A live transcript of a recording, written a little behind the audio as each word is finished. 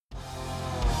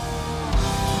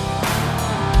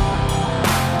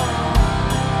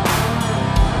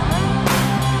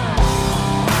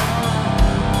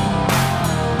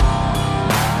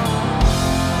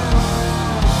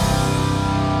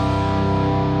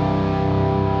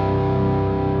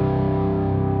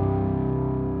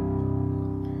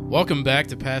Welcome back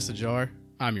to Pass the Jar.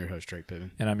 I'm your host, Drake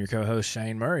Pittman. And I'm your co-host,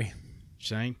 Shane Murray.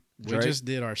 Shane, we Drake. just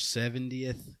did our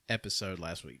 70th episode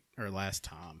last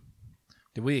time.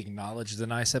 Did we acknowledge the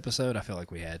nice episode? I feel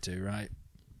like we had to, right?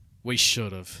 We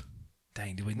should have.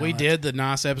 Dang, did we not? We did the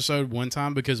nice episode one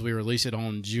time because we released it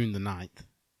on June the 9th.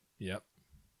 Yep.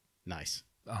 Nice.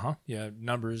 Uh-huh. Yeah,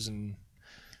 numbers and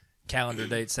calendar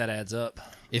dates, that adds up.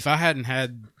 If I hadn't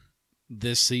had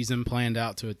this season planned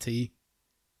out to a T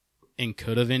and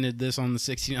could have ended this on the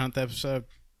 69th episode,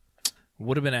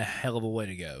 Would have been a hell of a way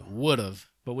to go. would have.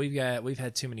 But we've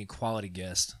had too many quality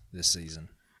guests this season.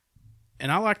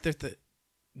 And I like that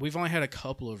we've only had a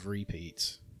couple of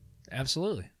repeats.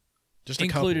 Absolutely. Just a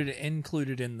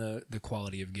included in the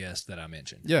quality of guests that I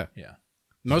mentioned. Yeah. Yeah.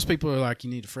 Most people are like, you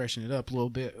need to freshen it up a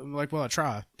little bit. I'm like, well, I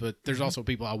try. But there's also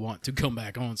people I want to come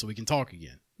back on so we can talk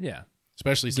again. Yeah.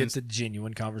 Especially Get since the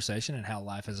genuine conversation and how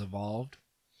life has evolved.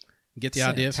 get the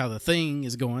idea of how the thing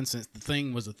is going since the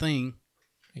thing was a thing.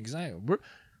 Exactly.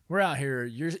 We're out here.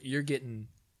 You're getting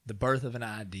the birth of an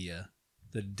idea,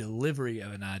 the delivery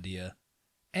of an idea,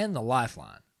 and the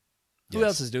lifeline. Who Yes.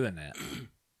 else is doing that?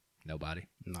 Nobody.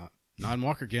 Not in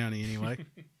Walker County anyway.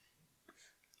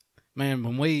 Man,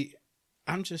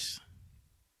 I'm just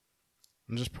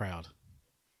proud.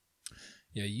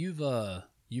 Yeah,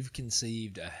 you've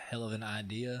conceived a hell of an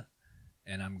idea,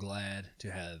 and I'm glad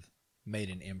to have made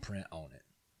an imprint on it.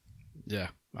 Yeah,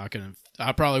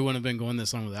 I probably wouldn't have been going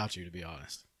this long without you, to be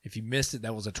honest. If you missed it,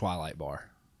 that was a Twilight bar.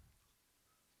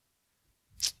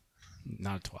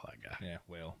 Not a Twilight guy. Yeah,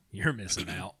 well, you're missing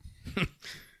out.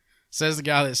 Says the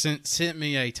guy that sent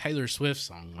me a Taylor Swift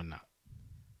song one night.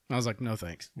 I was like, no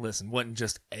thanks. Listen, wasn't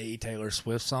just a Taylor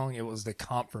Swift song. It was the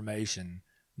confirmation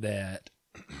that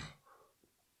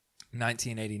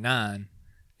 1989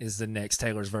 is the next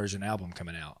Taylor's Version album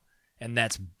coming out. And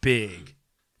that's big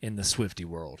in the Swiftie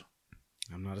world.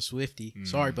 I'm not a Swiftie.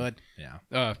 Sorry, bud.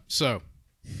 Yeah. So,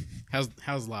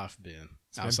 how's life been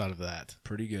outside of that?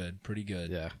 Pretty good. Pretty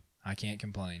good. Yeah. I can't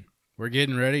complain. We're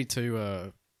getting ready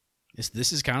to,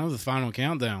 this is kind of the final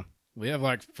countdown. We have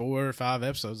like 4 or 5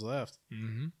 episodes left.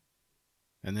 Mm-hmm.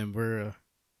 And then we're,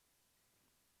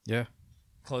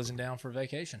 Closing down for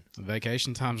vacation.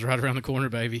 vacation time's right around the corner,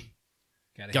 baby.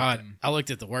 Gotta God, hit them. I looked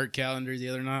at the work calendar the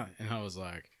other night, and I was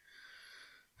like,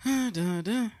 I'm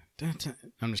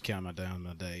just counting down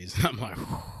my days. I'm like,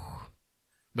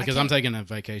 because I'm taking a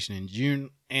vacation in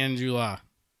June and July.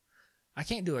 I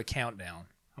can't do a countdown.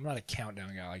 I'm not a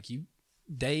countdown guy. Like you,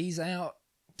 days out,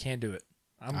 can't do it.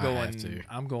 I have to.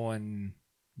 I'm going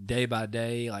day by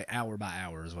day, like hour by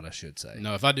hour is what I should say.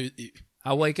 No, if I do,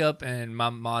 I wake up and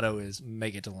my motto is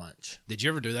make it to lunch. did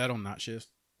you ever do that on night shift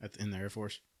in the Air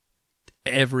Force?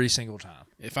 Every single time.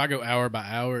 If I go hour by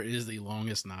hour, it is the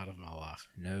longest night of my life.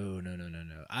 No.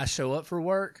 I show up for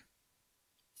work.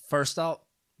 First thought,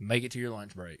 make it to your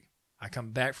lunch break. I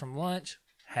come back from lunch,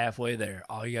 halfway there.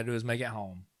 All you got to do is make it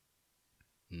home.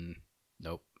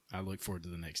 Nope. I look forward to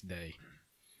the next day.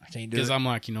 I can't do it. Because I'm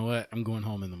like, you know what? I'm going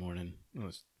home in the morning.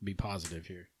 Let's be positive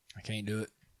here. I can't do it.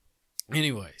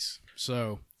 Anyways,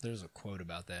 so There's a quote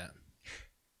about that.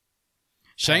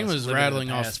 Shane Past, was living in the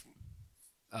rattling off. past,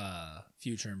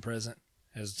 future and present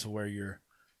as to where your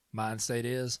mind state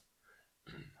is.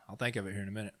 I'll think of it here in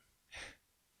a minute.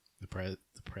 The present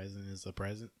is the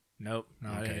present. Nope.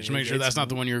 No, Okay, just make sure that's not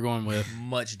the one you're going with.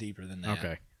 Much deeper than that.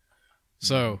 Okay.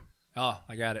 So, Oh,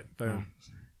 I got it. Boom.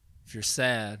 If you're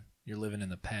sad, you're living in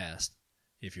the past.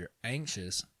 If you're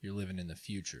anxious, you're living in the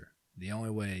future. The only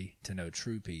way to know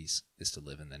true peace is to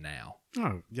live in the now.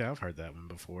 oh, yeah, I've heard that one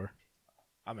before.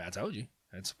 I mean, I told you.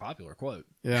 It's a popular quote.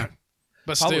 Yeah.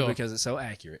 But Probably still, because it's so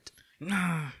accurate.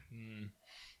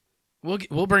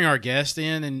 we'll bring our guest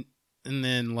in and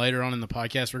then later on in the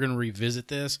podcast we're going to revisit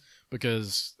this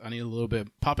because I need a little bit.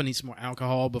 Papa needs some more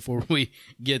alcohol before we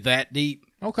get that deep.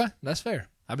 Okay, that's fair.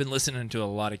 I've been listening to a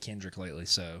lot of Kendrick lately,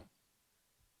 so.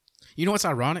 You know what's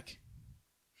ironic?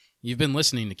 You've been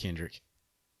listening to Kendrick.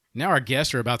 Now our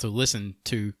guests are about to listen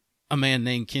to a man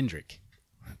named Kendrick.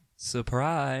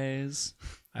 Surprise.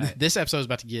 This episode is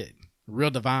about to get real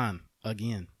divine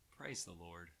again. Praise the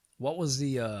Lord. What was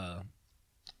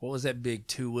that big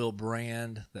two-wheel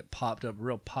brand that popped up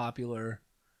real popular?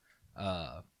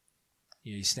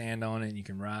 You stand on it and you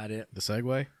can ride it. The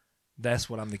Segway? That's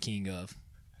what I'm the king of.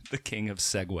 The king of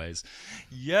segways.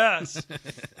 Yes.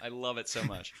 I love it so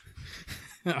much.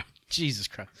 Oh, Jesus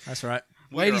Christ. That's right.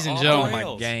 Ladies and all gentlemen. I'm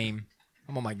on my game.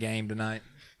 I'm on my game tonight.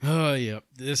 Oh, yep.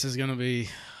 This is going to be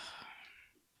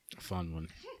a fun one.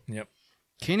 Yep.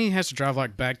 Kenny has to drive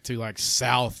like back to like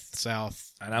south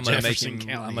And I'm gonna Jefferson make him.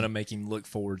 County. I'm gonna make him look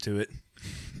forward to it.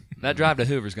 That drive to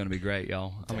Hoover's going to be great,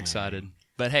 y'all. I'm Dang. excited.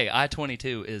 But hey,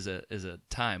 I-22 is a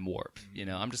time warp. You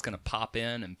know, I'm just gonna pop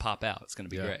in and pop out. It's gonna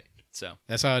be great. So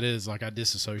That's how it is. Like, I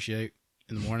disassociate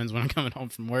in the mornings when I'm coming home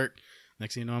from work.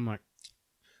 Next thing you know, I'm like,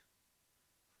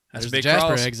 That's a there's the big Jasper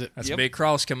cross. exit. That's Yep. a big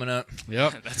cross coming up.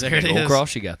 Yep, that's there a it big old is.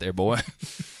 cross you got there, boy.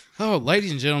 Oh,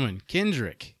 ladies and gentlemen,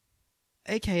 Kendrick,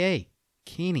 a.k.a.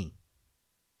 Kenny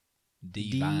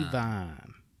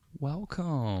Divine.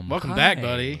 Welcome. Welcome Hi. back,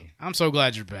 buddy. I'm so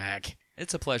glad you're back.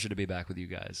 It's a pleasure to be back with you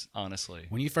guys, honestly.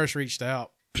 When you first reached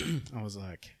out, I was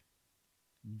like,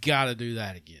 gotta do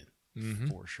that again. Mm-hmm.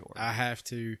 For sure. I have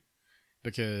to,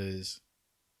 because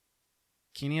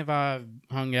Kenny and I have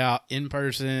hung out in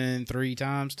person 3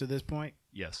 times to this point,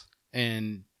 Yes.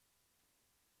 and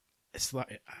it's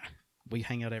like we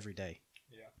hang out every day.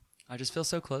 I just feel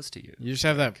so close to you. You just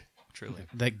have Truly.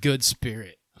 that good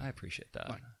spirit. I appreciate that.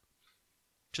 Like-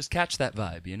 Just catch that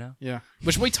vibe, you know? Yeah,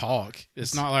 which we talk.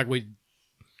 It's not like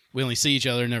we only see each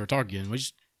other and never talk again. We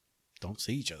just don't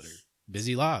see each other.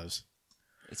 Busy lives.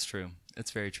 It's true.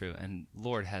 It's very true. And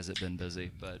Lord has it been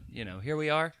busy. But, you know, here we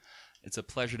are. It's a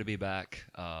pleasure to be back.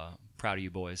 Proud of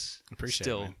you boys. Appreciate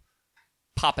Still it, man.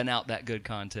 popping out that good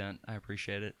content. I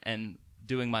appreciate it. And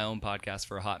doing my own podcast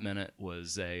for a hot minute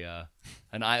was an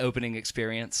eye-opening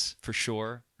experience for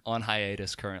sure. On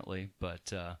hiatus currently,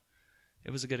 but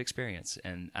it was a good experience,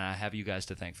 and I have you guys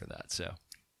to thank for that. So,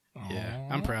 Yeah,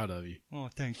 I'm proud of you. oh,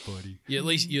 thanks, buddy. You at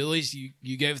least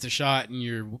you gave it a shot, and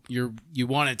you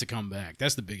want it to come back.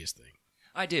 That's the biggest thing.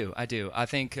 I do. I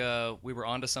think we were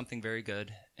onto something very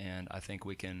good, and I think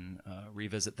we can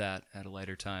revisit that at a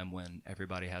later time when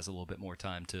everybody has a little bit more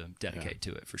time to dedicate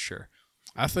to it, for sure.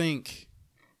 I think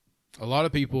a lot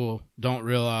of people don't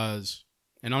realize,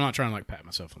 and I'm not trying to like pat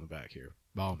myself on the back here.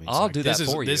 By all means, I'll like, do this that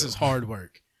is, for This you. is hard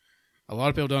work. A lot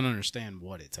of people don't understand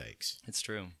what it takes, It's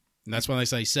true. and that's why they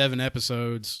say 7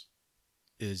 episodes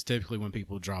is typically when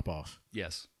people drop off.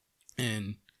 Yes.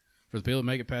 And for the people that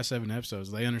make it past 7 episodes,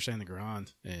 they understand the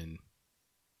grind, and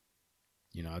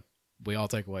you know, we all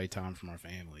take away time from our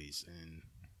families and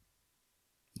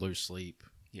lose sleep.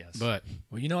 Yes. But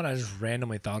Well, you know what I just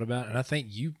randomly thought about, and I think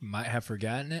you might have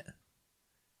forgotten it.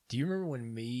 Do you remember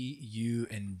when me, you,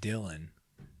 and Dylan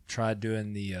tried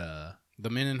doing the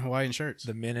men in Hawaiian shirts.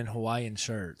 men in Hawaiian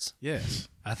shirts? Yes,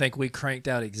 I think we cranked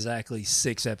out exactly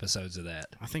 6 episodes of that.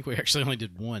 I think we actually only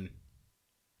did 1.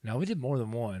 No, we did more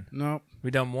than one. Nope.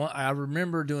 We done one. I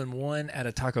remember doing one at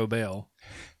a Taco Bell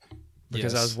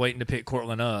because I Yes. was waiting to pick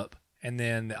Cortland up, and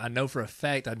then I know for a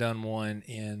fact I done one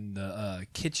in the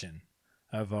kitchen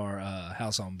of our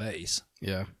house on base.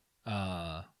 Yeah.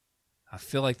 I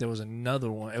feel like there was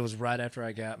another one. It was right after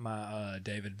I got my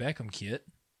David Beckham kit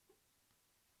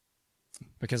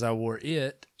because I wore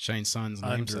it Shane's son's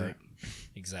under namesake.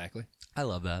 exactly. I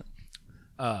love that.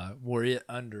 Wore it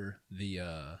under the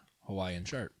Hawaiian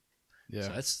shirt. Yeah. So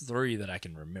that's 3 that I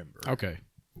can remember. Okay.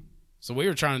 So we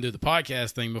were trying to do the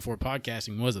podcast thing before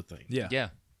podcasting was a thing. Yeah. Yeah.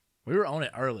 We were on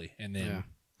it early, and then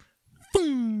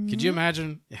Yeah. Could you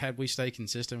imagine had we stayed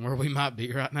consistent where we might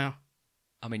be right now?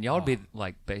 I mean, y'all would be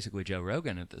like basically Joe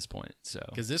Rogan at this point. So,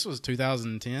 Because this was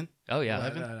 2010. oh yeah,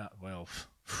 11? Well,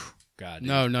 God. dude.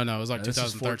 No, it was like No, this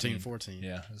is 2013, 14.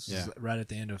 Yeah, this Yeah. is right at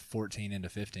the end of 14 into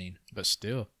 15. But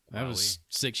still, that was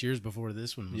 6 years before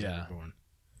this one was Yeah. ever born.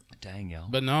 dang y'all.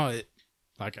 But no,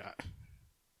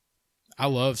 I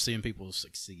love seeing people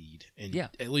succeed and Yeah.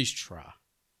 at least try.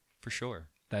 For sure.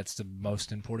 That's the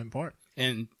most important part.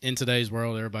 And in today's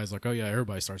world, everybody's like, oh, yeah,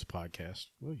 everybody starts a podcast.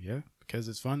 Well, yeah, because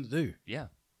it's fun to do. Yeah.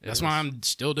 That's why I'm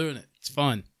still doing it. It's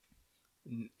fun.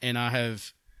 And I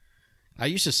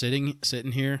used to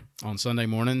sitting here on Sunday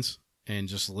mornings and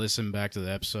just listen back to the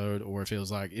episode, or if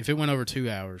it went over 2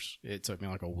 hours, it took me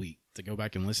like a week to go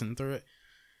back and listen through it.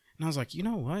 And I was like, you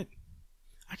know what?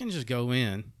 I can just go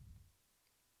in,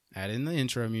 add in the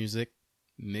intro music,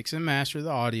 mix and master the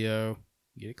audio,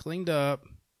 get it cleaned up.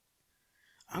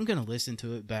 I'm going to listen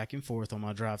to it back and forth on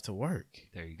my drive to work.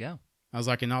 There you go. I was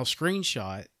like, and I'll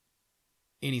screenshot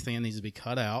anything that needs to be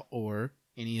cut out, or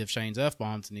any of Shane's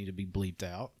F-bombs need to be bleeped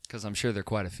out. Because I'm sure there are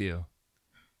quite a few.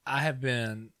 I have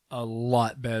been a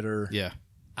lot better. Yeah.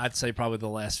 I'd say probably the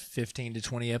last 15 to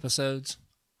 20 episodes.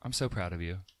 I'm so proud of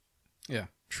you. Yeah.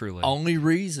 Truly. Only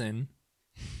reason,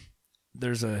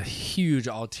 there's a huge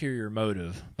ulterior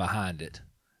motive behind it.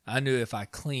 I knew if I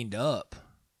cleaned up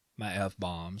my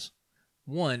F-bombs,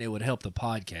 1, it would help the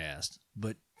podcast.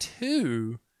 But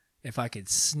 2, if I could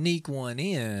sneak one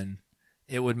in,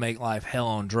 it would make life hell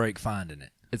on Drake finding it.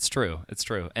 It's true. It's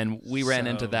true. And we ran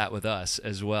into So- that with us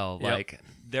as well. Yep. Like,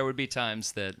 there would be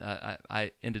times that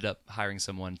I ended up hiring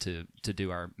someone to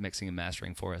do our mixing and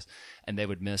mastering for us, and they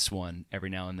would miss one every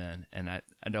now and then, and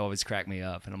I'd always crack me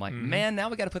up. And I'm like, man, now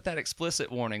we got to put that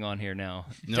explicit warning on here now.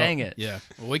 No, Dang it. Yeah.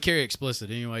 Well, we carry explicit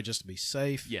anyway, just to be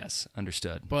safe. Yes,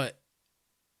 understood. But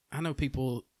I know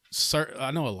people.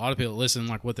 I know a lot of people listen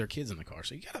like with their kids in the car,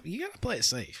 so you gotta play it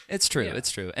safe. It's true. Yeah. It's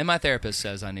true. And my therapist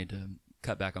says I need to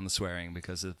cut back on the swearing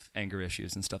because of anger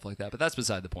issues and stuff like that. But that's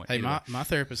beside the point. Hey, Either way. my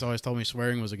therapist always told me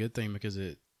swearing was a good thing because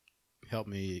it helped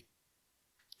me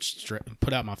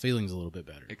put out my feelings a little bit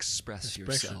better. Express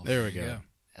Expression. yourself, There we go. Yeah.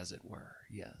 as it were.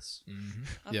 Yes. Mhm.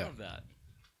 I Yeah. love that.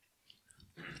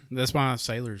 That's why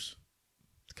sailors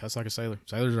cuss like a sailor.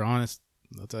 Sailors are honest.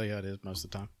 I'll tell you how it is most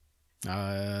of the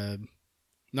time.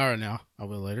 Not right now. I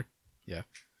will later. Yeah.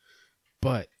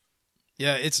 But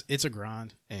yeah, it's a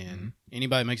grind, and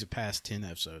anybody makes it past 10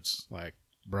 episodes, like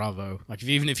bravo. Like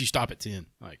even if you stop at 10,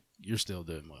 like you're still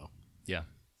doing well. Yeah.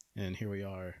 And here we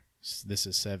are. This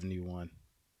is 71.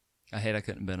 I hate I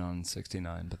couldn't have been on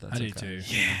 69, but that's I do okay. too.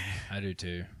 Yeah. I do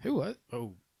too. Who was?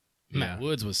 Oh, Matt Yeah.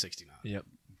 Woods was 69. Yep.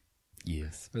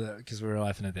 Yes. Because we were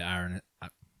laughing at the irony.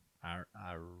 Irony?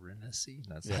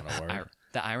 That's not a word.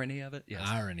 The irony of it? Yes.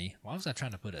 Irony. Why was I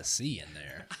trying to put a C in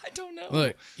there? I don't know.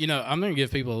 Look, I'm gonna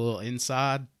give people a little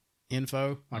inside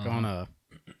info, like on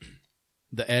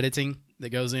the editing that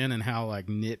goes in and how like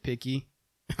nitpicky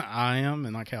I am,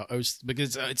 and like how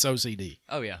because it's OCD.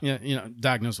 Oh, yeah. Yeah,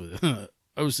 diagnosed with it.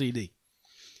 OCD.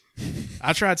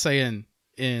 I tried saying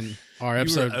in our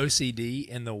episode. You were OCD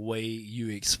in the way you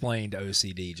explained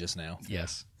OCD just now.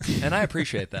 Yes. And I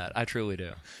appreciate that. I truly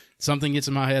do. Something gets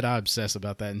in my head, I obsess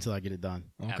about that until I get it done.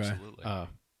 Okay. Absolutely.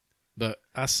 But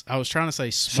I was trying to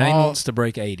say Shane small. wants to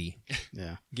break 80.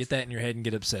 Yeah, Get that in your head and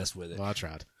get obsessed with it. well, I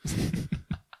tried.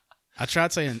 I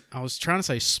was trying to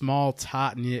say small,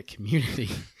 tight knit community,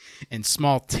 and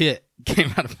small tit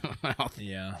came out of my mouth.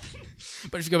 Yeah.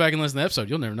 But if you go back and listen to the episode,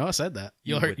 you'll never know I said that.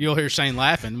 You'll hear Shane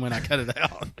laughing when I cut it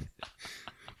out.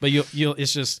 But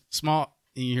it's just small,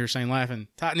 and you hear Shane laughing.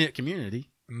 Tight knit community.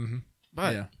 Mm-hmm.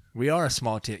 But Yeah. We are a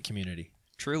small tit community.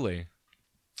 Truly.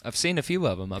 I've seen a few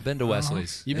of them. I've been to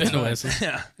Wesley's. you've been to Wesley.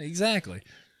 Yeah, exactly.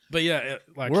 But yeah,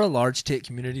 like We're a large tit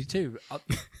community too.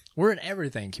 We're an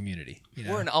everything community. You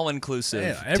know? We're an all-inclusive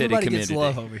Yeah, titty everybody community. gets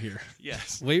love over here.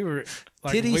 Yes. we were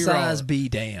like Titty we were all- size be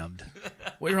damned.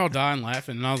 we were all dying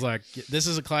laughing, and I was like, "This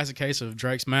is a classic case of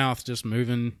Drake's mouth just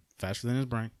moving faster than his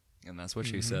brain." And that's what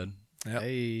she said. Yep.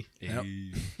 Hey, Yep.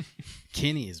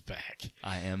 Kenny is back.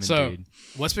 I am So, indeed.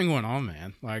 what's been going on,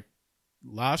 man? Like,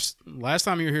 last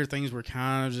time you were here, things were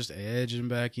kind of just edging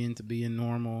back into being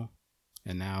normal,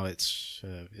 and now it's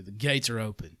the gates are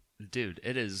open. Dude,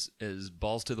 it is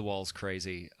balls to the walls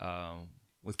crazy.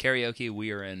 With karaoke,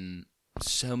 we are in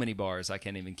so many bars. I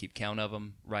can't even keep count of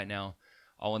them right now,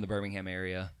 all in the Birmingham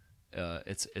area.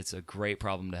 It's a great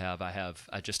problem to have.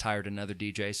 I just hired another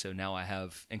DJ, so now I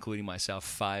have, including myself,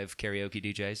 5 karaoke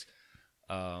DJs.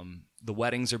 The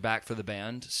weddings are back for the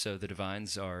band, so the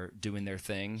Divines are doing their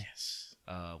thing, Yes.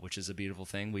 which is a beautiful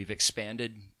thing. We've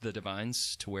expanded the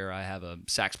Divines to where I have a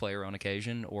sax player on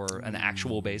occasion or an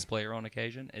actual bass player on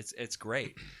occasion. It's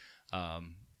great.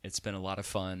 It's been a lot of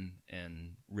fun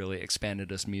and really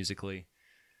expanded us musically.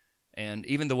 And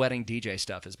even the wedding DJ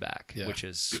stuff is back, Yeah. which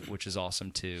is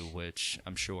awesome too. Which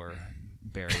I'm sure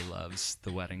Barry loves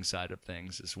the wedding side of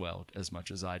things as well as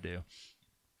much as I do.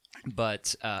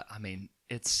 But I mean,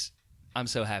 I'm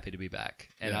so happy to be back,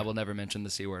 and Yeah. I will never mention the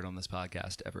C word on this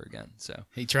podcast ever again. So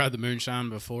He tried the moonshine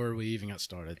before we even got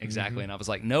started. exactly, and I was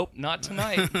like, nope, not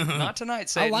tonight, not tonight.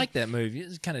 Satan. I like that move. You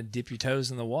just kind of dip your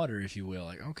toes in the water, if you will.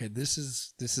 Like, okay, this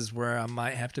is where I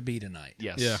might have to be tonight.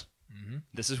 Yes. Yeah.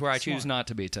 This is where I choose Smart. not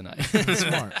to be tonight.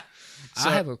 Smart. So-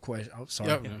 I have a question. Oh, sorry.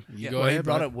 Yep. Yeah. You Yeah. go Well, ahead. you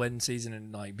brought bud. up wedding season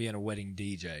and like being a wedding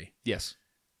DJ. Yes.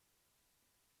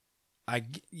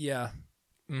 Yeah.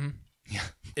 Mm-hmm. Yeah.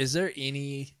 Is there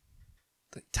any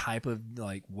type of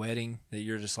like wedding that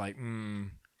you're just like,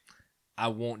 I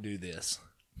won't do this?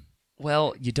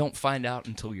 Well, you don't find out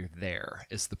until you're there.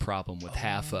 Is the problem with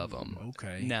half of them.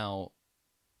 Okay. Now,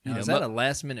 you Now, know, is that a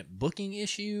last minute booking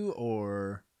issue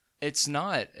or? it's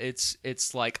not.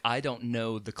 It's like I don't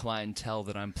know the clientele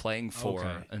that I'm playing for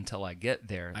Okay. until I get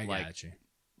there. I like, got you.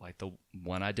 Like the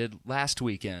one I did last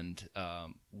weekend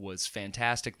was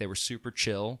fantastic. They were super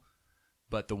chill.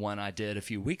 But the one I did a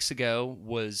few weeks ago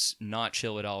was not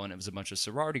chill at all, and it was a bunch of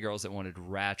sorority girls that wanted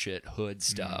ratchet hood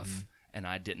stuff, and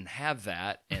I didn't have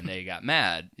that, and they got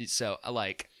mad. So I'm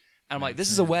like,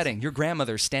 this is a wedding. Your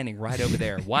grandmother's standing right over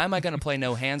there. Why am I going to play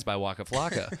No Hands by Waka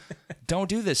Flocka? Don't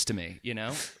do this to me, you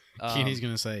know? Kenny's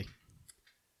gonna say,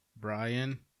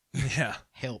 Brian, Yeah.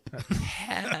 help.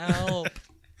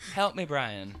 Help me,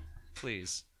 Brian,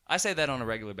 please. I say that on a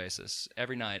regular basis.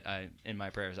 Every night in my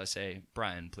prayers, I say,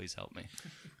 Brian, please help me.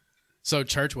 So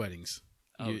church weddings.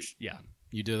 Oh, You- yeah,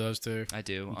 You do those too? I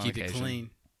do. You On keep occasion. it clean.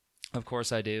 Of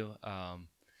course I do.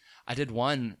 I did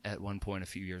one at one point a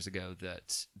few years ago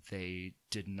that they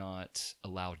did not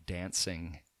allow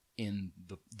dancing in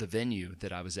the venue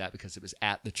that I was at because it was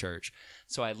at the church.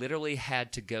 So I literally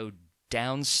had to go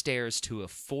downstairs to a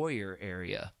foyer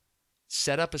area,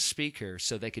 set up a speaker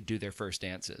so they could do their first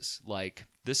dances. Like,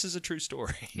 this is a true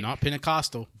story. Not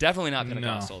Pentecostal. Definitely not No.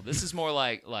 Pentecostal. This is more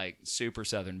like super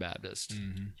Southern Baptist.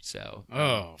 Mm-hmm. So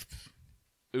Oh,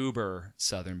 uber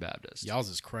Southern Baptist. y'all's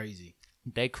is crazy.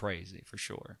 They crazy for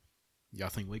sure. Y'all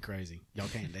think we crazy. Y'all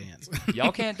can't dance.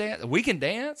 Y'all can't dance. We can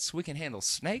dance. We can handle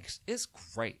snakes. It's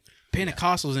great.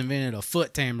 Pentecostals invented a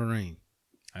foot tambourine.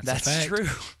 That's a fact. true.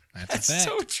 That's a That's fact.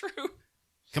 so true.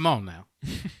 Come on now.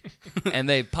 And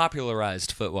they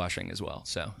popularized foot washing as well.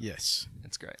 So Yes.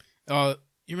 it's great. You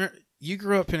remember, you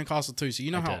grew up Pentecostal too, so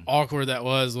you know I how did. awkward that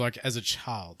was, like as a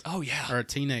child Oh, yeah. or a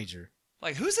teenager.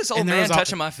 Like, who's this old And there man was al-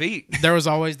 touching my feet? There was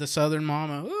always the Southern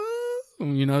mama,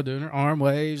 ooh, you know, doing her arm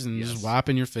waves and Yes. just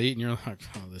wiping your feet, and you're like,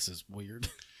 oh, this is weird.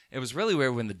 It was really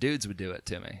weird when the dudes would do it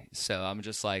to me. So I'm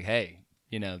just like, hey,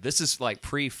 this is like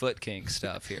pre-foot kink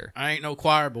stuff here. I ain't no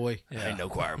choir boy. Yeah. Ain't no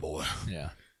choir boy. Yeah.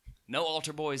 No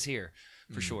altar boys here,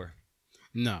 for sure.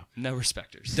 No. No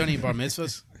respecters. Don't eat bar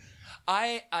mitzvahs?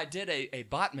 I did a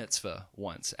bat mitzvah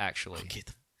once, actually. Get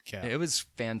the fuck out. It was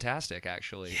fantastic,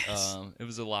 actually. Yes. It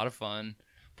was a lot of fun.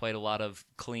 Played a lot of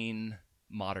clean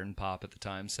modern pop at the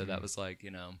time, so that was like,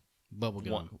 Bubble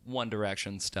gum. One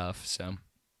Direction stuff. So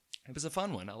it was a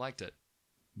fun one. I liked it.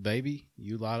 Baby,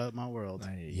 you light up my world.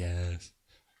 Yes.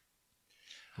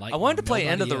 Like I wanted to play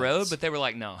End of the nobody Road, else. but they were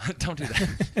like, no, don't do that.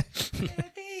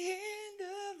 At the end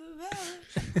of the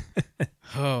road.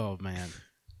 Oh, man.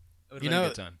 It would You have been know- a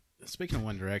good time. Speaking of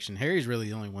One Direction, Harry's really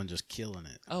the only one just killing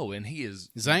it. Oh, and he is.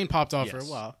 Zayn popped off for a Yes.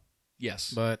 while,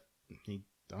 Yes. but I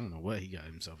don't know what he got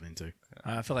himself into.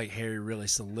 I feel like Harry really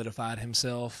solidified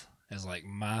himself as like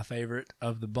my favorite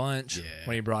of the bunch Yeah.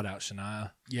 when he brought out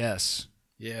Shania. Yes.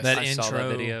 Yes. That I saw that intro-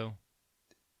 video.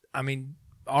 I mean,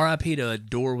 R.I.P. to a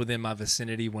door within my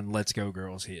vicinity when Let's Go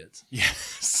Girls hits.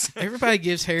 Yes. Everybody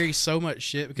gives Harry so much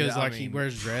shit because Yeah, I he mean-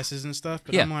 wears dresses and stuff.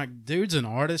 But Yeah. I'm like, dude's an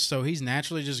artist, so he's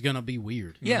naturally just gonna be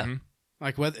weird. Yeah. Mhm.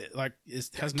 Like what? Like it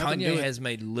has nothing to do Kanye with has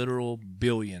made literal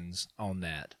billions on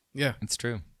that. yeah, It's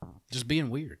true. just being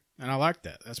weird, and I like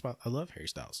that. That's why I love Harry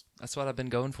Styles. That's what I've been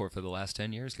going for the last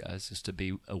 10 years, guys, is to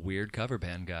be a weird cover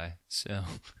band guy. So,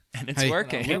 and it's Hey,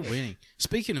 working. We're winning.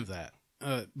 Speaking of that,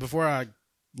 before I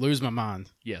lose my mind,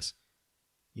 Yes.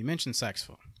 you mentioned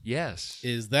saxophone. Yes.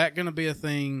 Is that going to be a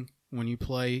thing when you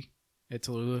play at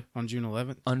Tallulah on June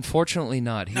 11th? Unfortunately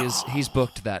not. He's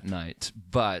booked that night,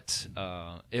 but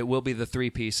it will be the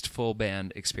 3-piece full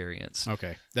band experience.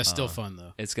 Okay, that's still fun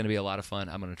though. It's going to be a lot of fun.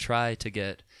 I'm going to try to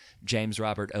get James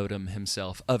Robert Odom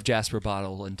himself of Jasper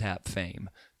Bottle and Tap fame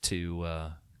to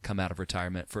come out of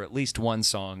retirement for at least one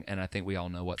song, and I think we all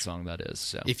know what song that is.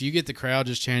 So If you get the crowd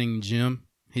just chanting Jim,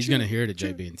 he's going to hear it at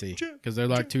JB&T because they're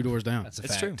like 2 doors down. That's a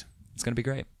it's fact. true. It's going to be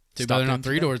great. Too Stop bad they're not them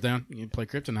 3 today. doors down. You can play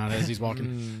Kryptonite as he's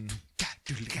walking.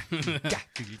 I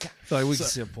feel like we can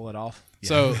still pull it off.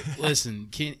 So listen,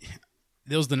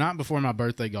 it was the night before my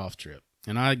birthday golf trip,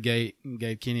 and I gave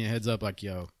Kenny a heads up like,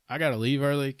 "Yo, I gotta leave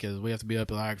early because we have to be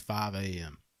up at like 5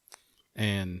 a.m."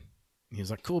 And he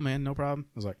was like, "Cool, man, no problem."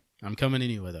 I was like, "I'm coming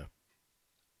anyway, though."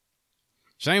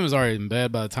 Shane was already in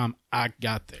bed by the time I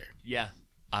got there. Yeah,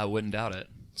 I wouldn't doubt it.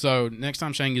 So next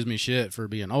time Shane gives me shit for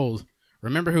being old,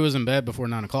 remember who was in bed before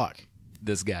 9 o'clock?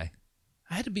 This guy.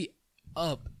 I had to be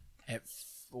up at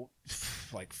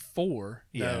like 4.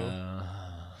 No.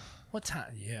 What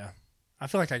time? Yeah. I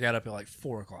feel like I got up at like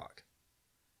 4 o'clock.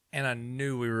 And I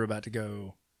knew we were about to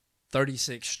go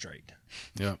 36 straight.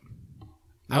 Yep.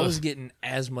 I was getting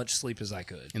as much sleep as I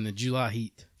could. in the July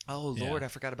heat. Oh Yeah. Lord, I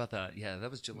forgot about that. Yeah,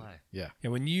 that was July. Yeah.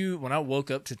 And when I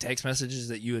woke up to text messages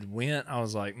that you had went, I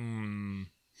was like,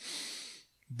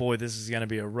 boy, this is going to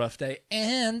be a rough day.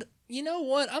 And you know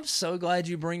what? I'm so glad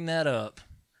you bring that up.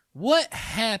 What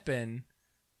happened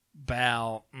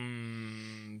about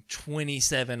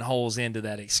 27 holes into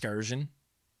that excursion?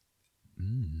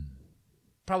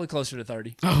 Probably closer to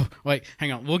 30. Oh, wait,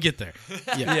 hang on. We'll get there.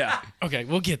 Yeah. Yeah. Okay,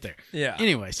 we'll get there. Yeah.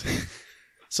 Anyways,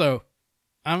 so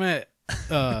I'm at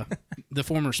the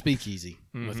former Speakeasy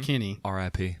with Kenny,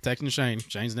 R.I.P. texting Shane.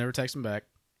 Shane's never texting back.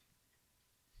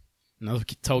 And I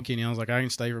told Kenny, I was like, I can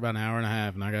stay for about an hour and a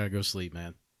half, and I got to go sleep,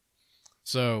 man.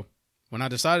 So when I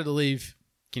decided to leave,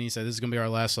 Kenny said, this is going to be our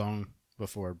last song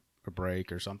before a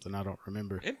break or something. I don't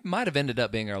remember. It might have ended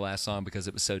up being our last song because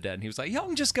it was so dead. And he was like, y'all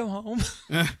can just go home.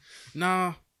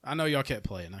 No, I know y'all kept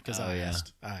playing because Oh, I yeah.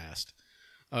 asked.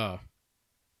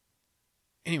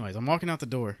 Anyways, I'm walking out the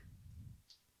door,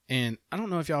 and I don't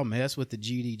know if y'all mess with the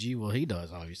GDG. Well, he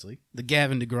does, obviously. The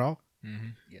Gavin DeGraw. Mm-hmm.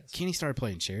 Yes. Kenny started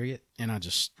playing Chariot, and I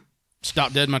just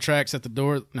stopped dead in my tracks at the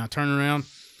door, and I turned around, and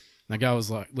the guy was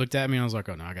like, looked at me, and I was like,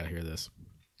 oh, no, I got to hear this.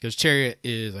 Because Chariot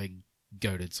is a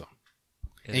goated song.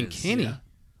 And Kenny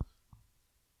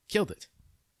killed it.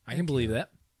 I can believe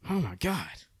that. Oh, my God.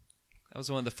 That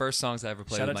was one of the first songs I ever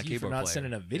played Shout with out my to you for keyboard not player.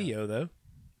 sending a video, though.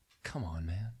 Come on,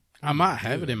 man. I might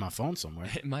have it in my phone somewhere.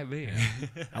 It might be.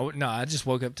 I just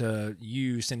woke up to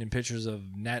you sending pictures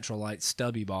of Natural Light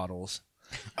stubby bottles.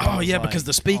 Oh, was yeah, like, because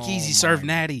the speakeasy oh served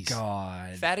my natties.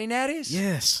 God. Fatty Natties?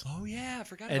 Yes. Oh, yeah. I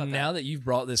forgot about And now that you've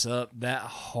brought this up, that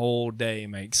whole day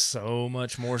makes so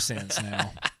much more sense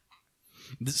now.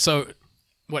 So,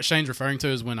 what Shane's referring to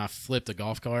is when I flipped a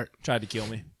golf cart. Tried to kill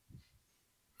me.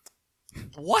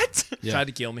 that. What? Yeah. Tried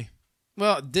to kill me.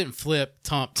 Well, it didn't flip,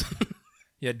 tumped.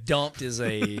 Yeah, dumped is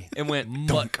a It went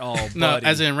muck all buddy. No,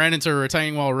 as in ran into a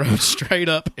retaining wall, rode straight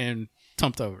up, and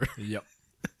tumped over. Yep.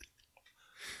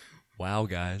 Wow,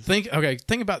 guys. Think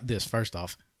about this first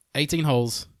off. 18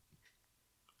 holes.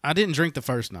 I didn't drink the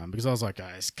first 9 because I was like,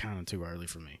 it's kind of too early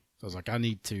for me. So I was like, I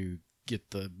need to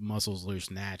get the muscles loose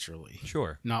naturally.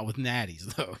 Sure. Not with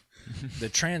natties, though. The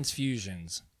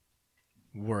transfusions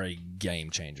were a game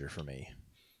changer for me.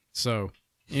 So,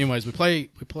 anyways, we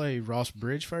play Ross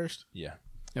Bridge first. Yeah.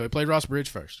 Yeah, we played Ross Bridge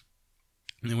first.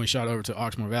 And then we shot over to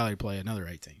Oxmoor Valley to play another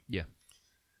 18. Yeah.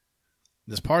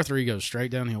 This par 3 goes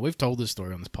straight downhill. We've told this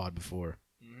story on this pod before.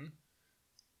 Mm-hmm.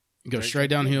 It goes straight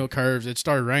downhill, curves. It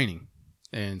started raining.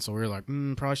 And so we were like,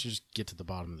 probably should just get to the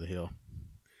bottom of the hill.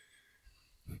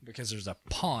 Because there's a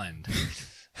pond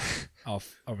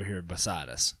off over here beside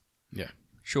us. Yeah.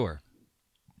 Sure.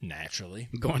 Naturally.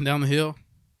 Going down the hill,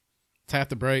 tap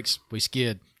the brakes, we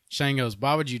skid. Shane goes,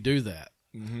 why would you do that?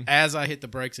 Mm-hmm. As I hit the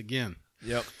brakes again.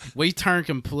 Yep. We turn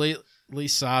completely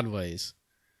sideways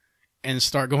and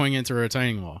start going into a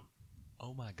retaining wall.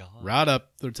 Oh, my God. Right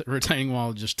up the retaining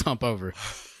wall, just tump over.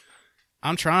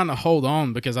 I'm trying to hold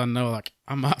on because I know like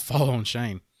I might fall on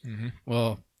Shane. Mm-hmm.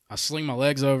 Well, I sling my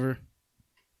legs over.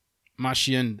 My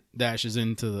shin smashes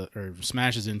into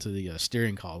the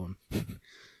steering column.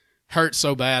 Hurt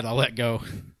so bad, I let go.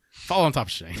 Fall on top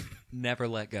of Shane. Never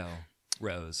let go.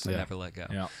 Rose. Yeah. Never let go.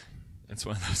 Yeah. It's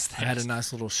one of those I had a things.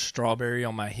 nice little strawberry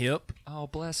on my hip. Oh,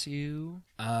 bless you.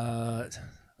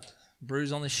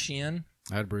 Bruise on the shin.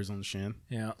 I had a bruise on the shin,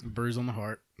 Yeah. a bruise on the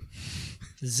heart.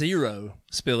 0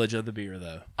 spillage of the beer,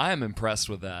 though. I am impressed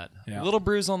with that. Yeah. A little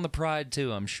bruise on the pride,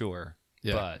 too, I'm sure.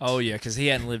 Yeah. But Oh, yeah, because he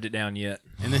hadn't lived it down yet.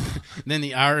 And then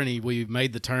the irony, we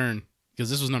made the turn because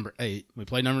this was number 8. We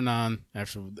played number 9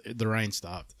 after the rain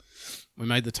stopped. We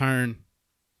made the turn,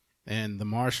 and the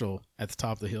marshal at the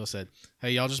top of the hill said,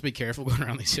 "Hey, y'all just be careful going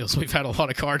around these hills. We've had a lot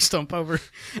of carts stump over."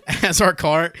 As our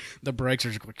cart, the brakes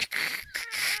are just going,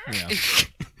 Yeah.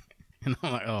 and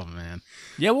I'm like, "Oh man!"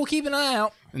 Yeah, we'll keep an eye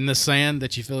out. And the sand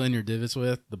that you fill in your divots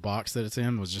with, the box that it's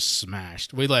in, was just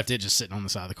smashed. We left it just sitting on the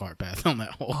side of the cart path on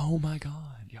that hole. oh, my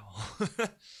God, y'all.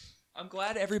 I'm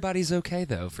glad everybody's okay,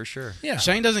 though, for sure. Yeah.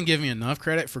 Shane doesn't give me enough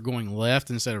credit for going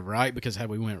left instead of right because had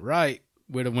we went right,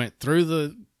 we'd have went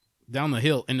through down the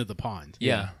hill into the pond.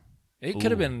 Yeah. It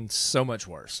could have Ooh. been so much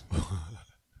worse.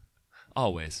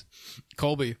 Always.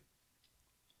 Colby,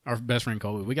 our best friend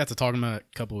Colby, we got to talking about it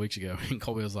a couple of weeks ago, and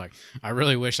Colby was like, "I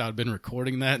really wish I'd been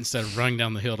recording that instead of running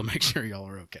down the hill to make sure y'all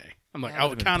are okay." I'm like, That I would've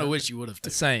would been kind of perfect. wish you would have too.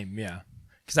 Same, yeah.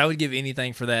 Because I would give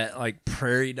anything for that like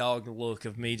prairie dog look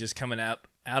of me just coming out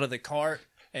of the cart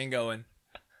and going,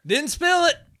 "Didn't spill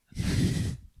it."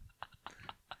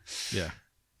 Yeah,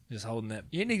 Just holding that.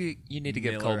 You need to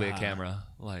give Miller Colby a High. camera.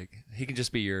 Like, he can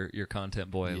just be your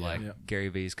content boy, Yeah. like Yeah. Gary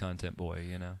V's content boy,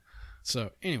 you know?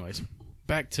 So, anyways,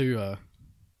 back to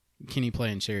Kenny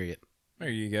playing Chariot. There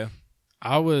you go.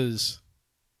 I was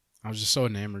just so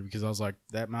enamored because I was like,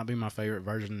 that might be my favorite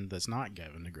version that's not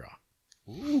Gavin DeGraw.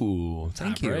 Ooh, It's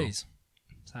thank high you. praise.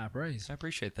 It's high praise. I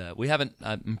appreciate that. We haven't,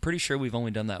 I'm pretty sure we've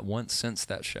only done that once since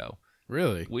that show.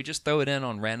 Really? We just throw it in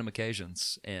on random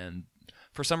occasions, and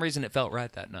for some reason it felt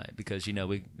right that night because, you know,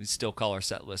 we still call our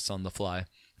set lists on the fly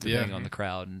depending Yeah. on the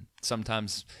crowd. And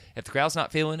sometimes if the crowd's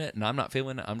not feeling it and I'm not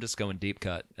feeling it, I'm just going deep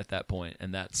cut at that point,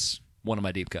 and that's one of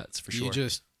my deep cuts for sure. You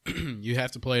just you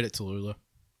have to play it at Tallulah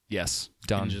Yes,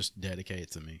 done. and just dedicate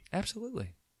it to me.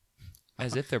 Absolutely.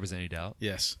 As if there was any doubt.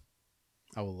 Yes,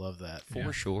 I will love that.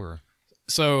 For sure.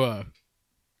 So,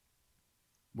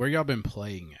 where y'all been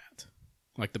playing at?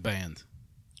 Like the band?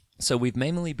 So we've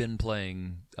mainly been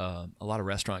playing a lot of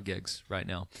restaurant gigs right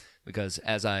now because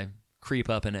as I creep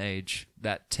up in age,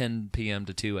 that 10 p.m.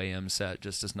 to 2 a.m. set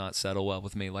just does not settle well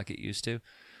with me like it used to.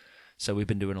 So we've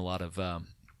been doing a lot of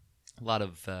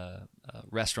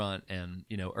restaurant and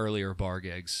earlier bar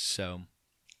gigs. So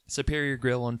Superior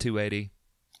Grill on 280.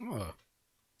 Oh,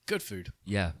 good food.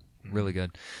 Yeah, really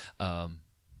good. Oh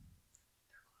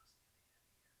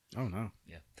no.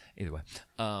 Yeah. Either way.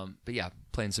 But yeah,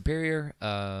 playing Superior.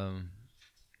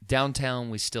 Downtown,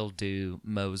 we still do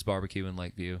Moe's Barbecue in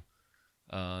Lakeview.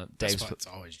 That Dave's. spot's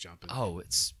always jumping. Oh,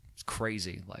 it's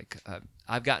crazy. Like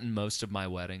I've gotten most of my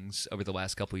weddings over the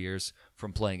last couple of years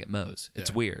from playing at Moe's. It's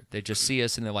Yeah. weird. They just see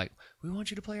us and they're like, "We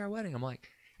want you to play our wedding." I'm like,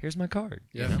 "Here's my card."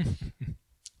 Yeah.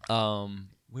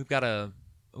 We got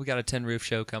a Tin Roof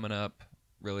show coming up.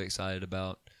 Really excited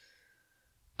about.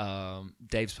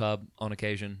 Dave's Pub on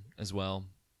occasion as well.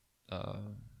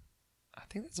 I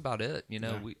think that's about it.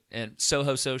 Yeah. And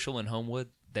Soho Social in Homewood,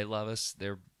 they love us.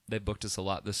 They booked us a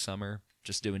lot this summer,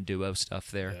 just doing duo stuff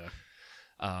there. Yeah.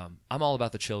 I'm all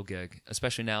about the chill gig,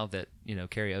 especially now that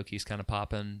karaoke's kind of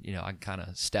popping. I can kind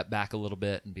of step back a little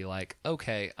bit and be like,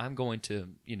 okay, I'm going to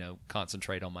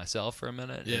concentrate on myself for a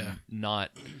minute, Yeah. and not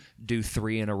do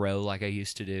 3 in a row like I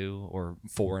used to do or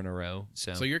 4 in a row.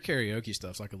 So your karaoke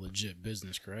stuff's like a legit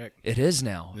business, correct? it is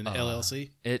now An LLC.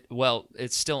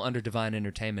 It's still under Divine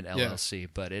Entertainment LLC,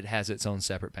 but it has its own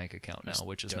separate bank account now, That's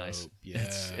which is dope. nice. Yeah.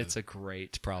 It's a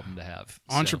great problem to have.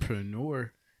 So,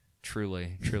 Entrepreneur.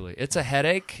 truly, it's a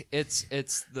headache. It's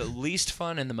the least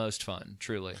fun and the most fun.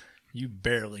 Truly. You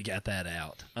barely got that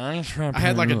out. I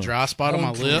had like a dry spot on my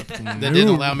lip that didn't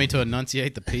allow me to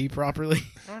enunciate the P properly.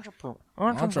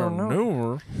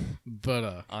 Entrepreneur.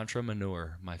 But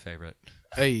Entrepreneur, my favorite.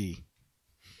 hey,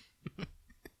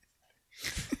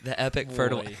 The epic Boy.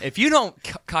 fertilizer. If you don't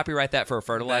copyright that for a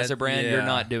fertilizer That- brand, you're yeah.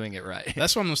 not doing it right.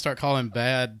 that's what I'm gonna start calling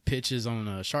bad pitches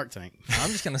on Shark Tank. I'm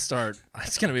just gonna start.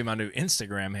 It's gonna be my new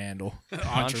Instagram handle.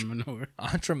 Entrepreneur.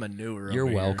 Entrepreneur. You're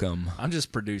over here. welcome. I'm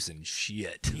just producing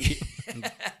shit.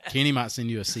 Kenny might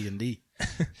send you a C&D.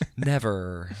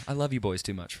 Never. I love you boys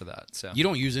too much for that. So You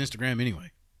don't use Instagram anyway.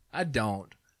 I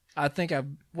don't. I think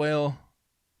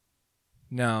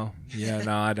no. Yeah,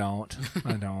 no, I don't.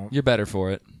 I don't. you're better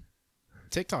for it.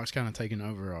 TikTok's kind of taking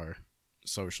over our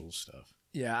social stuff.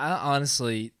 Yeah, I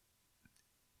honestly,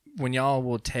 when y'all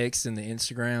will text in the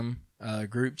Instagram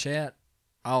group chat,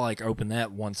 I'll like open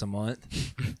that once a month.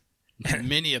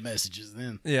 Many a messages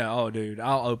then. Yeah, oh dude,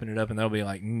 I'll open it up and there'll be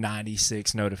like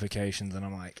 96 notifications, and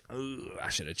I'm like, oh, I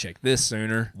should have checked this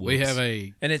sooner. We have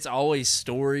a And it's always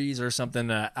stories or something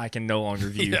that I can no longer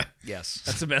view. Yeah. Yes.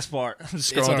 That's the best part. I'm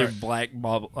just It's scrolling our-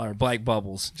 through black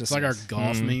bubbles. Just it's like our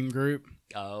golf Mhm. meme group.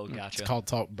 Oh, gotcha. It's called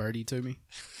Talk Birdie to Me.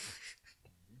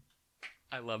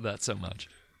 I love that so much.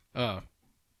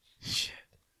 Shit.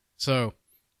 So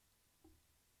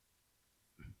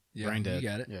Yeah, brain dead. You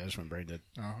got it. Yeah, I just went brain dead.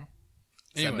 Uh-huh.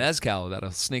 It's that Anyway, mezcal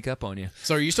that'll sneak up on you.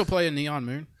 so are you still playing Neon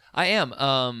Moon? I am.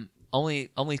 Only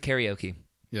karaoke.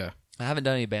 Yeah. I haven't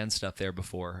done any band stuff there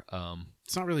before.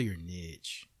 It's not really your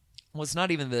niche. Well, it's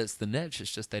not even that it's the niche.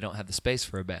 It's just they don't have the space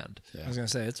for a band. I was gonna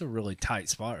say it's a really tight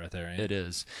spot right there. Ain't it? It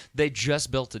is. They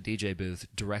just built a DJ booth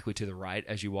directly to the right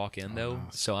as you walk in, though.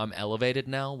 nice. So I'm elevated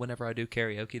now whenever I do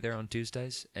karaoke there on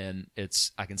Tuesdays, and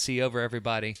I can see over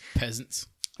everybody, Peasants.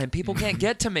 and people can't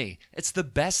get to me. It's the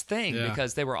best thing Yeah.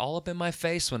 because they were all up in my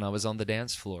face when I was on the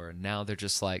dance floor, and now they're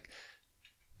just like,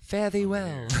 "Fare thee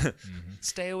well,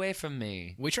 stay away from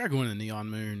me." We tried going to Neon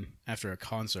Moon after a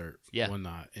concert Yeah. one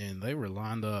night, and they were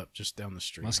lined up just down the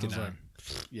street. I was Muscadine. like,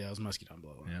 yeah, it was Muscadine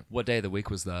Blow. Yeah. What day of the week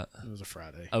was that? It was a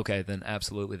Friday. Okay, then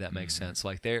absolutely that makes sense.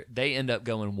 Like they end up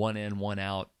going one in, one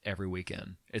out every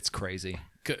weekend. It's crazy.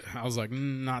 I was like,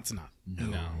 not tonight.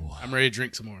 No. I'm ready to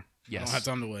drink some more. I Yes. don't have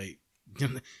time to wait.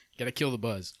 Gotta kill the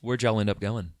buzz. Where'd y'all end up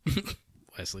going?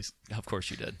 Wesley's. Of course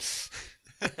you did.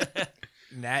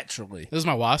 Naturally. This is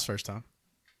my wife's first time.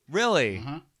 Really?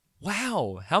 Uh-huh.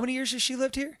 Wow. How many years has she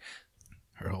lived here?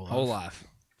 Her whole life. Whole life.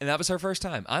 And that was her first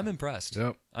time. I'm impressed.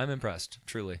 Yep. I'm impressed.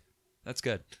 Truly. That's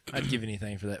good. I'd give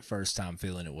anything for that first time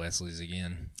feeling at Wesley's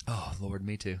again. Oh, Lord,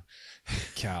 me too.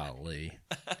 Golly.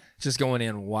 Just going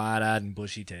in wide-eyed and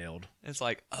bushy-tailed. It's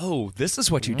like, oh, this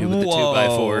is what you do with the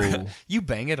 2x4. Whoa. You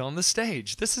bang it on the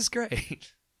stage. This is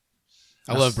great.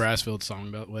 I love Brassfield's song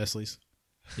about Wesley's.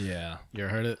 Yeah. You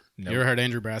ever heard it? Nope. You ever heard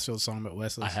Andrew Brassfield's song about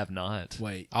Wesley's? I have not.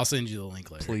 Wait. I'll send you the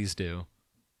link later. Please do.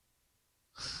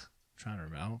 I'm trying to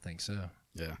remember. I don't think so.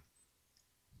 Yeah.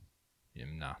 Yeah,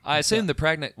 no. I assume the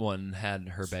pregnant one had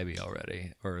her baby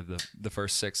already, or the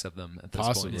first 6 of them at this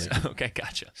Possibly. point. So- okay,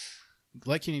 gotcha.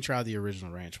 Let Kenny try the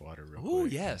original ranch water real Oh,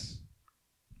 quick. yes.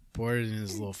 Pour it in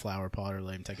his little flower pot or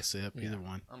let him take a sip. Yeah. Either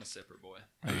one. I'm a sipper boy.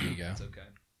 There you go. It's okay.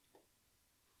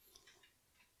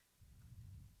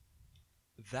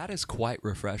 That is quite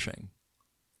refreshing.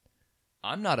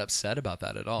 I'm not upset about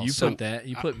that at all. You So- put that.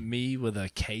 You put me with a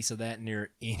case of that near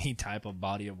any type of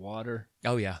body of water.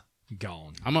 Oh yeah.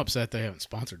 Gone. I'm upset they haven't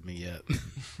sponsored me yet.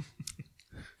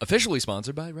 Officially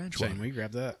sponsored by Ranch Shane, Water. will you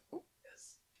grab that?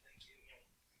 Yes, thank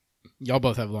you. Y'all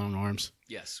both have long arms.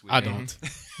 Yes, we I do. don't.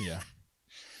 Yeah.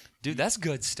 Dude, that's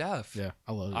good stuff. Yeah,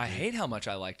 I love it. I dude. hate how much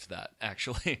I liked that.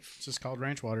 Actually, It's just called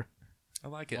ranch water. I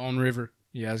like it. On River.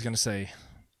 Yeah, I was gonna say,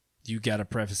 you got to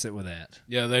preface it with that.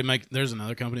 Yeah, they make. There's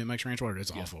another company that makes ranch water.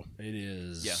 It's awful. It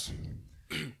is.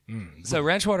 Yeah. Mm. So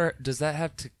Ranch Water, does that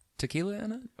have tequila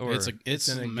in it? Or It's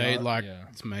in a made gar- like yeah.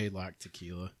 it's made like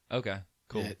tequila. okay,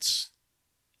 cool, It's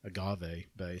agave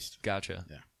based. gotcha.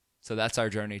 Yeah. So that's our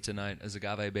journey tonight, is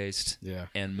agave based Yeah.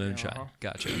 and moonshine. Uh-huh.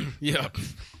 Gotcha. Yeah.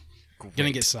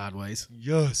 Gonna get sideways.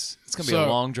 Yes, it's gonna be a So-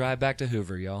 long drive back to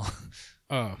Hoover, y'all.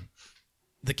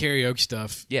 The karaoke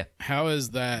stuff. Yeah. How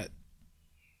has that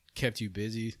kept you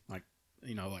busy? Like,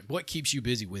 like what keeps you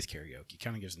busy with karaoke?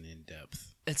 Kind of gives an in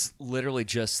depth. It's literally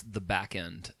just the back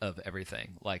end of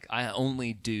everything. Like, I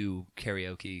only do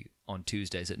karaoke on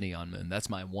Tuesdays at Neon Moon. That's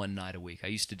my one night a week. I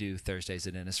used to do Thursdays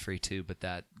at Innisfree too, but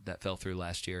that fell through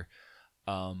last year.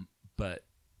 But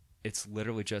it's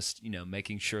literally just,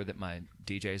 making sure that my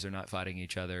DJs are not fighting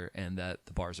each other and that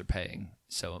the bars are paying.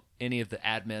 So any of the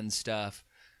admin stuff,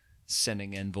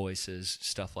 sending invoices,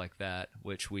 stuff like that,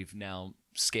 which we've now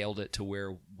scaled it to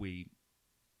where we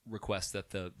request that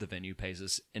the venue pays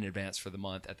us in advance for the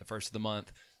month at the first of the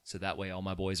month, so that way all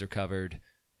my boys are covered,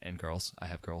 and girls. I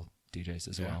have girl DJs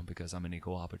as well because I'm an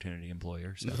equal opportunity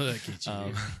employer. So Look at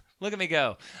you. look at me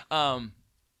go.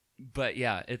 But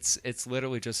yeah, it's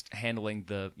literally just handling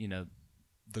the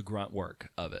the grunt work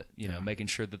of it. Making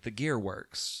sure that the gear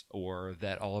works or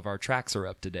that all of our tracks are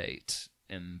up to date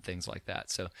and things like that.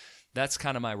 So that's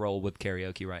kind of my role with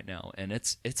karaoke right now, and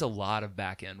it's a lot of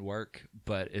back end work,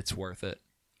 but it's worth it.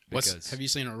 Have you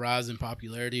seen a rise in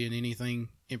popularity in anything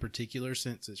in particular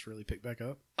since it's really picked back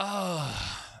up?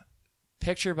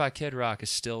 Picture by Kid Rock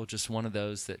is still just one of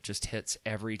those that just hits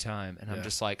every time, and I'm Yeah.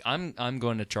 just like, I'm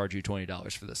going to charge you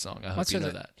 $20 for this song. I hope you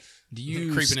know that. Do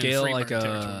you Creeping into scale Freebird like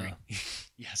territory.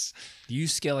 Yes. Do you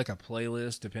scale like a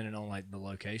playlist depending on like the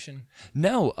location?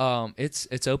 No,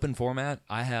 it's open format.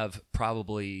 I have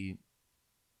probably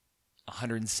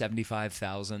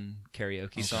 175,000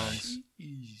 karaoke songs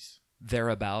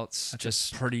thereabouts. That's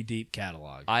Just a pretty deep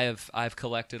catalog. I've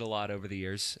collected a lot over the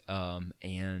years,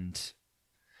 and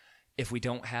if we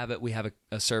don't have it, we have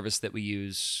a service that we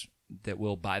use that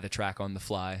will buy the track on the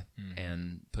fly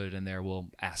and put it in there. We'll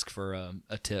ask for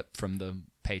a tip from the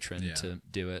patron to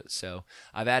do it. So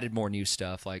I've added more new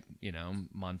stuff like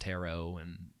Montero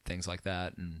and things like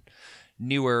that, and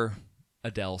newer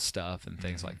Adele stuff and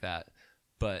things like that.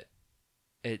 But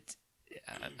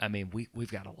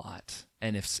we've got a lot,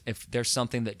 and if there's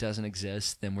something that doesn't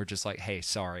exist, then we're just like, hey,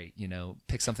 sorry,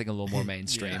 pick something a little more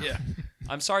mainstream. Yeah.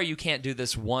 I'm sorry you can't do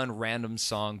this one random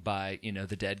song by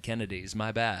the Dead Kennedys.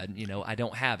 My bad. I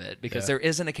don't have it because there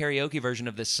isn't a karaoke version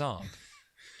of this song.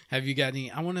 Have you got any?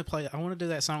 I want to do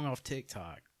that song off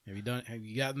TikTok. Have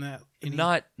you gotten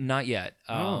that? Not yet.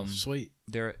 Sweet.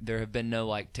 There have been no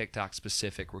like TikTok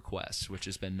specific requests, which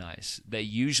has been nice. They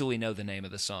usually know the name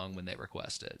of the song when they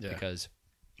request it because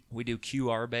we do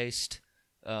QR based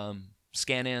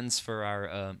scan-ins for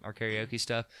our karaoke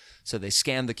stuff. So they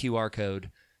scan the QR code,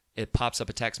 it pops up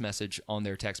a text message on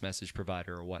their text message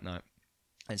provider or whatnot,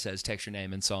 and says text your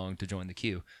name and song to join the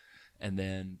queue, and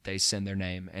then they send their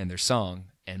name and their song,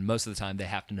 and most of the time they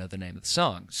have to know the name of the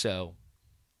song. So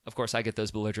of course, I get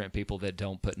those belligerent people that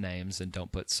don't put names and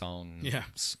don't put songs. Yeah.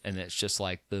 And it's just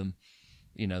like the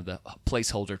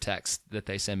placeholder text that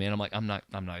they send me, and I'm like, I'm not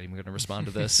even going to respond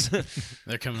to this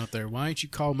They're coming up there. Why ain't you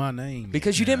call my name?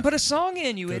 because you didn't put a song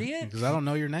in, you idiot. Because I don't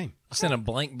know your name. Send a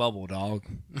blank bubble, dog.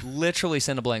 Literally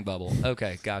send a blank bubble.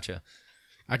 Okay, gotcha.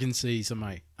 I can see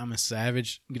somebody. I'm a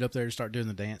savage. Get up there and start doing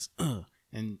the dance.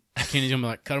 And Kenny's gonna be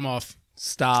like, cut them off.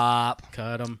 Stop.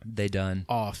 Cut them They done.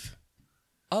 off.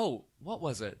 Oh, what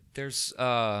was it? There's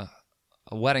a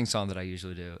wedding song that I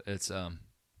usually do. It's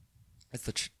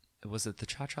was it the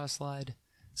Cha Cha Slide?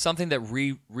 Something that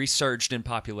resurged in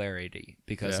popularity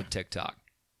because of TikTok.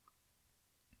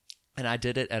 And I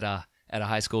did it at a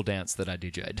high school dance that I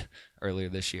DJ'd earlier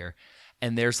this year.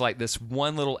 And there's like this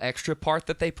one little extra part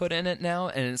that they put in it now,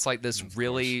 and it's like this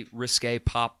really risque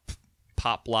pop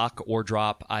lock or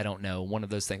drop. I don't know, one of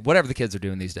those things. Whatever the kids are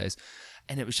doing these days.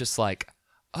 And it was just like,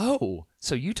 oh,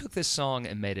 so you took this song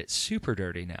and made it super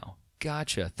dirty now.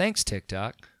 Gotcha. Thanks,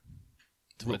 TikTok.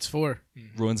 That's what it's for.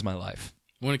 Ruins my life.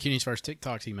 One of Kenny's first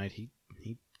TikToks he made, he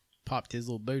popped his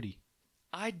little booty.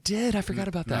 I did. I forgot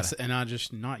about that. And I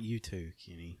just, not you two,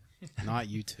 Kenny. Not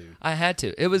you two. I had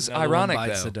to. It was Another ironic one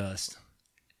bites though. the dust.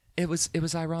 It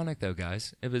was ironic though,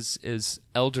 guys. It was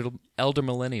elder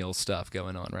millennial stuff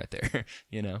going on right there.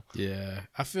 You know. Yeah.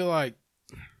 I feel like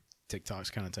TikTok's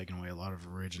kind of taken away a lot of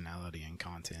originality and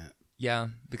content. Yeah,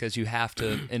 because you have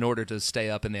to, in order to stay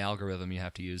up in the algorithm, you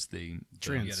have to use the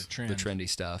Trends. the trendy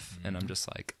stuff. And I'm just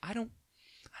like, I don't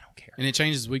care. And it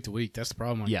changes week to week. That's the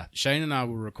problem. Like, Yeah. Shane and I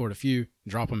will record a few,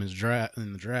 drop them as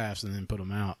in the drafts, and then put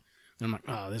them out. And I'm like,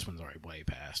 oh, this one's already way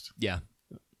past. Yeah.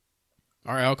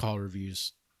 Our alcohol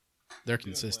reviews, they're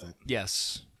consistent.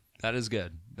 Yes, that is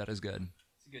good. That is good.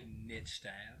 It's a good niche to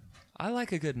have. I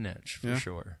like a good niche for Yeah.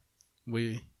 sure.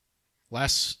 I'm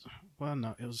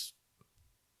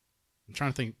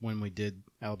trying to think when we did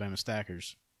Alabama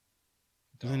Stackers.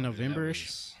 Was it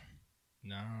November-ish?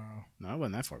 No, No, it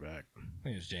wasn't that far back. I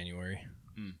think it was January.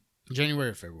 January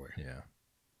or February. Yeah.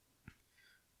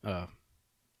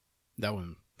 That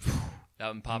one. That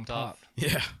one popped off.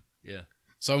 Yeah. Yeah.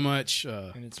 So much.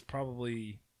 And it's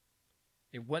probably,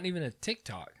 it wasn't even a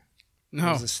TikTok. No.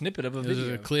 It was a snippet of a It was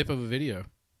video. a clip of a video.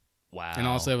 Wow. And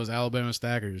also it was Alabama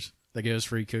Stackers. They gave us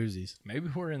free koozies. Maybe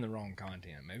we're in the wrong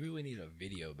content. Maybe we need a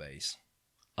video base.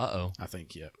 Uh-oh. I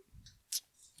think, yeah.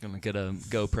 Gonna get a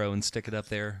GoPro and stick it up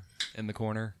there in the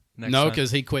corner next No, time?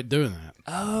 because he quit doing that.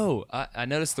 Oh, I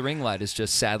noticed the ring light is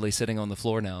just sadly sitting on the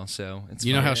floor now, so it's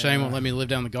You know fine. how Shane won't let me live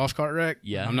down the golf cart wreck?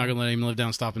 Yeah. I'm not going to let him live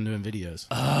down stopping doing videos.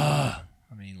 I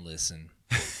mean, listen.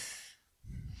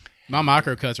 My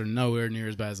micro cuts are nowhere near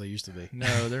as bad as they used to be.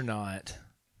 No, they're not.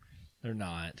 They're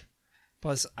not.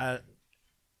 Plus,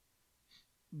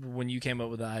 when you came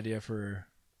up with the idea for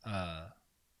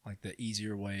like the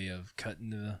easier way of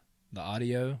cutting the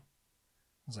audio, I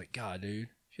was like, God, dude,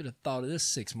 should have thought of this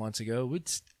 6 months ago. We'd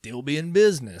still be in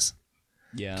business.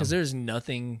 Yeah. Because there's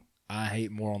nothing I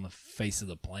hate more on the face of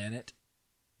the planet,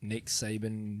 Nick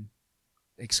Saban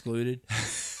excluded,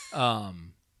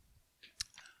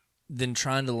 than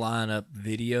trying to line up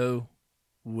video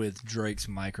with Drake's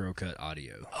microcut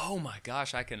audio. Oh my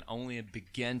gosh, I can only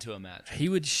begin to imagine. He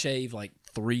would shave like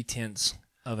 0.3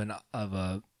 of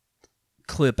a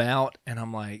clip out, and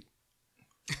I'm like,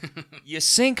 You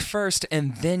sync first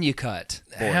and then you cut.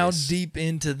 how boys. deep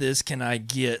into this can I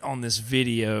get on this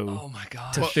video Oh my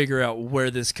god. to figure out where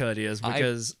this cut is?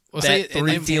 Because Well, that see, and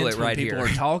 3 then feel tenths it when right people here.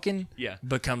 are talking Yeah.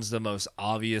 becomes the most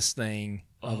obvious thing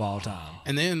of all time.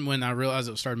 And then when I realized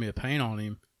it was starting to be a pain on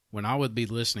him, when I would be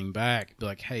listening back, be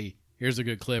like, hey, here's a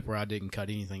good clip where I didn't cut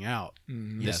anything out.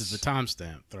 This is the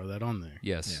timestamp. Throw that on there.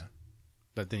 Yes. Yeah.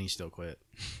 But then he still quit.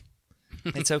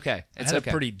 It's okay. I It's had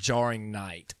okay. a pretty jarring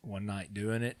night one night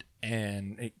doing it,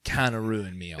 and it kind of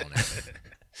ruined me on it.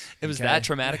 It was Okay. that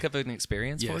traumatic of an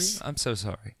experience Yes. for you? I'm so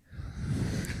sorry.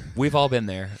 We've all been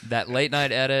there. That late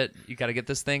night edit, you got to get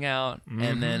this thing out,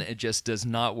 and then it just does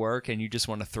not work, and you just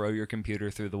want to throw your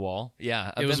computer through the wall.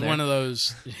 Yeah, It was one of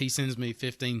those, he sends me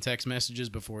 15 text messages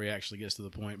before he actually gets to the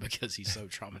point because he's so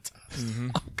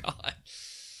traumatized. Oh God.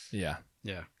 Yeah.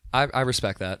 Yeah. I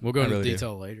respect that. We'll go I into really do.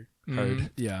 detail later. Heard.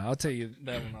 Yeah, I'll tell you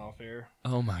that one off air.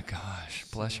 Oh my gosh,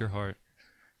 bless your heart.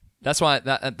 That's why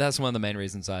that's one of the main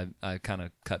reasons I kind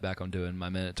of cut back on doing my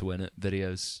minute to win it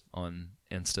videos on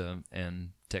Insta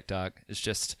and TikTok. It's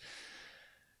just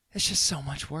so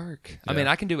much work. I mean,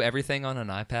 I can do everything on an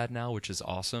iPad now, which is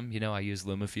awesome. You know, I use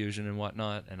LumaFusion and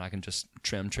whatnot, and I can just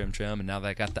trim. And now that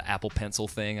I got the Apple Pencil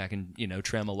thing, I can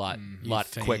trim a lot You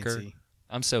quicker. fancy.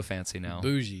 I'm so fancy now.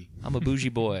 Bougie. I'm a bougie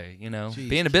boy, you know. Jeez,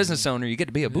 Being a business owner, you get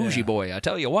to be a bougie boy. I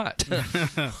tell you what.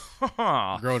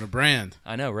 Growing a brand.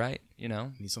 I know, right? You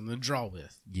know. Need something to draw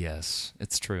with. Yes,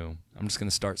 it's true. I'm just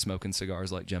gonna start smoking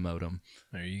cigars like Jim Odom.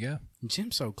 There you go.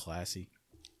 Jim's so classy.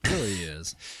 Really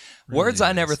is. Words Really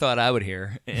I never is. thought I would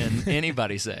hear and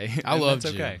anybody say. I And love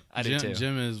that's Jim. okay. I do too.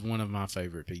 Jim is one of my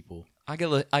favorite people. I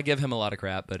give him a lot of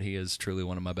crap, but he is truly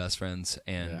one of my best friends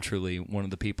and truly one of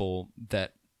the people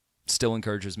that still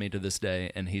encourages me to this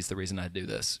day, and he's the reason I do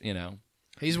this. You know,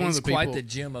 He's one of He's the people. quite the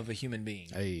gem of a human being.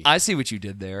 Hey, I see what you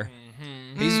did there.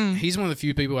 he's one of the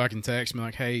few people I can text me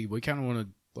like, hey, we kind of want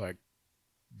to like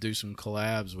do some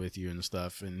collabs with you and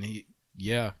stuff. And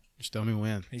just tell me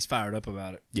when. He's fired up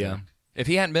about it. Yeah. If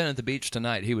he hadn't been at the beach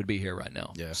tonight, he would be here right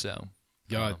now. Yeah. So,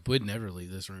 God, we'd never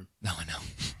leave this room. no, I know.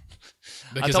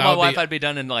 I Because told my would wife be, I'd be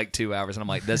done in like 2 hours, and I'm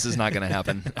like, this is not going to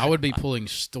happen. I would be pulling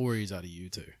stories out of you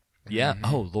two. Yeah.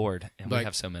 Oh Lord, and we Like-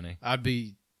 have so many. I'd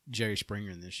be Jerry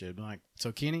Springer in this shit. Be like,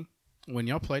 so Kenny, when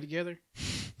y'all play together,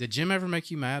 did Jim ever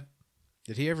make you mad?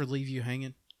 Did he ever leave you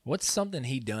hanging? What's something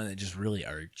he done that just really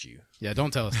irked you? Yeah,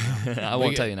 don't tell us now. I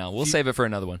won't tell you now. We'll save it for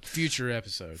another one. Future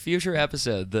episode. Future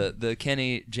episode, the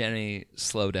Kenny Jenny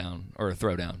slowdown or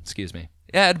throwdown, excuse me.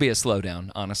 Yeah, it'd be a slowdown,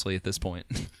 honestly, at this point,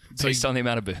 based on the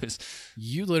amount of booze.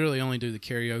 You literally only do the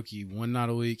karaoke one night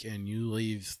a week, and you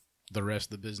leave the rest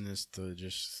of the business to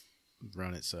just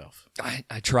run itself.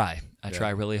 I try. I try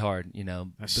really hard. You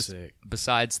know, That's sick.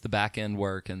 besides the back end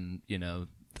work and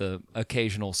the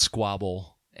occasional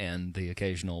squabble and the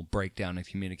occasional breakdown in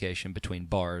communication between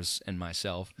bars and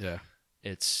myself. Yeah,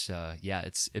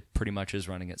 it pretty much is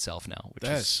running itself now. Which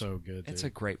that's is so good. It's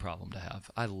dude. a great problem to have.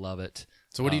 I love it.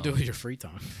 So what do you do with your free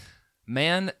time?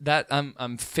 Man, that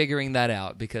I'm figuring that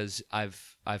out because I've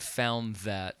found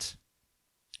that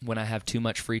when I have too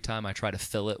much free time, I try to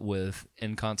fill it with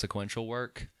inconsequential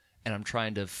work, and I'm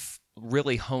trying to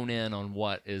really hone in on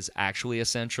what is actually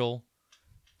essential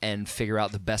and figure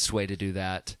out the best way to do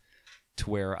that to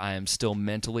where I am still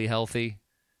mentally healthy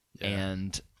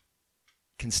and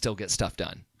can still get stuff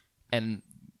done. And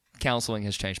counseling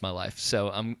has changed my life, so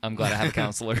I'm glad I have a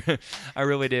counselor. I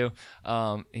really do.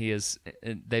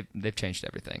 They've changed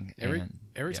everything.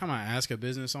 Every time I ask a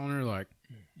business owner, like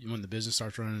when the business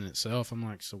starts running itself, I'm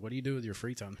like, so what do you do with your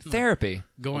free time? Therapy.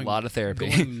 a lot of therapy.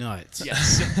 Going nuts.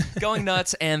 Yes. Going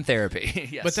nuts and therapy.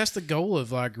 Yes. But that's the goal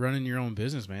of like running your own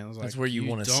business, man. It's That's like, where you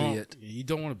wanna see don't- it. You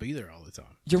don't want to be there all the time.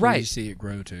 You're Where do right. you see it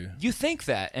grow to? You think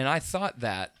that, and I thought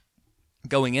that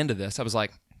going into this, I was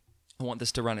like, I want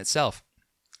this to run itself.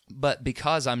 But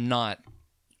because I'm not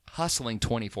hustling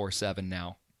 24/7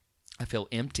 now, I feel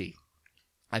empty.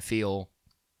 I feel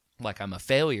like I'm a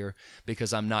failure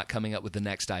because I'm not coming up with the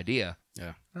next idea.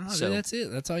 Yeah. Oh, So- dude, that's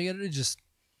it. That's all you got to do.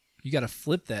 You got to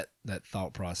flip that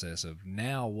thought process of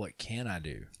now what can I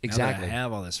do? Now Exactly. that I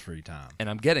have all this free time. And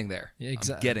I'm getting there. Yeah,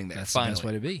 I'm getting there. That's finally. the best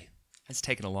way to be. It's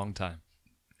taken a long time.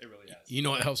 You know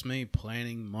what helps me?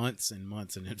 Planning months and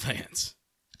months in advance.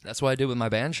 That's what I do with my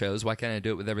band shows. Why can't I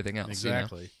do it with everything else? you know?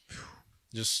 Exactly.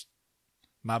 Just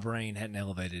My brain hadn't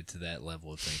elevated to that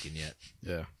level of thinking yet.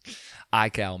 yeah.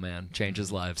 iCal, man,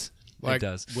 changes lives. Like it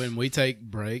does. when we take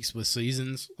breaks with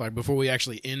seasons, like before we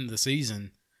actually end the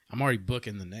season, I'm already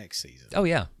booking the next season. Oh,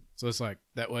 yeah. So it's like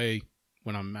that way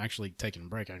when I'm actually taking a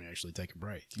break, I can actually take a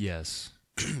break Yes.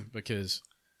 because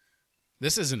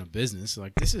this isn't a business.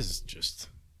 Like this is just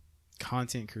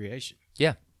content creation.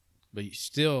 Yeah. But you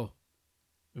still,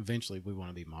 eventually, we want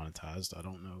to be monetized. I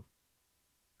don't know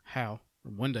how.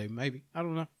 One day, maybe. I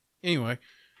don't know. Anyway,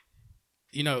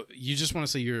 you just want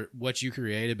to see what you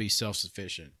created be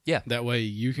self-sufficient. Yeah. That way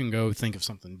you can go think of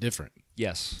something different.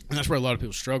 Yes. And that's where a lot of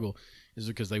people struggle is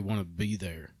because they want to be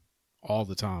there all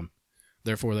the time.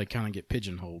 Therefore, they kind of get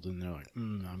pigeonholed and they're like,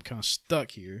 I'm kind of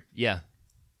stuck here, Yeah.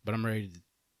 but I'm ready to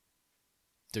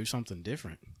do something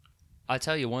different. I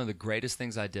tell you, one of the greatest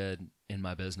things I did in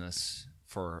my business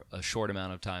for a short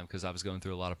amount of time, because I was going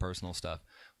through a lot of personal stuff,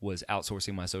 was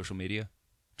outsourcing my social media.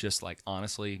 Just like,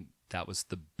 honestly, that was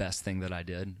the best thing that I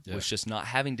did. Yeah. Was just not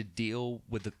having to deal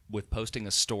with posting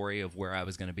a story of where I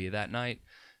was going to be that night.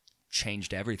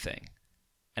 Changed everything.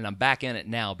 And I'm back in it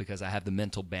now because I have the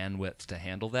mental bandwidth to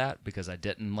handle that because I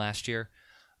didn't last year.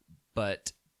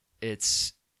 But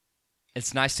it's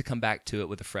nice to come back to it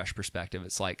with a fresh perspective.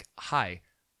 It's like, hi,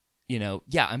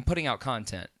 I'm putting out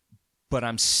content, but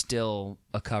I'm still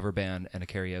a cover band and a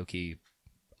karaoke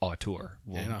auteur.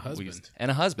 And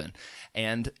a husband.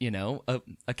 And,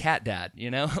 a cat dad,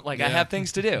 like I Yeah. have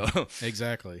things to do.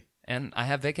 Exactly. And I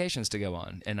have vacations to go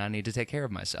on, and I need to take care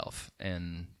of myself.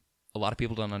 And a lot of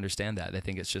people don't understand that. They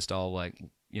think it's just all like,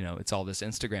 it's all this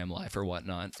Instagram life or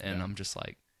whatnot. And Yeah. I'm just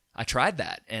like, I tried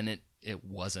that, and it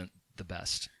wasn't the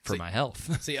best for my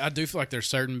health. See, I do feel like there's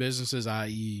certain businesses,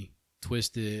 i.e.,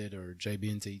 Twisted or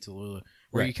JB&T Tallulah,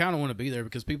 where Right. you kind of want to be there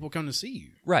because people come to see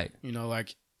you. Right.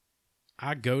 Like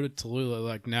I go to Tallulah.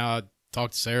 Like now, I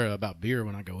talk to Sarah about beer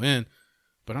when I go in,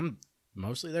 but I'm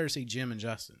mostly there to see Jim and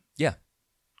Justin. Yeah.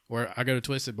 Where I go to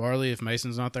Twisted Barley, if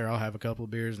Mason's not there, I'll have a couple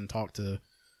of beers and talk to a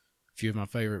few of my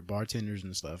favorite bartenders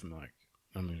and stuff. I'm like,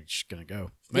 I'm just gonna go.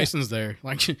 If Mason's there,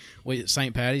 like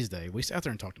St. Patty's Day, we sat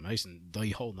there and talked to Mason the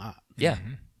whole night. Yeah.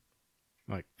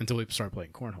 Like until we started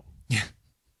playing cornhole. Yeah.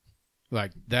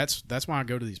 Like that's why I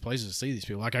go to these places to see these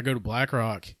people. Like I go to Black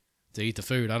Rock to eat the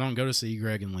food. I don't go to see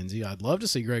Greg and Lindsay. I'd love to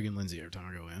see Greg and Lindsay every time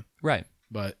I go in, Right.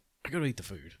 but I go to eat the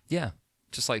food. Yeah.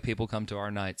 Just like people come to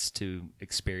our nights to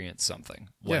experience something,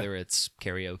 whether it's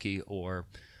karaoke or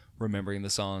remembering the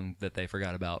song that they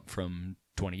forgot about from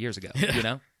 20 years ago.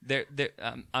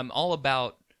 I'm all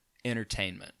about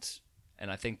entertainment. And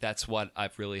I think that's what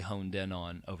I've really honed in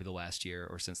on over the last year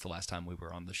or since the last time we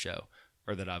were on the show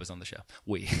or that I was on the show.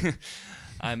 We.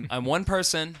 I'm one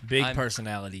person. Big I'm-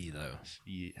 personality, though.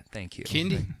 Yeah, thank you.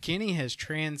 Kenny has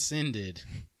transcended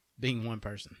being one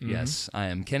person. Yes, I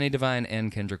am Kenny Devine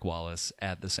and Kendrick Wallace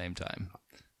at the same time.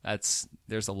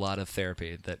 There's a lot of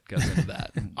therapy that goes into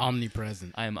that.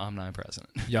 Omnipresent. I am omnipresent.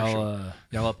 Y'all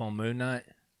up on Moon Knight?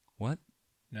 What?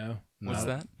 No? What's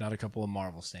that? Not a couple of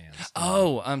Marvel stands.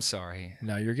 Oh, I'm sorry.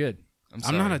 No, you're good. I'm I'm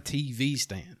sorry. not a TV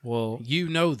stan. Well, You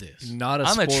know this. not a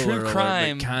I'm a spoiler true alert, but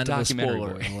crime kind of a documentary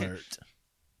spoiler boy.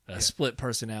 alert. Split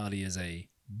personality is a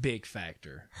big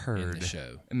factor in Heard. the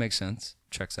show. It makes sense.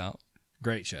 Checks out.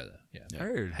 Great show, though. Yeah.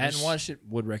 Heard. Hadn't watched it,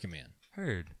 would recommend.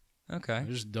 Heard. Okay. I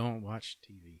just don't watch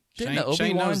TV. Didn't Shane- the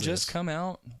Shane Obi-Wan knows just this. come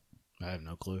out? I have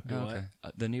no clue. Do what? Okay.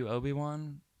 The new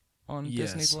Obi-Wan on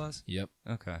Yes. Disney Plus? Yep.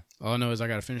 Okay. All I know is I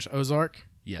got to finish Ozark,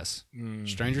 Yes.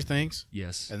 Stranger Things,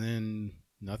 Yes. and then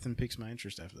nothing piques my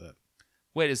interest after that.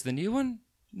 Wait, is the new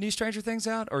Stranger Things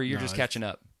out, or you're No, just it's- catching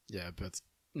up? Yeah, but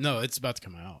no, it's about to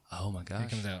come out. Oh my It gosh.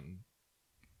 comes out in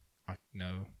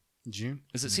no. June.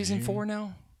 Is it season June. 4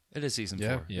 now? It is season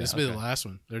 4. Yeah. This will be the okay. last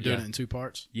one. They're doing Yeah. it in 2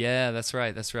 parts. Yeah, that's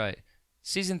right. That's right.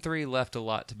 Season 3 left a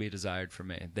lot to be desired for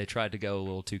me. They tried to go a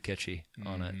little too kitschy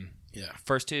on it. Yeah.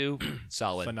 First 2,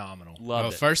 solid. Phenomenal.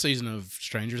 Loved it. First season of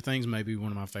Stranger Things may be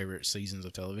one of my favorite seasons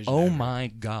of television. Oh ever. my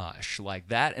gosh. Like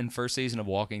that and first season of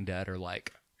Walking Dead are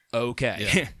like, okay,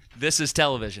 Yeah. this is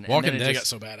television. And Walking then it Dead just- got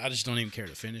so bad, I just don't even care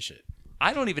to finish it.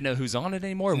 I don't even know who's on it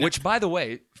anymore. Which, by the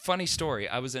way, funny story.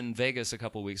 I was in Vegas a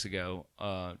couple weeks ago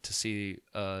to see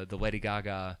the Lady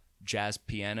Gaga jazz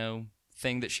piano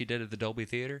thing that she did at the Dolby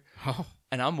Theater, Oh,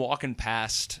 and I'm walking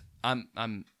past. I'm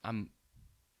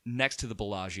next to the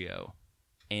Bellagio,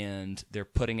 and they're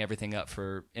putting everything up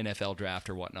for NFL draft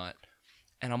or whatnot.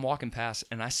 And I'm walking past,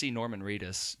 and I see Norman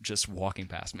Reedus just walking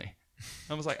past me.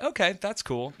 I was like, okay, that's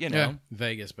cool, you know. yeah.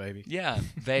 Vegas, baby. Yeah,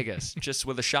 Vegas, just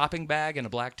with a shopping bag and a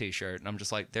black T-shirt, and I'm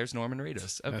just like, "There's Norman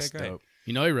Reedus." Okay, That's great. dope.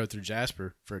 You know, he wrote through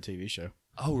Jasper for a TV show.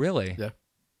 Oh, really? Yeah.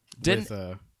 Didn't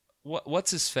With, what's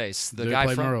his face? The dude guy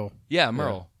played from Merle. Yeah,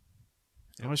 Merle.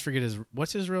 I always forget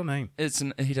what's his real name.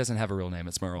 He doesn't have a real name.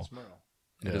 It's Merle.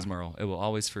 It Yeah. is Merle. It will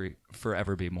always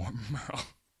forever be more Merle.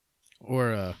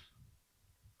 Or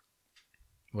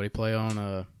what he play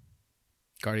on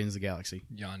Guardians of the Galaxy?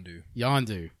 Yondu.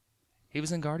 Yondu. He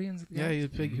was in Guardians. Yeah, he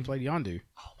played Yondu.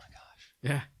 Oh my gosh.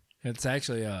 Yeah. It's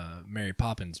actually Mary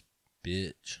Poppins,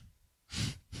 bitch.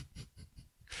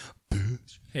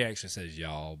 He actually says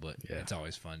y'all, but Yeah. it's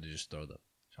always fun to just throw the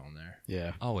on there.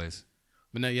 Yeah. Always.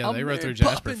 But no, yeah, I'm they wrote Mary through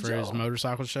Jasper Poppins, for his y'all.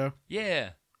 motorcycle show.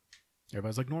 Yeah.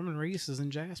 Everybody's like, Norman Reedus is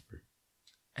in Jasper.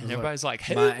 And was like, everybody's like,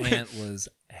 "Who?" My aunt was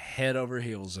head over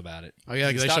heels about it. Oh, yeah,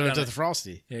 He because they stopped showed up down to the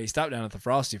Frosty. Yeah, he stopped down at the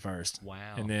Frosty first.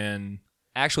 Wow. And then,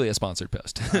 Actually, a sponsored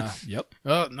post. yep.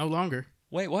 Oh, no longer.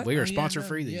 Wait, what? We are Oh, yeah, sponsor no,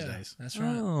 free these yeah, days. That's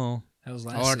right. Oh, That was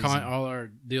last All our season. all our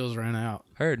deals ran out,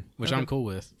 heard. which Okay. I'm cool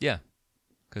with. Yeah,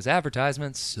 because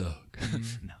advertisements suck.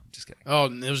 No, I'm just kidding. Oh,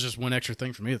 and it was just one extra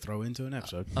thing for me to throw into an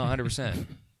episode. Oh, 100%.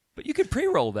 But you could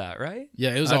pre-roll that, right?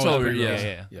 Yeah, it was I all told her, pre-rolled.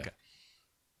 yeah. Okay.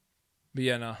 But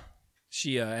yeah, no.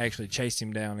 She actually chased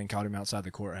him down and caught him outside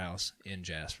the courthouse in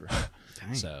Jasper.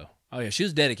 Dang. So, oh yeah, she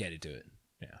was dedicated to it.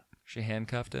 Yeah. She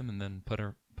handcuffed him and then put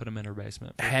him in her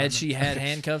basement. Had she had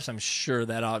handcuffs, I'm sure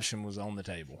that option was on the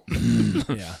table.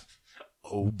 Yeah.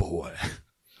 Oh boy.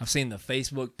 I've seen the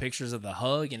Facebook pictures of the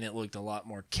hug, and it looked a lot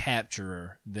more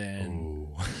capturer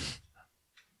than. Oh.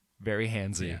 Very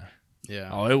handsy. Yeah. Yeah.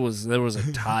 Oh, there was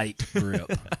a tight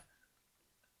grip.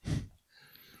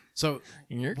 So,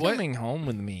 You're What? coming home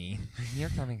with me. You're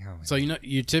coming home. so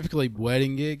you typically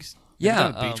wedding gigs. Have Yeah,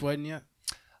 you done a beach wedding yet?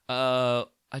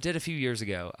 I did a few years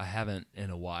ago. I haven't in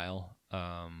a while.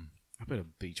 I bet a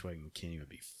beach wedding with Kenny would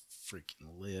be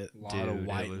freaking lit. A lot Dude, of it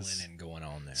white was- linen going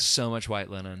on there. So much white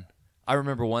linen. I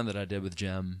remember one that I did with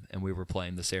Jim, and we were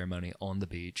playing the ceremony on the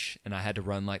beach, and I had to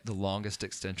run like the longest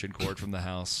extension cord from the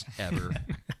house ever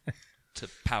to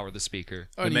power the speaker.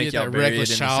 Oh, They and you make get y'all that bury it reckless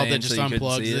in the child that sand just so you couldn't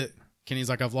unplugs see it. it? Kenny's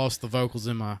like, I've lost the vocals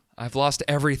in my. I've lost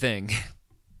everything.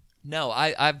 No,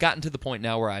 I've gotten to the point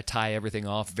now where I tie everything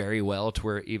off very well to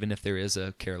where even if there is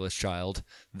a careless child,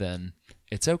 then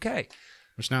it's okay.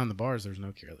 Which now in the bars, there's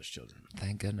no careless children.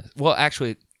 Thank goodness. Well,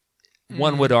 actually,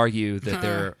 one would argue that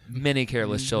there are many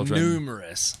careless children,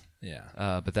 Numerous.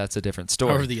 Yeah. but that's a different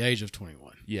story. Over the age of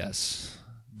 21. Yes,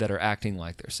 that are acting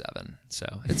like they're 7.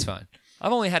 So it's fine.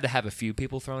 I've only had to have a few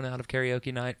people thrown out of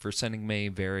karaoke night for sending me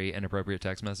very inappropriate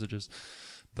text messages,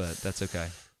 but that's okay.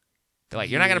 They're like,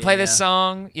 you're not going to play this Yeah.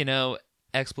 song,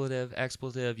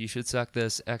 expletive, you should suck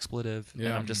this, expletive. And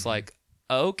Yeah. I'm just like,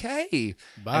 okay.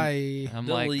 Bye. I'm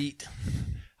Delete.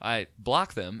 I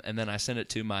block them, and then I send it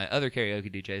to my other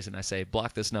karaoke DJs, and I say,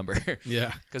 block this number.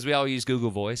 Yeah. Because we all use Google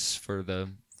Voice for the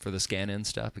scan-in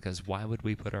stuff, because why would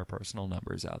we put our personal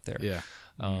numbers out there? Yeah.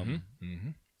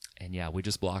 And yeah, we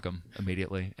just block them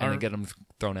immediately, and then get them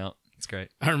thrown out. It's great.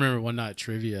 I remember one night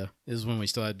trivia is when we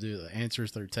still had to do the answers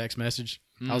through text message.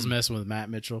 I was messing with Matt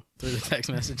Mitchell through the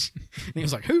text message. And he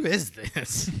was like, who is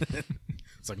this?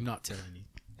 It's like, not telling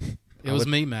you. It was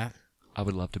me, Matt. I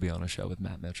would love to be on a show with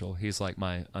Matt Mitchell. He's like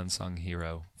my unsung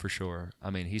hero for sure.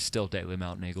 I mean, he's still Daily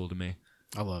Mountain Eagle to me.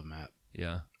 I love Matt.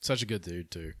 Yeah, Such a good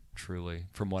dude, too. truly.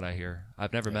 From what I hear,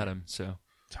 I've never met him, so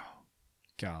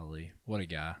Golly, what a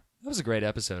guy. that was a great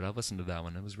episode. I listened to that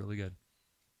one. It was really good.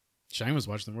 Shane was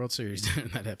watching the World Series during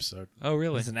that episode. Oh,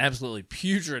 really? It's an absolutely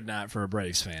putrid night for a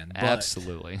Braves fan. But,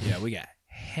 Absolutely. yeah, we got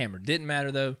hammered. Didn't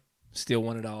matter, though. Still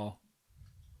won it all.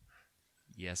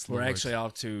 Yes, We're Lord. actually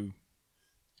off to,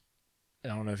 I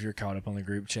don't know if you're caught up on the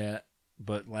group chat,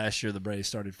 but last year the Braves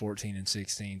started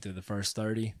 14-16 through the first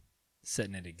 30,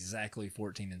 sitting at exactly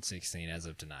 14-16 as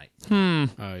of tonight.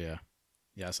 Oh, yeah.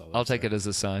 Yeah, I saw that. I'll take it as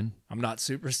a sign. I'm not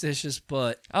superstitious,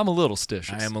 but I'm a little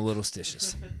stitious. I am a little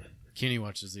stitious. Kenny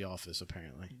watches The Office,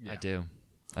 apparently. I do.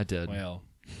 I did. Well,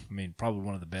 I mean, probably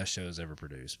one of the best shows ever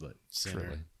produced, but Sinner.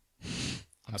 Truly.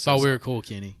 I thought we were cool,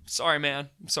 Kenny. Sorry, man.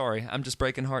 I'm sorry. I'm just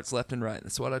breaking hearts left and right.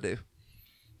 That's what I do.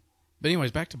 But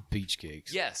anyways, back to beach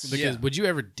gigs. Yes. Because would you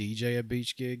ever DJ a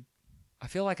beach gig? I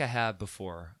feel like I have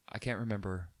before. I can't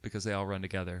remember because they all run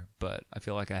together, but I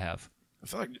feel like I have. I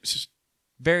feel like it's just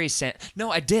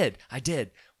No, I did.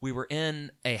 We were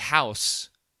in a house,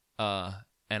 and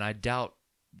I doubt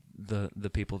the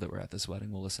people that were at this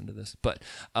wedding will listen to this. But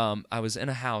I was in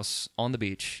a house on the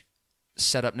beach,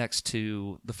 set up next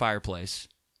to the fireplace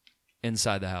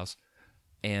inside the house,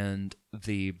 and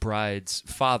the bride's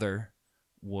father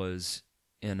was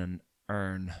in an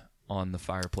urn on the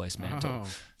fireplace mantle. Oh.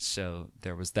 So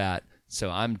there was that.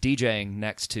 So I'm DJing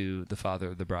next to the father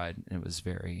of the bride, and it was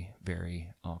very, very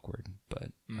awkward. But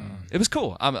it was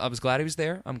cool. I was glad he was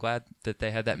there. I'm glad that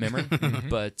they had that memory.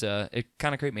 But it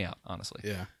kind of creeped me out, honestly.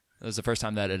 Yeah. It was the first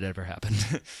time that had ever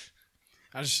happened.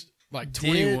 I just, like,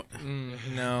 21.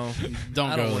 no. Don't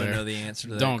I go don't want there. to know the answer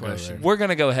to that Don't go question. there. We're going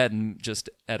to go ahead and just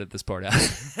edit this part out.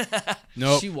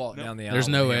 Nope. She walked down the aisle. There's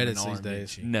no with him edits in an these arm, didn't days.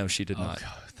 she? No, she did Oh, not.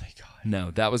 God, thank God. No,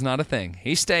 that was not a thing.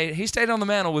 He stayed on the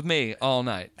mantle with me all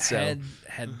night. So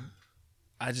Had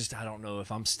I don't know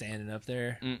if I'm standing up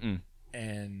there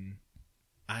and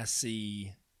I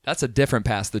see that's a different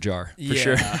pass the jar for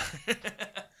sure.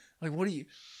 Like, what do you?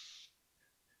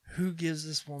 Who gives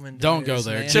this woman? Don't go this,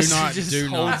 there. man? Do She not- just do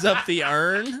holds not. up the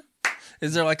urn.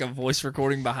 Is there like a voice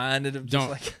recording behind it? Of just Don't.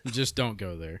 like Just don't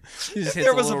go there. she just hits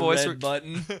there was a little voice red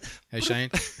button. Hey, Shane.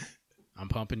 I'm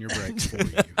pumping your brakes for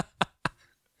you.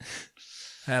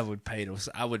 I would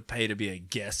pay to be a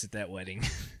guest at that wedding.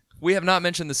 We have not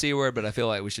mentioned the C word, but I feel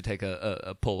like we should take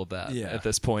a pull of that Yeah. at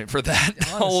this point for that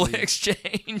whole Honestly.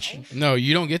 exchange. No,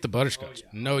 you don't get the butterscotch.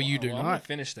 No, you do Well, I'm gonna not.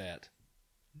 finish that.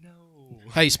 No.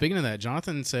 Hey, speaking of that,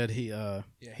 Jonathan said he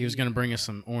was going to bring us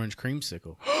some orange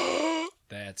creamsicle.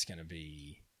 That's gonna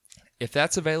be. If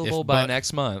that's available If by but-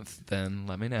 next month, then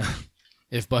let me know.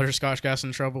 If butterscotch got us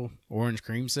in trouble, orange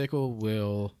creamsicle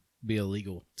will be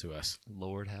illegal to us.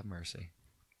 Lord have mercy.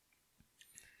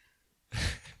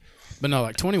 But no,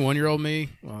 like 21-year-old me,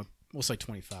 well, we'll say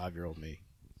 25-year-old me.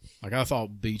 Like, I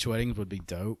thought beach weddings would be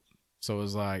dope. So it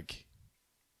was like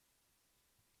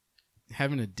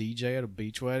having a DJ at a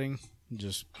beach wedding,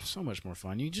 just so much more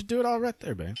fun. You just do it all right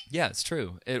there, man. Yeah, it's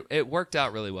true. It worked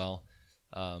out really well.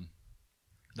 The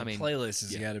I mean, playlist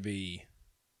has yeah. got to be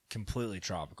completely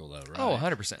tropical, though, right? Oh,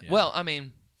 100%. Yeah. Well, I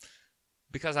mean,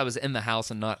 because I was in the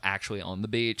house and not actually on the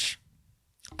beach,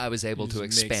 I was able You to just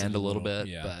mix it expand a a little little,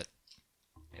 bit, yeah. but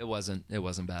it wasn't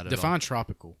bad at Define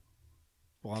tropical.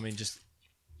 Well, I mean, just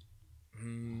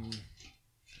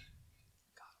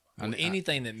I-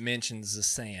 anything that mentions the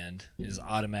sand is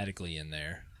automatically in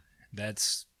there.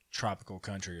 That's tropical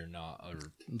country or not, or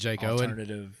Jake Owen,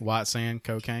 alternative. white sand,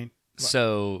 cocaine. all.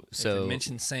 So If it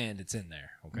mentions sand, it's in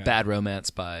there. Okay. Bad Romance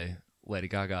by Lady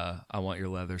Gaga. I want your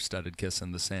leather studded kiss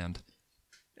in the sand.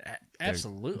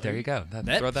 Absolutely. There you go.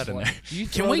 Throw that in there. You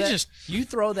Can throw we that- just- you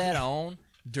throw that on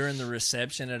during the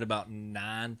reception at about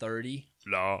 9:30?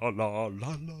 La la la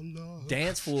la la.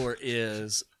 Dance floor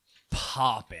is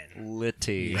popping.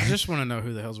 Litty. I just want to know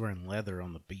who the hell's wearing leather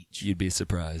on the beach. You'd be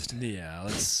surprised. Yeah,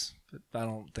 I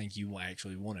don't think you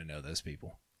actually want to know those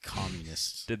people.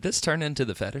 Communists. Did this turn into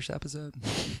the fetish episode?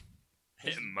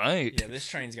 It might. Yeah, this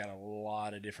train's got a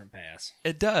lot of different paths.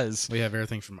 It does. We have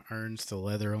everything from urns to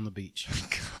leather on the beach.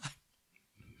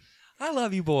 I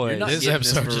love you, boys. You're not This getting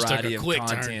episode this just took a variety of quick turn.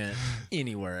 content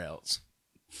anywhere else.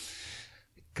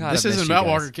 God, This I missed isn't you about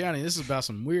guys. Walker County. This is about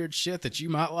some weird shit that you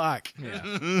might like. Yeah.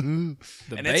 And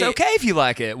it's okay if you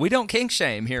like it. We don't kink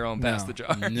shame here on Pass the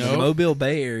Jar. No. The Mobile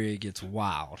Bay area gets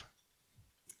wild.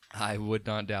 I would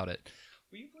not doubt it.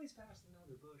 Will you please pass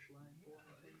another bush line for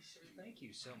me, sir? Thank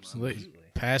you so much.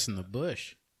 Passing the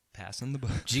bush. Passing the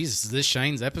bush. Jesus, is this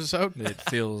Shane's episode? It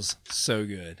feels so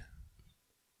good.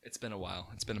 It's been a while.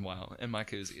 And my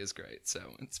koozie is great, so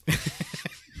it's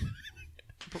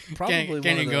Probably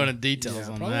Can't even go into details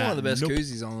on probably that. one of the best Nope.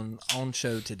 koozies on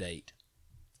show to date.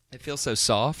 it feels so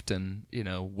soft and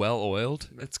well oiled.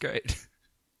 It's great.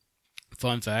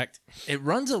 Fun fact. It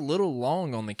runs a little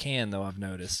long on the can, though. I've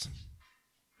noticed.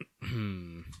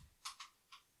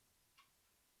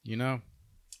 You know,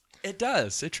 It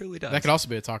does. It truly does. that could also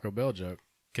be a Taco Bell joke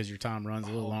because your time runs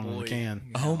a little long on the boy.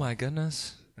 can. Oh my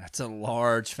goodness. That's a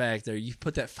large factor. You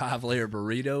put that 5-layer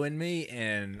burrito in me,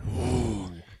 and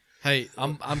ooh, Hey,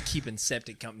 I'm keeping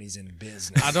septic companies in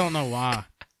business. I don't know why.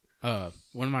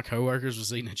 One of my coworkers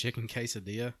was eating a chicken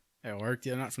quesadilla at work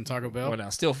the other night from Taco Bell. Well, now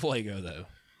still Fuego though.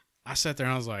 I sat there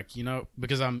and I was like,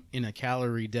 because I'm in a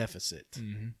calorie deficit.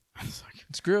 Mm-hmm. I was like,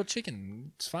 It's grilled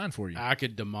chicken. It's fine for you. I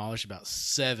could demolish about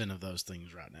 7 of those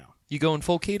things right now. You going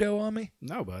full keto on me?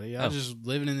 No, buddy. I was just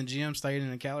living in the gym, staying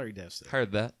in a calorie deficit.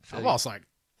 Heard that. I lost like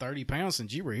 30 pounds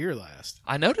since you were here last.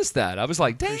 I noticed that. I was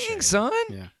like, dang, Appreciate it. son.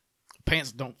 Yeah.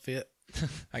 Pants don't fit.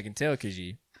 I can tell because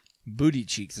you booty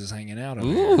cheeks is hanging out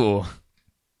over there. Ooh.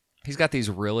 He's got these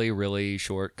really, really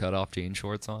short cutoff jean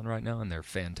shorts on right now, and they're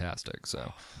fantastic.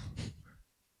 So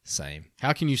Same.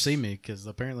 How can you see me? Because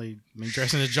apparently me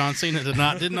dressing as John Cena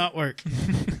did not work.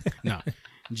 No.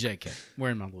 JK.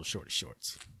 Wearing my little shorty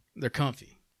shorts. They're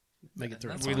comfy. Make it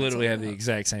through. That's We fine. literally have the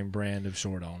exact same brand of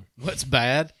short on. What's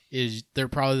bad is they're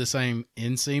probably the same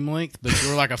inseam length, but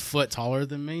you're like a foot taller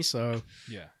than me, so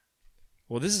Yeah.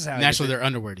 Well, this is how naturally I get they're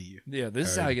underwear to you. this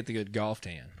is how I get the good golf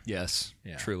tan. yes,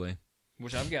 Yeah. truly.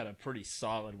 Which I've got a pretty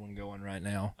solid one going right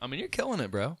now. I mean, you're killing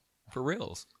it, bro. For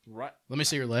reals. Right. Let me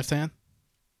see your left hand.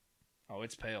 Oh,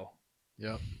 it's pale.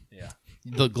 Yep. Yeah.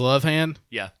 The glove hand.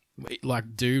 Yeah.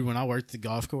 Like, dude, when I worked the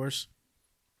golf course,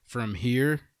 from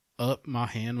here up, my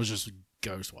hand was just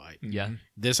ghost white. Yeah.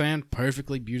 This hand,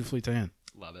 perfectly, beautifully tan.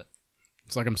 Love it.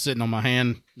 It's like I'm sitting on my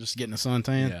hand, just getting a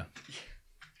suntan. Yeah.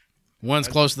 One's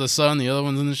close to the sun, the other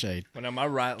one's in the shade. Well, now my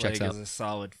right Checks leg out. is a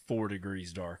solid 4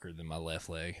 degrees darker than my left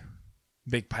leg.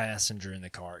 Big passenger in the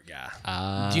cart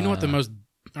guy. Do you know what the most?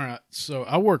 All right, so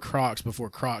I wore Crocs before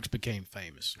Crocs became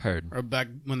famous, Heard. or back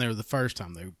when they were the first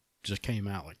time they just came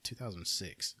out, like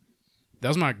 2006. That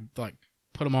was my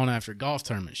put them on after golf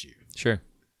tournament shoe. Sure.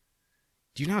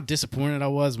 Do you know how disappointed I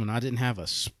was when I didn't have a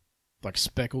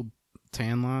speckled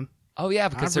tan line? Oh yeah,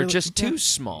 because they're really- just yeah. too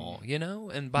small,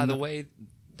 and by No.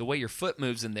 the way your foot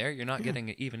moves in there, you're not Yeah. getting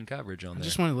even coverage on I there.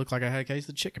 just wanted to look like I had a case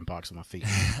of chicken pox on my feet.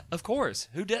 Of course,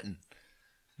 who didn't?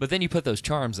 But then you put those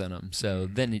charms in them, so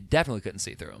then you definitely couldn't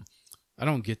see through them. I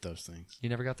don't get those things. You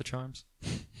never got the charms?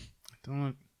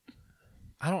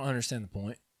 I don't understand the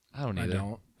point. I don't I either.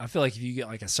 don't. I feel like if you get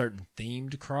like a certain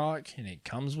themed Croc and it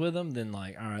comes with them, then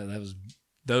like, all right,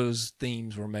 those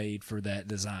themes were made for that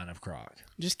design of Croc.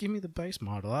 Just give me the base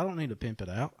model. I don't need to pimp it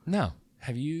out. No.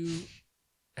 Have you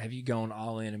gone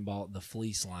all in and bought the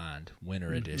fleece lined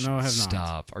winter edition? No, I have not.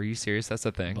 Stop. Are you serious? That's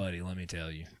the thing. Buddy, let me tell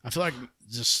you. I feel like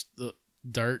just the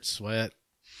dirt, sweat,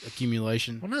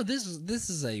 accumulation. Well, no, this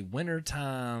is a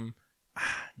wintertime.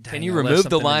 Can you remove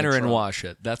the liner and wash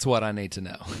it? That's what I need to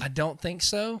know. I don't think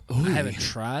so. Ooh. I haven't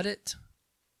tried it,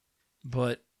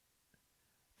 but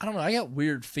I don't know. I got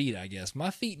weird feet, I guess. My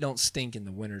feet don't stink in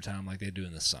the wintertime like they do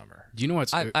in the summer. Do you know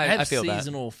what's I have feel that.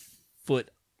 seasonal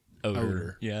foot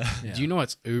odor. Yeah. Yeah. Do you know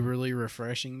what's uberly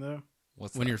refreshing though?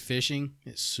 What's When that? you're fishing,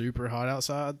 it's super hot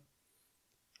outside.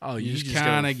 Oh, You, just just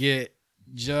kind of get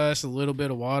just a little bit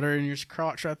of water in your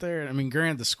Crocs right there. I mean,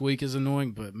 granted, the squeak is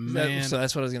annoying, but man, So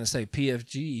that's what I was gonna say.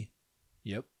 PFG,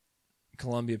 yep,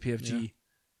 Columbia PFG. Yeah.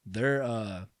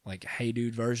 Their like Hey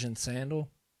Dude version sandal.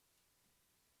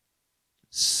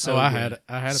 So oh, I good. had a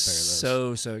pair of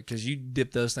those. So because you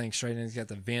dip those things straight in, it's got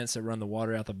the vents that run the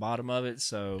water out the bottom of it,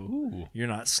 so Ooh. you're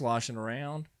not sloshing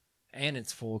around, and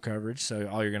it's full coverage. So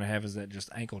all you're gonna have is that just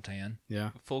ankle tan. Yeah,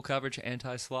 Full coverage,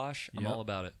 anti-slosh. I'm Yep. all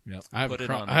about it. Yep. I have Put a it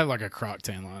croc, on I have like a Croc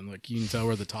tan line. Like you can tell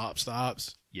where the top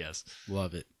stops. Yes.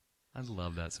 Love it. I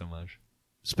love that so much.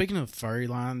 Speaking of furry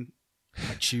line,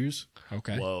 like shoes.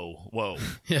 Okay. Whoa.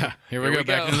 Yeah, here we Here go we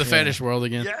back go. into the Yeah. fetish world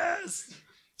again. Yes.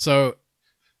 So,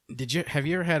 have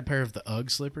you ever had a pair of the UGG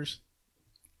slippers?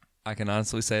 I can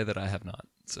honestly say that I have not.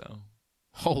 So.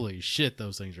 Holy shit,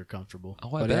 those things are comfortable. Oh,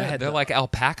 I But I bet. had They're the- like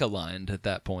alpaca lined at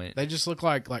that point. They just look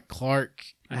like Clark.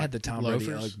 I had the Tom Brady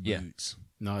loafers. Ugg Yeah. boots.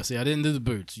 No, see, I didn't do the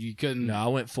boots. You couldn't. No, I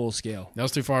went full scale. That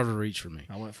was too far of a reach for me.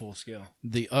 I went full scale.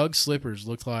 The UGG slippers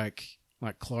looked like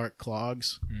Clark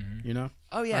clogs, Mm-hmm. you know?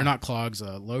 Oh yeah. Or not clogs,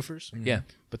 loafers. Yeah.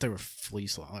 But they were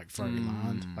fleece, like furry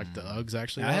lined, like the Uggs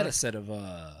actually. I had are. a set of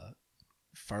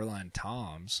fur-lined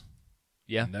Toms.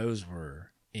 Yeah. And those were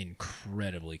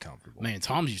incredibly comfortable. Man,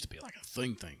 Tom's used to be like a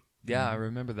thing. Yeah, I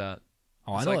remember that.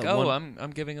 Oh, I It's know. like, at one-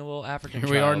 I'm giving a little African. Here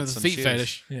we are child into the some feet shoes.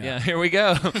 fetish. Yeah, here we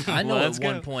go. I know Let's at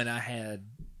go. one point I had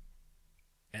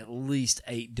at least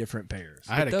 8 different pairs.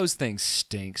 I had But a, those things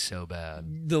stink so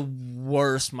bad. The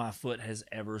worst my foot has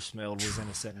ever smelled was in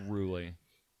a set. Really.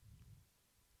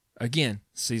 Again,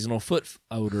 seasonal foot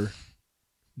odor.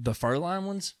 The fur-lined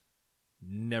ones,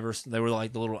 never. They were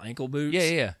like the little ankle boots.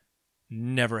 Yeah.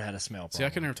 Never had a smell problem. see, I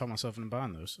could never talk myself into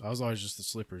buying those. I was always just the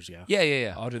slippers guy.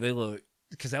 Yeah. Oh, do they look?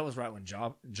 Because that was right when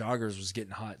joggers was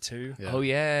getting hot too. Yeah. Oh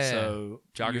yeah. So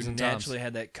Joggers you and Toms. naturally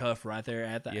had that cuff right there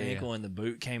at the Yeah, ankle, and the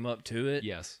boot came up to it.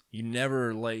 yes. You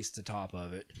never laced the top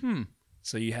of it,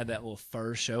 so you had that little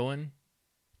fur showing.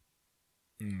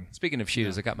 Speaking of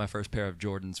shoes, I got my first pair of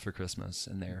Jordans for Christmas,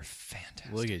 and they're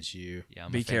fantastic. Look at you. Yeah,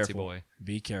 I'm Be a fancy careful. boy.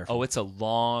 Be careful. Oh, it's a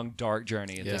long, dark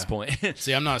journey at this Yeah. point.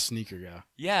 See, I'm not a sneaker guy.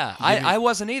 Yeah, Give me- I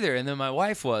wasn't either, and then my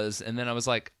wife was, and then I was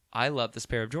like, I love this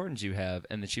pair of Jordans you have,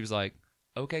 and then she was like,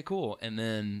 okay, cool, and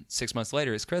then 6 months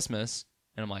later it's Christmas,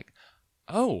 and I'm like,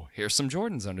 oh, here's some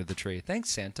Jordans under the tree.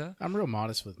 Thanks, Santa, I'm real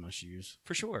modest with my shoes.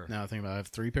 for sure. Now I think about it, I have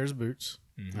 3 pairs of boots.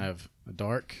 I have a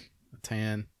dark, a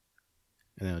tan,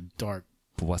 and then a dark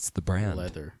But what's the brand?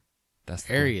 leather. That's the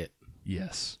Harriet.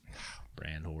 Yes.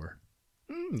 brand whore.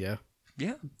 Yeah.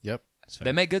 Yeah. Yep.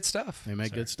 They make good stuff. They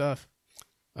make good stuff.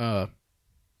 3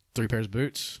 pairs of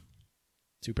boots,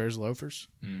 2 pairs of loafers,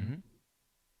 Mm-hmm.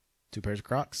 2 pairs of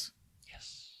Crocs.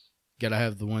 Yes. Gotta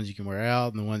have the ones you can wear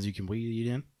out and the ones you can weed eat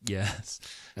in. Yes.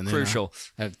 And then Crucial.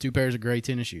 I have 2 pairs of gray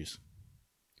tennis shoes.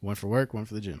 One for work, one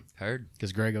for the gym. Heard.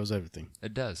 Because gray goes everything.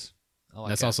 It does. I like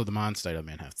That's that. also the mind state I'm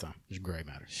in half the time. Just gray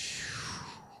matters.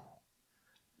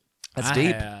 That's I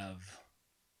deep. have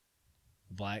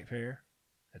a black pair,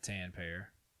 a tan pair,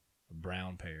 a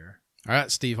brown pair. All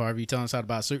right, Steve Harvey, you telling us how to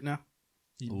buy a suit now?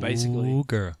 Basically, Ooh,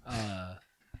 girl.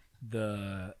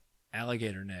 the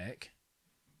alligator neck,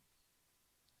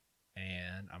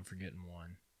 and I'm forgetting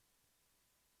one.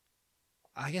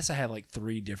 I guess I have like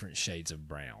 3 different shades of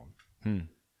brown. That's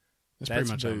That's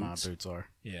pretty much how my boots. boots are.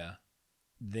 Yeah.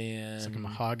 It's like a Then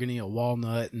mahogany, a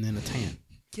walnut, and then a tan.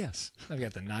 Yes. I've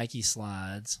got the Nike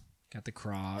slides, got the I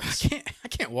Crocs.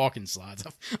 can't walk in slides.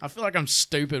 I feel like I'm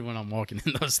stupid when I'm walking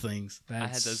in those things. I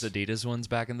had those Adidas ones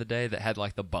back in the day that had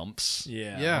like the bumps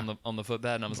Yeah. Yeah. on the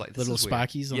footbed, and I was like, this Little is weird.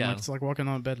 spikies. Yeah. It's like walking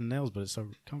on a bed of nails, but it's so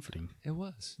comforting. It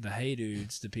was. The Hey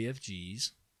Dudes, the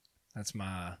PFGs. That's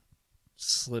my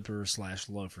slipper /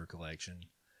 loafer collection.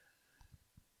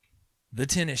 The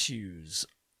tennis shoes.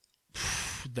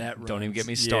 That Don't even runs- get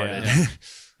me yeah.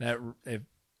 started.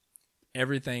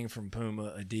 Everything from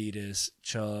Puma, Adidas,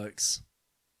 Chucks,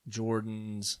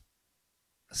 Jordans,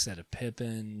 a set of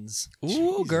Pippins. Ooh,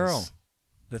 Jesus. girl.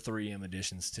 The 3M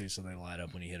editions too, so they light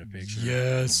up when you hit a picture.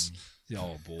 Yes.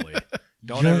 Oh boy.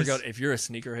 Don't ever go. If you're a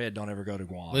sneakerhead, don't ever go to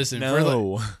Guam. Listen,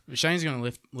 Shane's going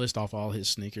to list off all his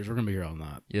sneakers. We're going to be here all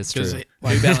night. Yes, 'Cause true. it-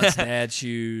 New Balance dad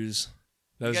shoes.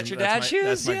 Those got your that's dad my- shoes?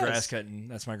 That's my Yes. grass cutting.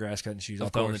 That's my grass cutting shoes. Of I'll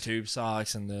throw in the course. tube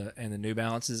socks and the New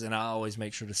Balances, and I always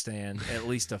make sure to stand at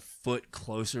least a foot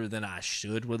closer than I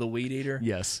should with a weed eater.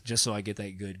 Yes. Just so I get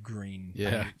that good green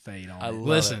Yeah. paint fade on I it. love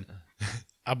Listen, it.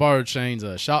 I borrowed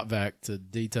Shane's shop vac to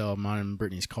detail mine and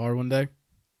Brittany's car one day.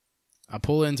 I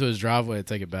pull into his driveway to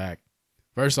take it back.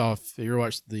 First off, you ever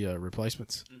watched the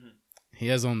Replacements? Mm-hmm. He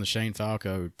has on the Shane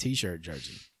Falco t-shirt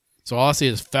jersey. So all I see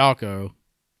is Falco.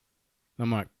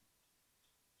 I'm like,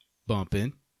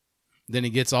 bumping. Then he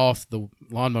gets off the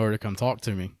lawnmower to come talk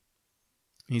to me.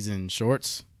 He's in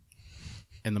shorts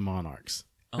and the Monarchs.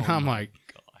 Oh I'm my like,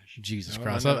 gosh. Jesus No,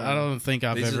 Christ. no, no, I don't think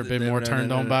I've These are ever the- been no, more no, turned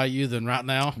no, on no. by you than right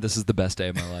now. This is the best day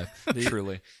of my life. The-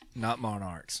 Truly. Not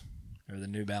Monarchs. They're the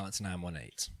New Balance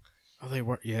 918s. Oh, they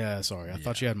were. Yeah, sorry. I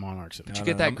thought you had Monarchs. Did you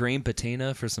get that green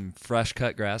patina for some fresh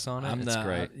cut grass on it? It's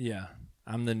great. Yeah,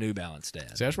 I'm the New Balance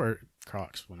dad. See, that's where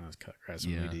Crocs when I was cut grass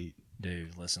and Yeah. we'd eat.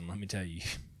 Dude, listen, let me tell you.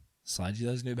 Slide you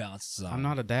those New Balances on. I'm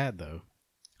not a dad though.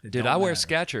 It Dude, don't I wear matter.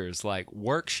 Skechers, like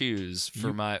work shoes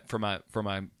for my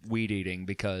weed eating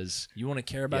because You want to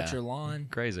care about Yeah. your lawn?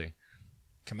 crazy.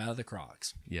 Come out of the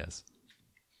Crocs. Yes.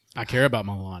 I care about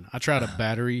my lawn. I tried a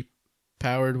battery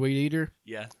powered weed eater.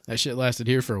 Yeah. That shit lasted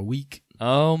here for a week.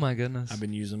 Oh my goodness. I've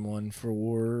been using one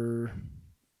for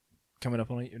coming up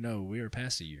on no, we are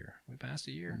past a year. We passed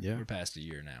a year? Yeah. We're past a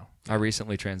year now. I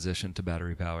recently transitioned to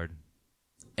battery powered.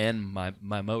 And my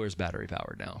mower's battery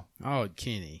powered now. Oh,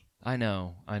 Kenny. I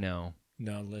know.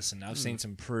 No, listen, I've seen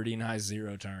some pretty nice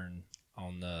zero turn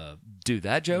on the Dude,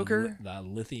 that Joker? the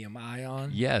lithium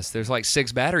ion. Yes, there's like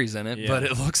 6 batteries in it, Yeah. but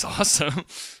it looks awesome.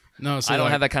 No, so I don't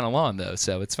like, have that kind of lawn though,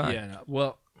 so it's fine. Yeah, no,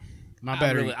 well, my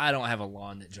battery. I don't have a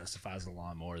lawn that justifies the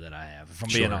lawnmower that I have, if I'm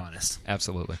Sure. being honest.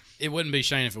 Absolutely. It wouldn't be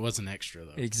Shane if it wasn't extra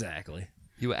though. Exactly.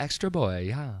 You extra boy,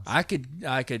 yeah. I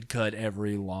could cut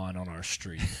every lawn on our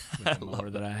street with the mower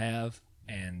that I have,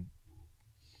 and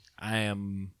I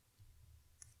am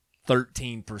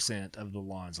 13% of the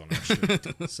lawns on our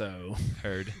street. So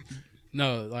Heard.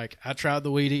 No, like I tried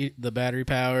the battery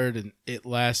powered, and it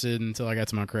lasted until I got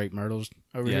to my crepe myrtles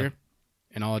over Yeah. here,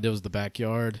 and all I did was the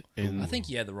backyard and I think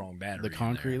you had the wrong battery. the in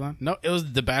concrete there. line. No, it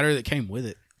was the battery that came with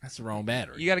it. That's the wrong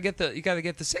battery. You gotta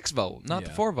get the 6 volt, not the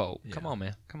Yeah. 4 volt. Yeah. Come on,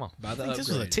 man. Come on. By I the think this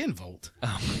was a upgrade. 10 volt.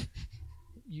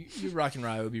 You're rocking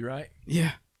Ryobi, right?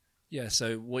 Yeah. Yeah.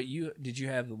 So did you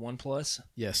have the One Plus?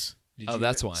 Yes. Did Oh, you-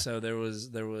 that's why. So there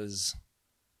was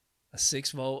a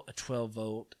 6 volt, a 12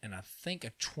 volt, and I think a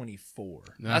 24.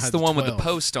 No, I That's had the one with the 12.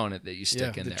 post on it that you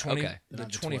stick Yeah, in The there. Okay. The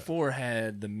Not the 24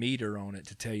 had the meter on it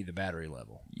to tell you the battery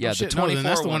level. Yeah, Oh, the shit, 24 no, then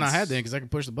that's the one I ones- had then because I could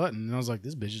push the button, and I was like,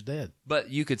 this bitch is dead.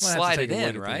 But you could I'm gonna have to slide take it a look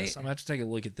in, at right? this. I'm gonna have to take a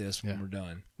look at this when Yeah. we're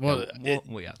done. Well,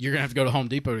 Well, yeah. you're gonna have to go to Home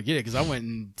Depot to get it because I went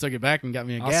and took it back and got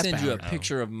me a I'll gas send you a powered.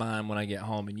 picture of mine when I get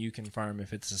home, and you confirm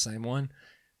if it's the same one.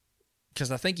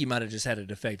 Because I think you might have just had a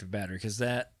defective battery. Because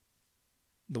the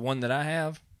one that I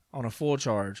have on a full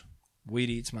charge, weed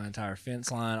eats my entire fence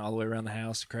line all the way around the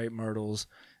house, the crepe myrtles,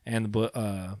 and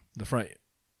the front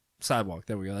sidewalk.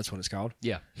 There we go. That's what it's called.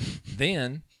 Yeah.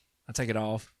 Then I take it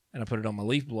off and I put it on my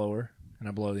leaf blower, and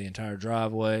I blow the entire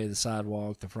driveway, the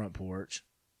sidewalk, the front porch,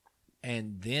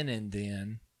 and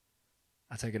then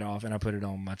I take it off and I put it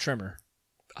on my trimmer.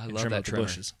 I and love trim that up the trimmer.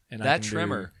 bushes. And I That can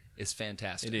trimmer is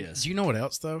fantastic. It is. Do you know what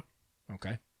else though?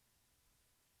 Okay.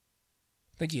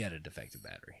 I think you had a defective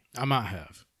battery. I might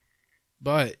have,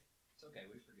 but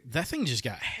that thing just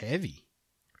got heavy.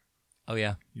 Oh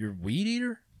yeah. Your weed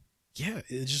eater? Yeah,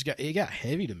 it got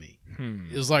heavy to me. Hmm.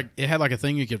 It was like it had like a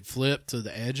thing you could flip to the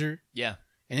edger, Yeah.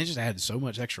 and it just had so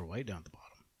much extra weight down at the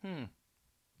bottom.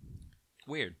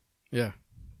 Weird. Yeah,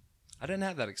 I didn't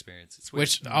have that experience. It's weird.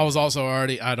 which I was also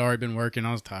I'd already been working.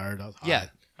 I was tired. I was hot. Yeah,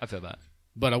 I feel that.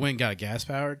 But I went and got a gas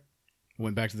powered.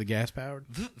 Went back to the gas powered.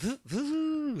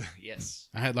 Yes.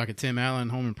 I had like a Tim Allen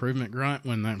home improvement grunt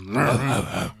when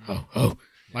that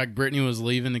like Brittany was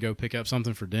leaving to go pick up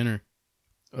something for dinner.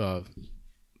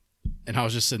 And I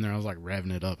was just sitting there, I was like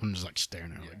revving it up. I'm just like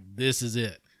staring at her like, this is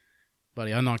it.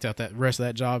 Buddy, I knocked out that rest of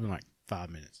that job in like 5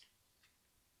 minutes.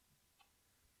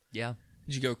 Yeah.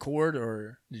 Did you go cord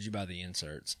or did you buy the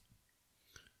inserts?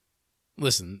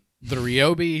 Listen, the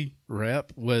Ryobi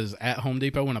rep was at Home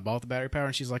Depot when I bought the battery power,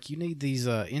 and she's like, you need these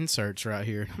inserts right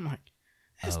here. I'm like,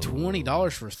 that's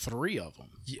 $20 for 3 of them.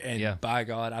 And Yeah. by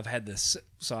God, I've had this.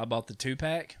 So I bought the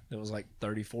 2-pack that was like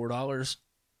 $34.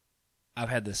 I've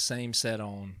had the same set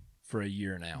on for a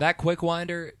year now. That quick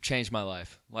winder changed my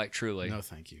life. Like truly. No,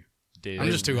 thank you. Dude.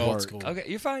 I'm just too old work. school. Okay,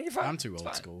 you're fine. You're fine. I'm too It's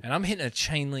old fine. school. And I'm hitting a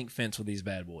chain link fence with these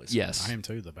bad boys. Yes. I am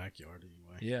too, the backyard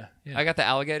anyway. Yeah. Yeah. I got the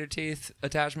alligator teeth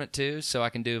attachment too, so I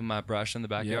can do my brush in the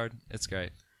backyard. It's great.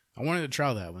 I wanted to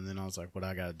try that one, then I was like, what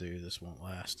I got to do, this won't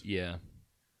last. Yeah.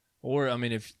 Or, I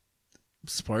mean, if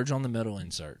splurge on the metal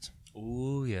inserts.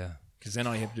 Ooh, yeah. Because then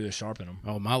all you have to do is sharpen them.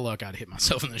 Oh, my luck, I'd hit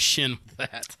myself in the shin with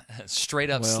that.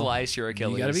 Straight up Well, slice your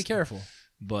Achilles. You got to be careful.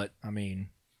 But, I mean,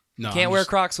 No, Can't I'm wear just-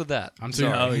 Crocs with that. I'm too.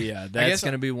 oh, yeah. That's guess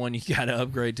going to be one you got to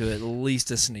upgrade to at least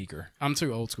a sneaker. I'm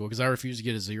too old school because I refuse to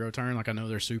get a zero turn. Like I know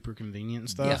they're super convenient and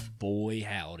stuff. Boy,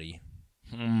 howdy.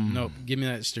 Nope, give me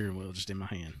that steering wheel just in my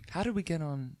hand. How did we get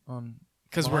on?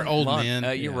 Because we're old men.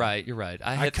 You're Yeah. right. You're right.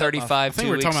 I I hit cut my- 35 I think 2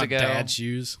 we're weeks talking about ago. dad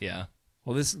shoes. Yeah.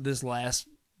 Well, this last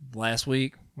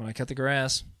week when I cut the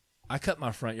grass, I cut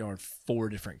my front yard 4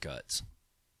 different cuts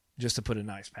just to put a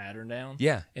nice pattern down.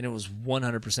 Yeah. And it was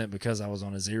 100% because I was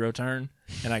on a zero turn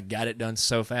and I got it done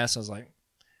so fast. I was like,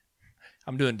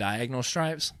 I'm doing diagonal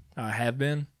stripes. I have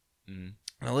been. Mhm.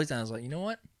 And I looked at it, I was like, you know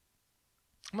what?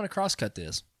 I'm going to cross cut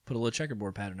this. Put a little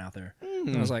checkerboard pattern out there.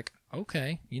 And I was like,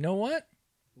 okay, you know what?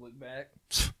 Look back.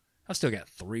 I've still got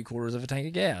 3/4 of a tank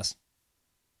of gas.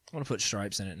 I'm going to put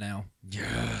stripes in it now.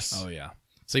 Yes. Oh, yeah.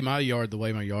 See, my yard, the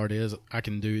way my yard is, I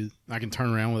can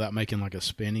turn around without making like a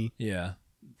spinny Yeah.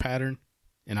 pattern,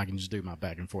 and I can just do my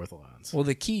back and forth lines. Well,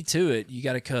 the key to it, you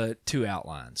got to cut 2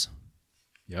 outlines.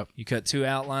 Yep. You cut 2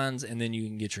 outlines, and then you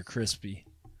can get your crispy.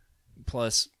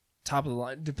 Plus, top of the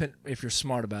line, depend if you're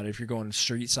smart about it. If you're going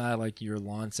street side, like your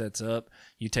lawn sets up,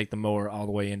 you take the mower all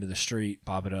the way into the street,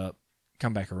 pop it up,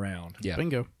 come back around. Yeah.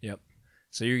 Bingo. Yep.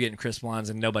 So you're getting crisp lines,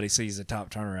 and nobody sees the top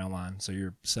turnaround line, so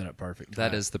you're set up perfect.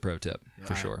 That is the pro tip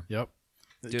for sure. Yep.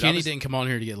 Dude, Kenny didn't come on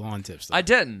here to get lawn tips, though. I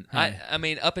didn't. Hey. I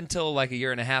mean, up until like a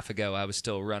year and a half ago, I was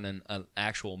still running an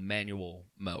actual manual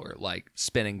mower, like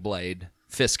spinning blade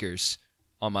Fiskars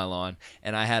on my lawn,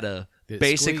 and I had a Did it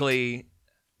basically.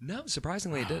 No,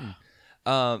 surprisingly, it didn't.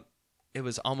 It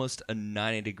was almost a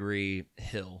 90-degree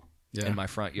hill in my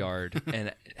front yard,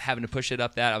 and having to push it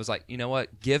up that, I was like, you know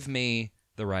what? Give me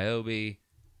the Ryobi.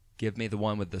 Give me the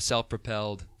one with the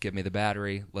self-propelled. Give me the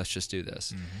battery. Let's just do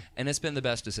this. Mm-hmm. And it's been the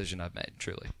best decision I've made,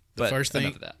 truly. The But first thing,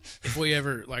 enough of that. if we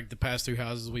ever, like the past 2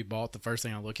 houses we bought, the first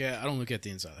thing I look at, I don't look at the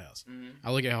inside of the house.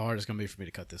 I look at how hard it's going to be for me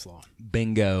to cut this lawn.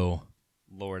 Bingo.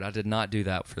 Lord, I did not do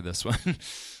that for this one,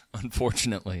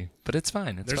 unfortunately. But it's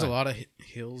fine. It's There's fine. a lot of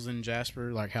hills in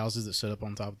Jasper, like houses that sit up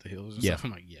on top of the hills and Yeah. stuff.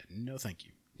 I'm like, yeah, no thank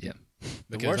you. Yeah. The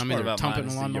Because worst I'm part either about mine tumping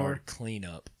is a the lawnmower. yard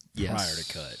cleanup Yes. prior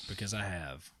to cut, because I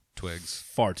have Twigs.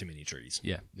 far too many trees.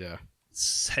 Yeah. Yeah.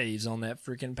 Saves on that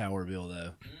freaking power bill,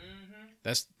 though.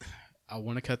 That's, I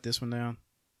want to cut this one down.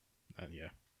 Yeah.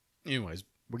 Anyways,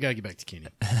 we got to get back to Kenny.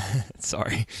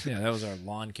 Sorry. Yeah, that was our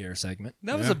lawn care segment.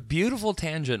 That was Yeah. a beautiful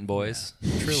tangent, boys.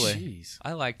 Truly. Jeez.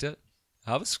 I liked it.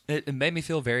 It made me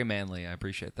feel very manly. I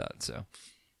appreciate that. So,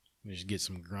 We should get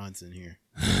some grunts in here.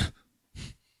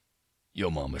 your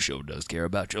mama sure does care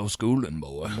about your schooling,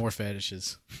 boy. More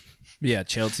fetishes. Yeah,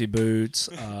 Chelsea boots.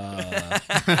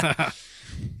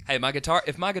 Hey,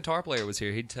 if my guitar player was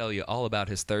here, he'd tell you all about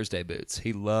his Thursday boots.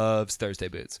 He loves Thursday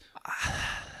boots.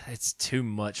 It's too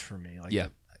much for me. Like, Yeah.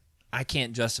 I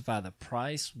can't justify the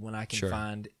price when I can Sure.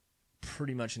 find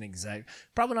pretty much an exact,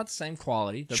 probably not the same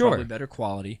quality. They're Sure. probably better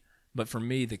quality, but for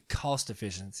me, the cost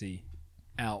efficiency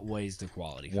outweighs the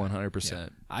quality.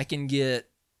 100%. I can get,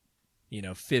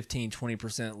 15,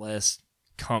 20% less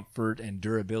comfort and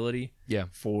durability Yeah.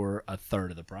 for a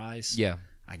third of the price. Yeah.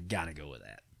 I gotta go with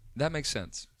that. That makes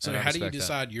sense. So And I how do you respect that.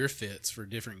 decide your fits for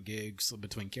different gigs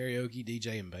between karaoke,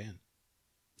 DJ, and band?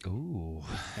 Ooh.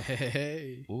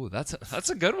 Hey. Ooh, that's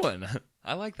a good one.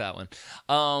 I like that one.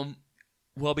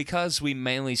 Well, because we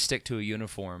mainly stick to a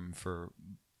uniform for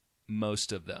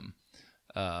most of them.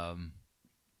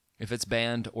 If it's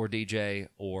band or DJ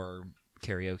or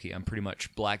karaoke, I'm pretty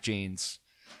much black jeans,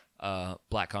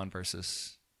 black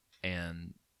Converses,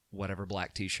 and whatever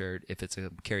black T-shirt. If it's a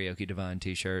Karaoke Divine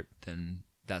T-shirt, then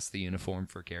that's the uniform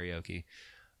for karaoke,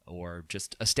 or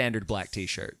just a standard black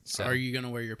T-shirt. So Are you going to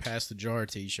wear your Pass the Jar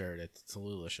t-shirt at the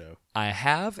Tallulah show? I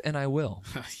have and I will.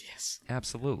 Yes.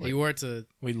 Absolutely. He wore it to,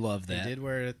 We love he that. did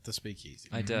wear it at the Speakeasy.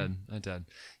 I did.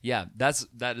 Yeah,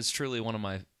 that is truly one of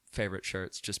my favorite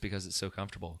shirts, just because it's so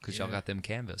comfortable. Because y'all Yeah. got them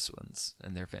canvas ones,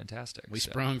 and they're fantastic. We So-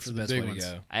 sprung for the the best big way to ones.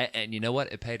 go. and you know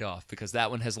what? It paid off, because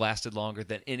that one has lasted longer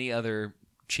than any other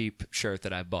cheap shirt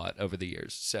that I've bought over the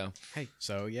years. So Hey,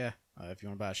 so yeah, if you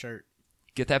want to buy a shirt,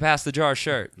 get that Pass the Jar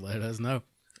shirt. let us know.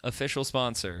 Official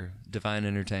sponsor, Divine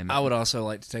Entertainment. I would also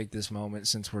like to take this moment,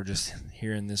 since we're just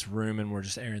here in this room and we're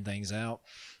just airing things out.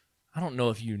 I don't know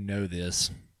if you know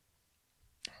this.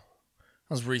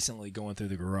 I was recently going through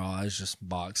the garage, just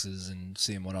boxes, and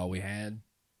seeing what all we had.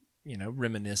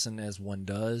 Reminiscing as one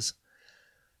does.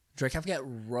 Drake, I've got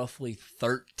roughly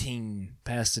 13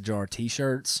 Pass the Jar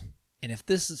t-shirts. And if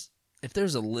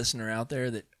there's a listener out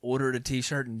there that ordered a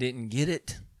t-shirt and didn't get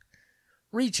it,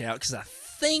 reach out, because I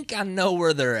think I know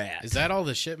where they're at. Is that all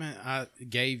the shipment I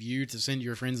gave you to send to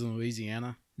your friends in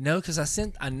Louisiana? No, because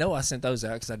I know I sent those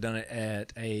out because I've done it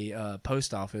at a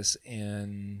post office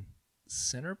in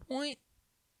Center Point.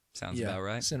 Sounds about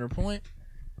right. Center Point.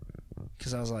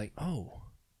 Because I was like, oh,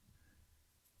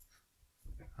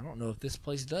 I don't know if this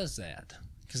place does that.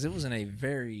 Because it was in a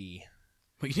very...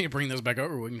 We need to bring those back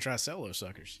over. We can try to sell those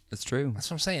suckers. That's true. That's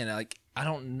what I'm saying. Like, I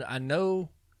know...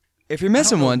 If you're I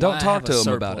missing don't know one, why don't I talk have to a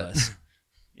him about it. surplus.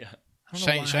 Yeah. I don't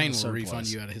know why I Shane have a will surplus. refund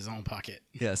you out of his own pocket.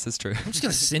 Yes, that's true. I'm just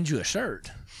going to send you a shirt.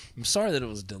 I'm sorry that it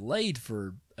was delayed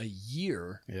for a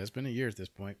year. Yeah, it's been a year at this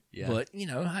point. Yeah. But,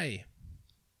 hey,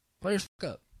 players fuck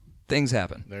up. Things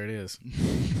happen. There it is.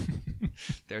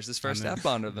 There's this first I know.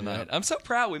 F-bomb of the Yep. night. I'm so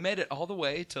proud we made it all the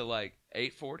way to like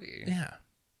 8:40. Yeah.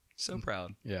 So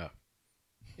proud. Yeah.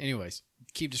 Anyways,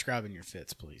 keep describing your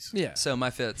fits, please. Yeah. So my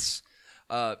fits,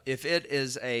 if it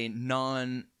is a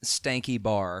non-stanky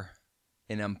bar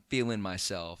and I'm feeling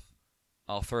myself,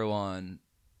 I'll throw on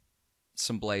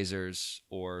some blazers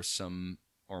or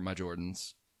my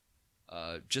Jordans.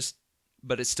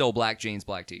 But it's still black jeans,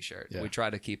 black t-shirt. Yeah. We try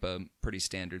to keep a pretty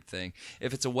standard thing.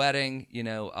 If it's a wedding,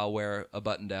 I'll wear a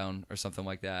button down or something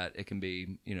like that. It can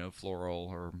be, floral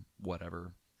or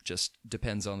whatever. Just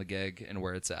depends on the gig and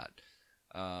where it's at.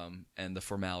 And the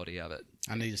formality of it.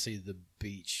 I need to see the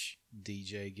beach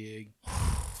DJ gig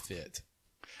fit.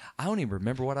 I don't even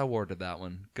remember what I wore to that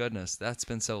one. Goodness, that's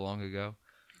been so long ago.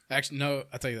 Actually, no,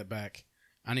 I take that back.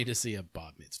 I need to see a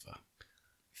bat mitzvah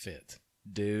fit.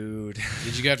 Dude.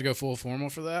 Did you have to go full formal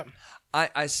for that?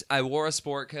 I wore a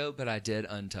sport coat, but I did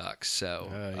untuck. So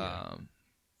Yeah.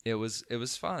 it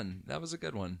was fun. That was a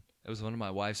good one. It was one of my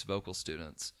wife's vocal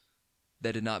students.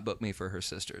 They did not book me for her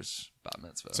sister's bat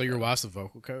mitzvah. So your wife's a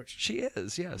vocal coach? She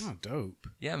is, yes. Oh, dope.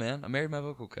 Yeah, man. I married my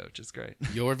vocal coach. It's great.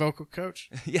 Your vocal coach?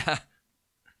 Yeah.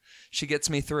 She gets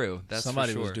me through. That's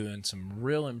Somebody for sure. was doing some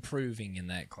real improving in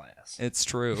that class. It's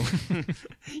true.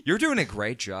 You're doing a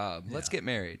great job. Let's get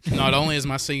married. Not only is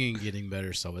my singing getting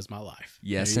better, so is my life.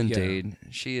 Yes, There you go. indeed.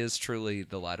 She is truly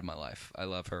the light of my life. I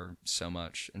love her so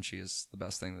much, and she is the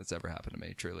best thing that's ever happened to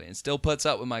me, truly. And still puts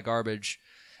up with my garbage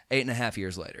 8.5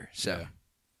 years later. So Yeah.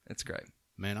 it's great.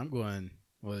 Man, I'm going,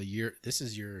 this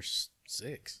is year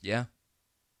 6. Yeah.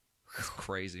 It's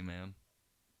crazy, man.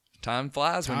 Time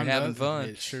flies when Time you're having does- fun.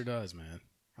 It sure does, man.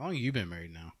 How long have you been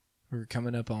married now? We're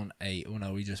coming up on 8. Well,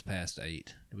 no, we just passed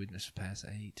 8. Did we just pass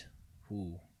 8?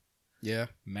 Ooh, Yeah.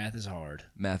 math is hard.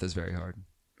 Math is very hard.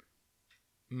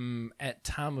 At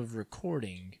time of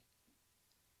recording,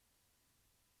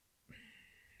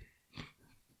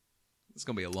 It's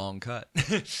going to be a long cut.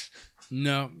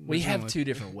 No. we there's have only- 2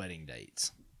 different wedding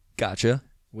dates. Gotcha.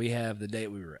 We have the date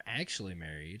we were actually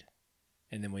married,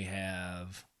 and then we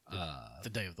have The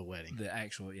day of the wedding. the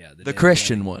actual, the The day of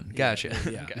Christian wedding. one. Gotcha.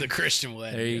 Yeah. Okay. The Christian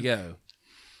wedding. There you go.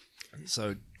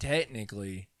 So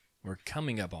technically, we're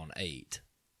coming up on 8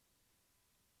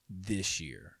 this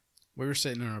year. We were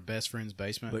sitting in our best friend's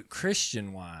basement. But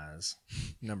Christian-wise,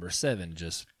 number 7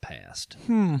 just passed.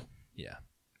 Hmm. Yeah.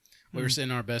 We were sitting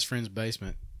in our best friend's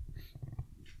basement.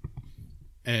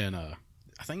 And I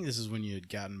think this is when you had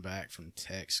gotten back from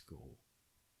tech school.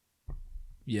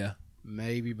 Yeah.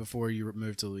 Maybe before you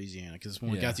moved to Louisiana, because it's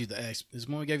when we Yeah. got you this is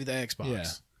when we gave you the Xbox.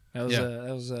 Yeah. That was Yeah.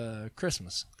 that was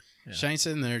Christmas. Yeah. Shane's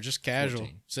sitting there, just casual,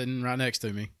 14. sitting right next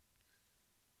to me.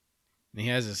 And he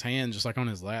has his hand just like on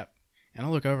his lap. And I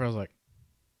look over, I was like,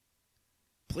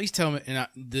 please tell me,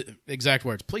 the exact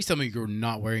words, please tell me you're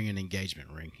not wearing an engagement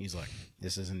ring. He's like,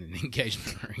 this isn't an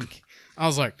engagement ring. I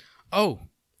was like, oh,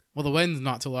 well, the wedding's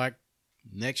not till like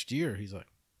next year. He's like,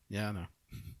 yeah, I know.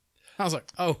 I was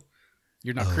like, oh,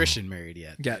 you're not Christian married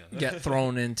yet. Got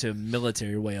thrown into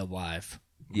military way of life.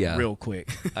 Yeah. Real quick.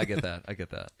 I get that. I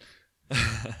get that.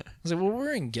 I was like, well,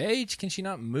 we're engaged. Can she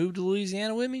not move to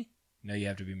Louisiana with me? No, you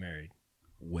have to be married.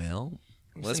 Well,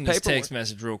 let's Send this paperwork. text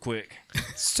message real quick.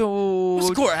 So, What's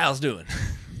the courthouse doing?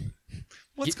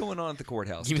 what's going on at the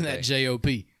courthouse Give me today? that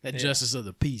JOP, that Justice of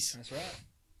the Peace. That's right.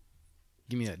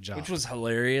 Give me that job. Which was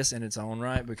hilarious in its own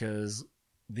right because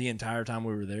the entire time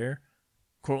we were there,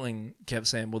 Courtland kept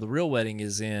saying, well, the real wedding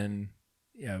is in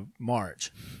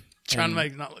March. trying and- to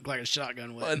make it not look like a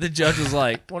shotgun wedding. The judge was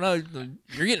like, well, no,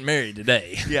 you're getting married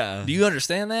today. Yeah. Do you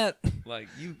understand that? like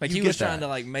you Like you he get was trying that. to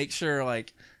like make sure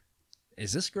like,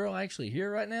 is this girl actually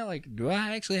here right now? Like, do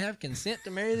I actually have consent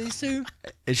to marry these two?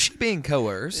 Is she being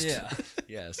coerced? Yeah.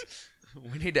 Yes.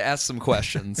 We need to ask some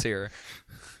questions here.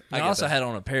 I get also that. had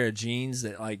on a pair of jeans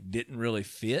that like didn't really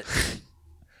fit.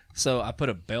 So I put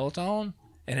a belt on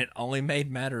and it only made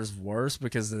matters worse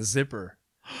because the zipper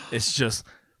is just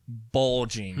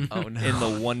bulging Oh, no. in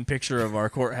the one picture of our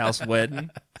courthouse wedding.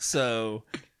 So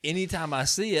anytime I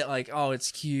see it, like, oh,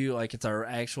 it's cute, like it's our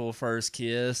actual first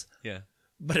kiss. Yeah.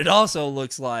 But it also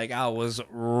looks like I was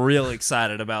real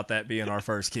excited about that being our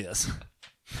first kiss.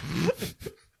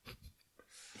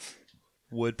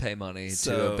 Would pay money to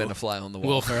So- have been a fly on the wall.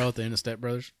 Will Ferrell at the end of Step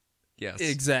Brothers. Yes.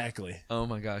 Exactly. Oh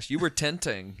my gosh. You were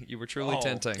tenting. You were truly Oh,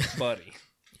 tenting. buddy.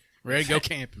 Ready to go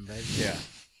camping, baby. Yeah.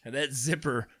 Had that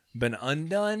zipper been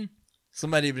undone,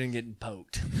 somebody been getting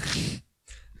poked.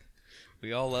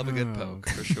 We all love a good poke,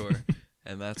 for sure.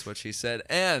 And that's what she said.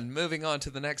 And moving on to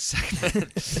the next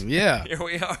segment. Yeah. Here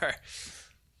we are.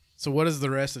 So what does the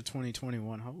rest of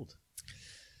 2021 hold?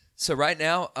 So right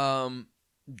now,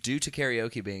 due to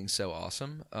karaoke being so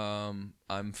awesome,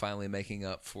 I'm finally making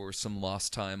up for some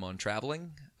lost time on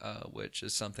traveling, which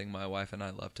is something my wife and I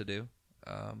love to do.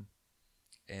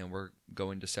 And we're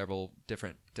going to several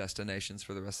different destinations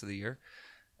for the rest of the year.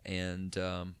 And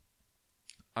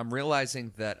I'm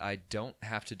realizing that I don't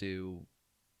have to do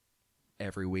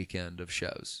every weekend of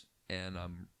shows. And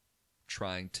I'm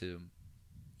trying to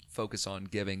focus on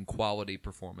giving quality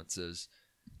performances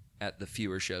at the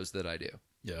fewer shows that I do.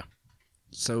 Yeah.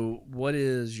 So, what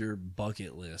is your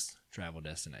bucket list travel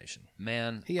destination?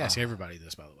 Man, He asks everybody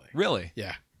this, by the way. really?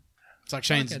 Yeah. It's like I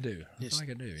feel Shane's. like I do. I It's, feel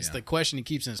like I do. it's Yeah. the question he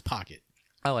keeps in his pocket.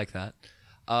 I like that.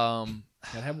 Gotta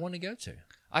have one to go to.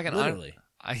 I can Literally.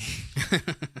 I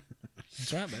That's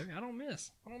That's right, baby. I don't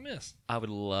miss. I would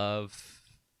love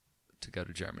to go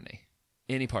to Germany.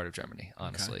 Any part of Germany,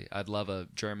 honestly. I'd love a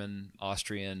German,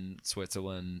 Austrian,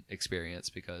 Switzerland experience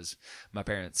because my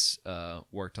parents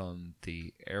worked on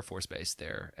the Air Force base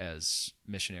there as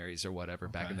missionaries or whatever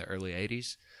back in the early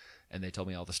 80s. And they told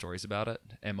me all the stories about it.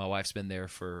 And my wife's been there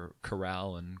for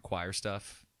chorale and choir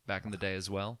stuff back in the day as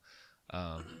well.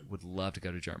 Would love to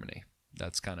go to Germany.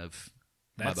 That's kind of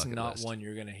my That's bucket not list. one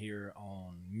you're going to hear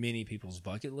on many people's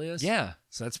bucket list. Yeah.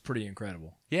 So that's pretty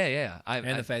incredible. Yeah.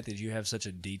 And the fact that you have such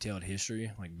a detailed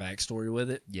history, like backstory with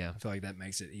it, Yeah. I feel like that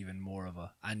makes it even more of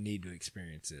a, I need to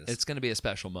experience this. It's going to be a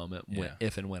special moment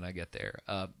if and when I get there.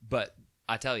 But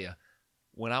I tell you,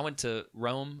 when I went to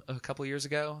Rome a couple years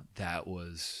ago, that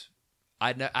was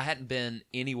I hadn't been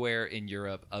anywhere in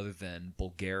Europe other than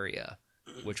Bulgaria,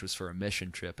 which was for a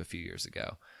mission trip a few years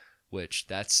ago, which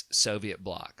that's Soviet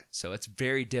bloc. So it's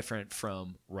very different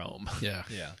from Rome. Yeah.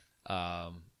 Yeah.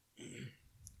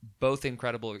 Both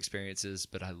incredible experiences,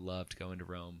 but I loved going to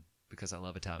Rome because I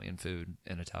love Italian food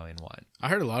and Italian wine. I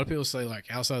heard a lot of people say like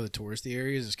outside of the touristy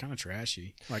areas, it's kind of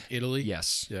trashy. Like Italy.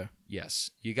 Yes. Yeah. Yes.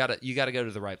 You gotta go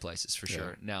to the right places for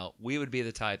sure. Now, we would be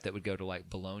the type that would go to like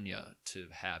Bologna to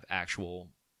have actual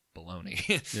bologna.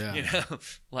 Yeah. You know,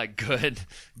 like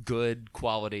good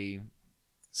quality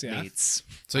See, meats.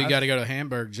 So you got to go to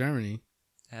Hamburg, Germany.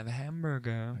 Have a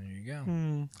hamburger. there you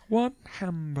go. What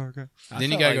hamburger?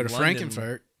 Then you got to go to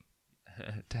Frankfurt.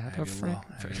 To have a Have a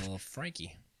Frankfurt. little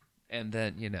Frankie. And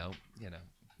then, you know, and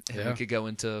Yeah. we could go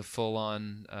into full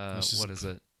on, That's just- what is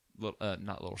it?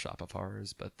 Not Little Shop of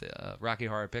Horrors, but the Rocky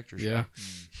Horror Picture Show. Yeah.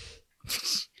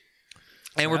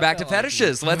 And we're I back to felt like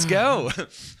fetishes. Let's go.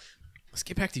 Let's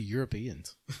get back to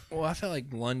Europeans. Well, I felt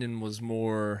like London was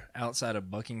more outside of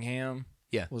Buckingham.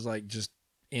 Yeah. Was like just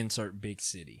insert big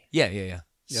city. Yeah. Yeah.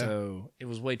 So it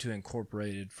was way too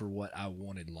incorporated for what I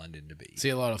wanted London to be. See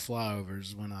a lot of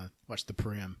flyovers when I watch the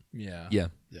Prim. Yeah. Yeah.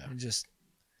 Yeah. It just,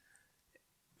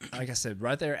 like I said,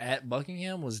 right there at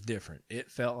Buckingham was different. It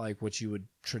felt like what you would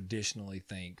traditionally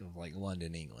think of like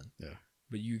London, England. Yeah.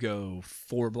 But you go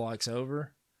 4 blocks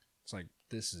over, it's like,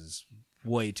 this is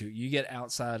way too. You get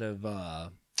outside of,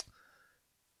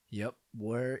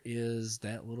 where is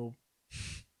that little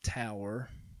tower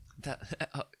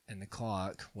and the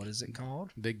clock? What is it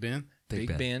called? Big Ben.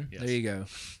 Big Ben. Yes. There you go.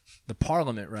 The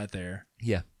Parliament right there.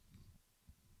 Yeah.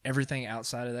 Everything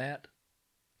outside of that,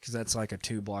 because that's like a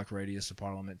 2-block radius of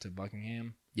Parliament to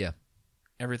Buckingham. Yeah.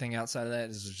 Everything outside of that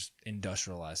is just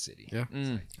industrialized city. Yeah.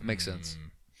 Makes sense.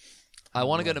 Mm. I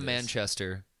want to go love to this.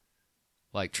 Manchester,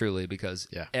 like truly, because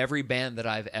Yeah. every band that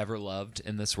I've ever loved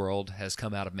in this world has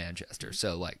come out of Manchester.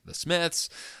 So like the Smiths,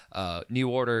 New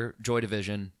Order, Joy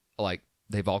Division, like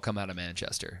they've all come out of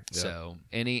Manchester. Yeah. So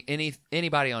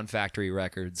anybody on Factory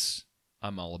Records,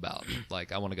 I'm all about.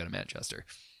 Like I want to go to Manchester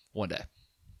one day.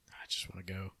 I just want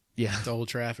to go Yeah. to Old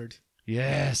Trafford.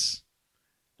 Yes.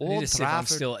 I need Old to see if I'm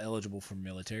Trafford. still eligible for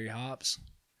military hops.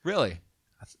 Really?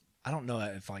 I don't know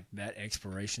if like that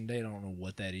expiration date. I don't know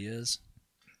what that is.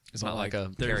 It's But, not like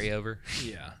a there's- carryover.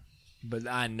 Yeah, but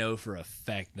I know for a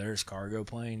fact there's cargo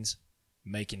planes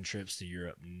making trips to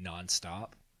Europe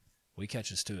nonstop. We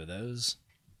catch us 2 of those,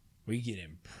 we get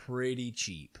in pretty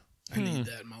cheap. I need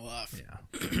that in my life.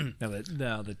 Yeah.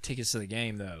 now the tickets to the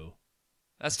game though,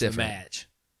 That's the different. match,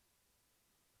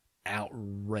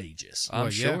 outrageous. I'm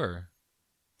Well, yeah. sure.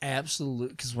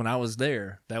 Absolute. Because when I was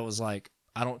there, that was like,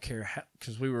 I don't care how,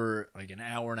 because we were like an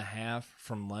hour and a half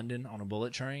from London on a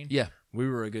bullet train. Yeah. We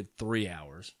were a good 3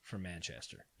 hours from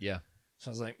Manchester. Yeah. So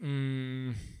I was like,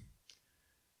 I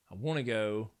want to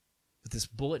go, but this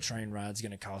bullet train ride's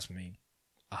going to cost me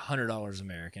 $100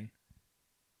 American.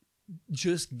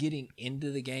 Just getting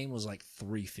into the game was like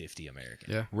 $350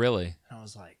 American. Yeah. Really? And I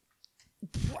was like,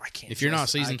 I can't. If you're not a I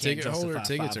season can't ticket holder,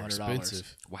 justify tickets are $500.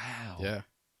 expensive. Wow. Yeah.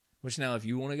 Which now, if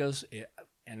you want to go,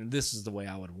 and this is the way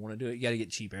I would want to do it, you got to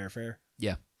get cheap airfare.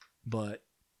 Yeah. But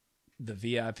the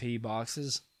VIP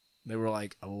boxes, they were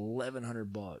like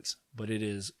 $1,100, but it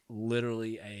is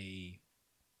literally a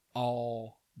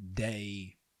all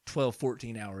day 12,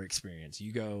 14 hour experience.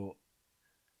 You go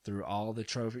through all the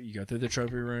trophy, you go through the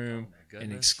trophy room,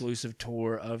 an exclusive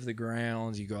tour of the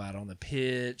grounds. You go out on the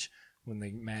pitch. When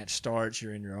the match starts,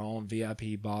 you're in your own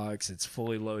VIP box. It's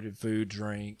fully loaded food,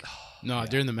 drink. No,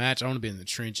 during the match, I want to be in the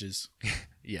trenches.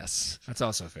 Yes. That's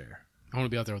also fair. I want to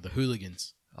be out there with the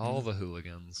hooligans. All the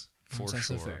hooligans, for That's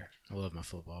also sure. fair. I love my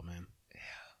football, man.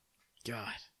 Yeah.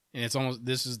 God. And it's almost,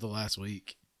 this is the last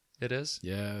week. It is?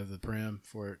 Yeah, the Prim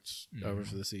before it's over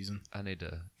for the season. I need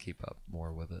to keep up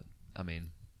more with it. I mean,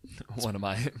 One of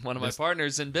my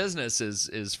partners in business is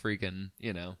freaking,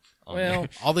 on Well, there.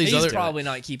 All these he's other probably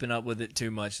not keeping up with it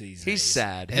too much these days. He's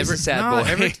sad. He's a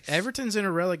sad boy. Everton's in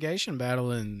a relegation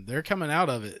battle, and they're coming out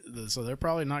of it, so they're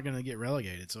probably not going to get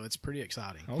relegated. So it's pretty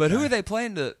exciting. But who are they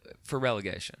playing for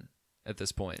relegation at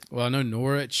this point? Well, I know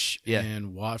Norwich Yeah.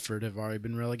 and Watford have already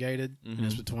been relegated, and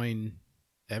it's between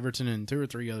Everton and 2 or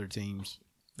 3 other teams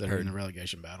that are in a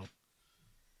relegation battle.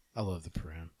 I love the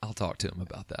Prem. I'll talk to him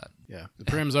about that. Yeah, the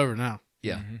Prem's over now.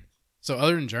 Yeah. So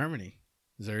other than Germany,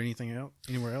 is there anything else,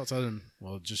 anywhere else other than,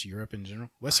 well, just Europe in general?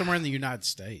 What's somewhere in the United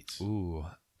States? Ooh.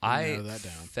 I I narrow that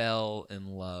down. fell in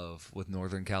love with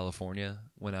Northern California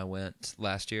when I went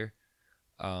last year.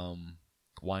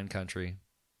 Wine country.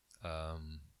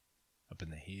 Up in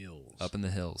the hills. Up in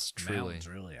the hills, truly. Mountains,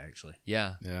 really, actually.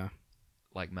 Yeah, Yeah.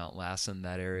 like Mount Lassen,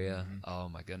 that area. Oh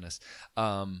my goodness.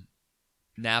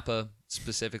 Napa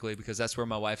specifically, because that's where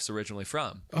my wife's originally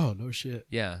from. Oh, no shit.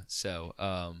 Yeah, so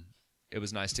it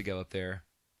was nice to go up there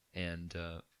and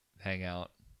hang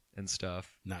out and stuff.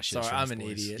 Not shit. Sorry, shows, I'm an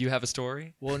boys. idiot. You have a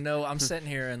story? Well, no, I'm sitting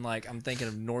here and I'm thinking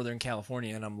of Northern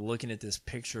California, and I'm looking at this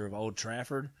picture of Old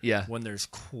Trafford. Yeah. When there's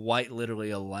quite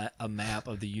literally a map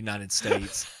of the United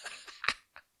States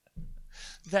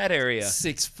That area.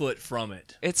 6 foot from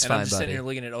it. It's and fine, I'm just buddy. sitting here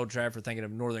looking at Old Trafford, thinking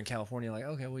of Northern California. Like,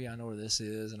 okay, well, yeah, I know where this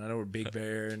is, and I know where Big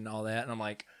Bear and all that. And I'm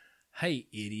like, hey,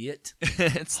 idiot.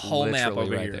 It's Whole map literally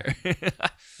over right here. there.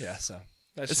 Yeah, so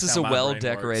that's This just is how a my brain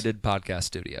well-decorated podcast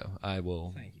studio. I will.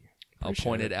 works. Thank you. I'll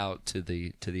point it out to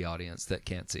the audience that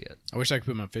can't see it. I wish I could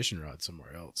put my fishing rod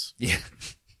somewhere else. Yeah.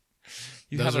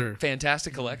 You Those have are- a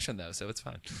fantastic collection though, so it's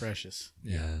fine. Precious.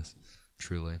 Yes.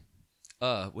 Truly.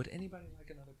 Would anybody like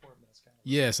another port mezcal?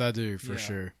 Yes, I do, for Yeah.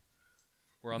 sure.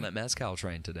 We're on that mezcal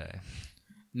train today.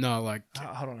 No, like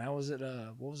Hold on, how was it?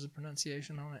 What was the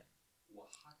pronunciation on it?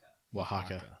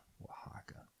 Oaxaca.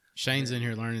 Oaxaca. Shane's in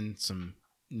here learning some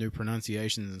new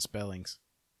pronunciations and spellings.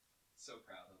 So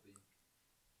proud of you.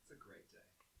 It's a great day.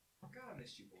 God, I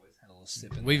missed you boys. Had a little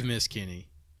sip in We've there. missed Kenny.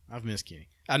 I've missed Kenny.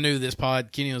 I knew this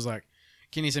pod. Kenny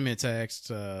sent me a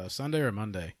text Sunday or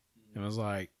Monday, and was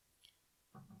like,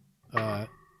 are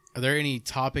there any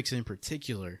topics in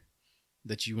particular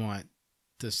that you want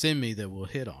to send me that we'll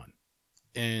hit on?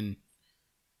 And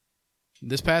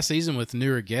this past season with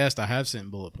newer guests, I have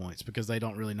sent bullet points because they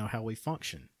don't really know how we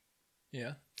function.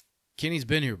 Yeah. Kenny's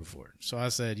been here before. So I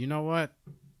said, you know what?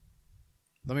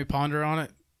 Let me ponder on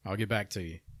it. I'll get back to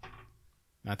you.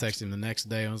 And I texted him the next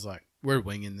day. I was like, we're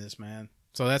winging this, man.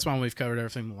 So that's why we've covered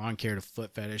everything from lawn care to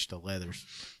foot fetish to leathers.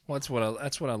 Well,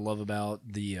 that's what I love about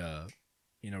the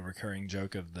recurring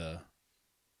joke of the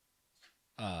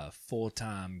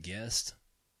full-time guest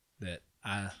that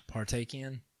I partake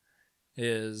in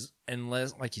is,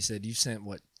 unless, like you said, you sent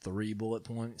 3 bullet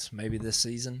points maybe this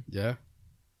season, Yeah.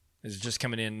 is just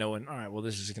coming in knowing, all right, well,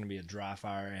 this is just going to be a dry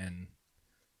fire and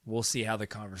we'll see how the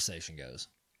conversation goes.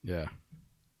 Yeah.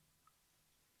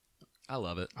 I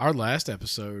love it. Our last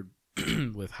episode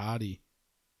with Heidi,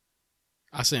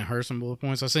 I sent her some bullet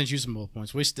points. I sent you some bullet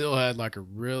points. We still had like a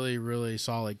really, really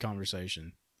solid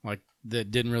conversation. Like that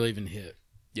didn't really even hit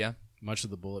Yeah. much of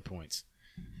the bullet points.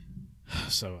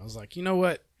 So I was like, you know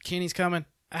what? Kenny's coming.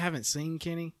 I haven't seen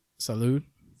Kenny. Salud.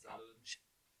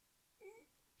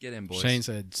 Get in, boys. Shane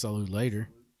said salud later.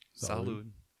 Salud.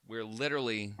 We're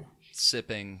literally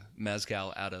sipping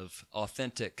mezcal out of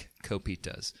authentic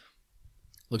copitas.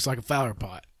 Looks like a flower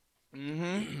pot.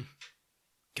 Mm-hmm.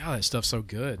 God, that stuff's so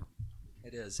good.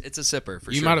 It is. It's a sipper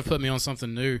for You sure. might have put me on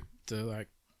something new to like,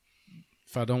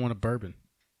 if I don't want a bourbon.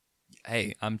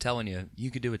 Hey, I'm telling you,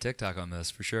 you could do a TikTok on this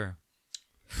for sure.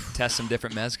 Test some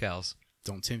different mezcals.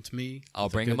 Don't tempt me. I'll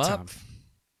with a bring good them up. time.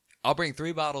 I'll bring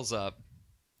 3 bottles up.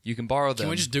 You can borrow them. Can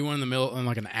we just do one in the middle in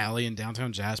like an alley in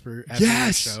downtown Jasper after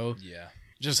Yes! the show? Yeah.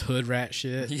 Just hood rat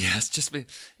shit Yes, just be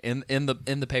in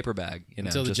the paper bag. You know,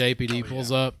 until the just, JPD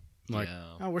pulls up. Like, Yeah.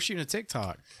 oh, we're shooting a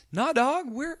TikTok. Nah, dog.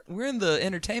 We're in the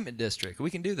entertainment district.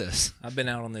 We can do this. I've been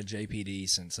out on the JPD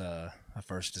since I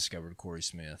first discovered Corey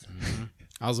Smith.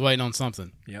 I was waiting on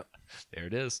something. Yep. There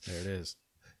it is. There it is.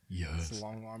 It's the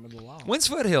long arm of the law. When's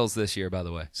Foothills this year, by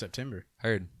the way? September.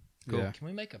 Heard. Cool. Yeah. Can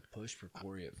we make a push for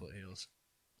Corey at Foothills?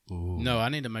 No, I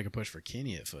need to make a push for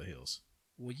Kenny at Foothills.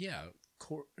 Well, yeah.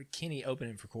 Kenny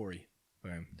opening for Corey.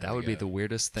 Boom. There That we would be go. the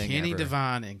weirdest thing Kenny ever.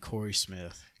 Devine and Corey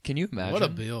Smith. Can you imagine? What a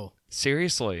bill.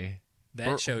 Seriously.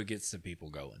 That show gets the people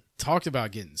going. Talked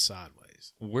about getting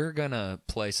sideways. We're going to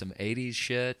play some 80s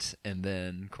shit, and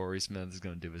then Corey Smith is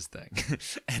going to do his thing.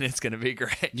 And it's going to be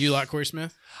great. You like Corey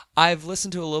Smith? I've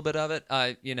listened to a little bit of it.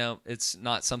 It's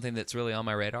not something that's really on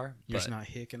my radar. You're but just not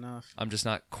hick enough. I'm just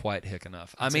not quite hick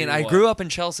enough. I tell mean, you I what. grew up in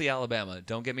Chelsea, Alabama.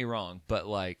 Don't get me wrong. But,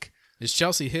 like, Is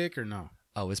Chelsea hick or no?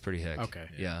 Oh, it's pretty hick. Okay.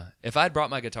 Yeah. If I'd brought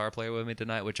my guitar player with me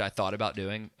tonight, which I thought about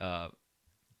doing,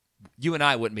 you and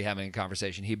I wouldn't be having a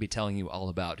conversation. He'd be telling you all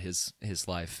about his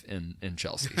life in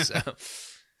Chelsea. So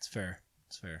It's fair.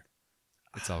 It's fair.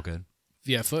 it's all good.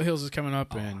 Yeah, Foothills is coming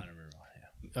up I in don't remember.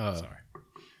 Yeah. Sorry.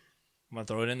 I'm going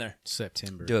to throw it in there.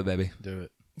 September. Do it, baby. Do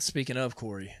it. Speaking of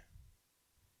Corey,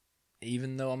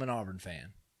 even though I'm an Auburn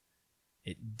fan,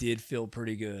 it did feel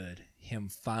pretty good him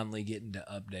finally getting to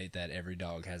update that Every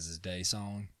Dog Has His Day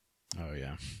song Oh,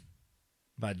 yeah.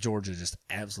 by Georgia just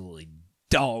absolutely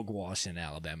dog washing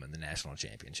Alabama in the national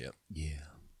championship. Yeah.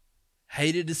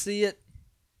 Hated to see it.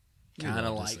 We Kind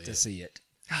of love to like see to it. see it.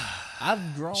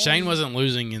 I've grown. Shane wasn't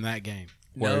losing in that game.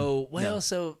 No. Well, No.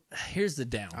 so here's the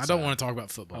downside. I don't want to talk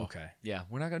about football. Okay. Yeah,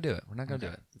 we're not going to do it. We're not going to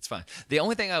do it. It's fine. The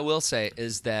only thing I will say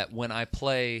is that when I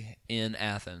play in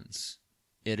Athens,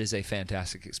 it is a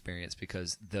fantastic experience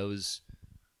because those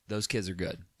kids are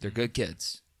good. They're good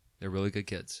kids. They're really good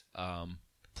kids.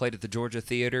 Played at the Georgia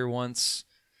Theater once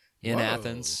in Whoa.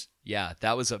 Athens. Yeah,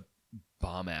 that was a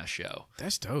bomb-ass show.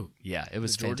 That's dope. Yeah, it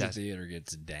was The Georgia fantastic. Theater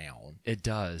gets down. It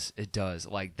does. It does.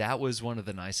 Like, that was one of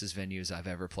the nicest venues I've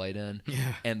ever played in.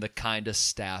 Yeah. And the kindest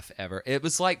staff ever. It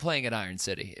was like playing at Iron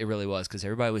City. It really was because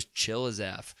everybody was chill as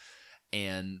F.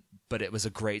 But it was a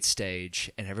great stage,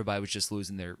 and everybody was just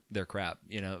losing their crap.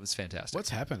 You know, it was fantastic. What's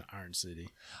happened at Iron City?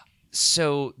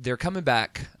 So they're coming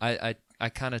back. I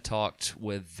kind of talked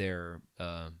with their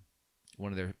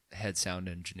one of their head sound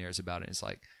engineers about it. It's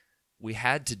like, we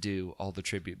had to do all the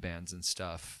tribute bands and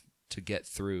stuff to get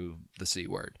through the C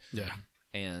word. Yeah.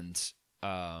 And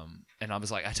I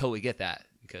was like, I totally get that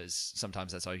because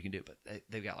sometimes that's all you can do. But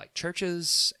they've got like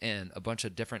churches and a bunch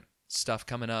of different stuff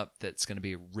coming up that's going to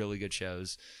be really good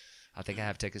shows. I think I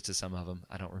have tickets to some of them.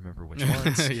 I don't remember which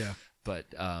ones. Yeah. But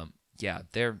yeah,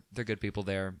 they're good people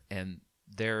there, and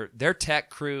their tech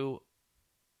crew,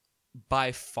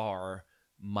 by far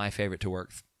my favorite to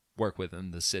work with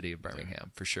in the city of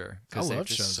Birmingham for sure. I 'cause they're love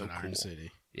just shows so at Iron cool.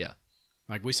 City. Yeah,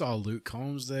 Like, we saw Luke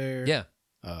Combs there. yeah.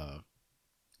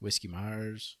 Whiskey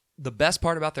Myers. The best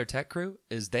part about their tech crew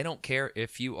is they don't care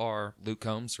if you are Luke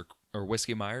Combs or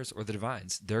Whiskey Myers or the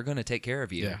Divines. They're going to take care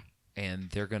of you, Yeah. and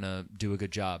they're going to do a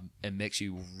good job and mix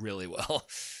you really well.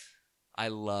 I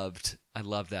loved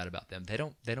that about them. They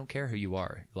don't care who you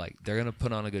are. Like, they're going to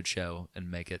put on a good show and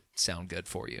make it sound good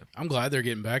for you. I'm glad they're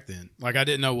getting back then. Like, I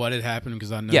didn't know what had happened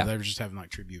because I know Yeah. they were just having, like,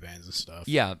 tribute bands and stuff.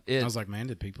 Yeah, I was like, man,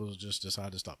 did people just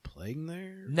decide to stop playing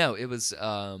there? no, it was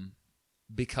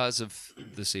because of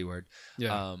the C word.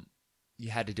 Yeah. You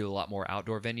had to do a lot more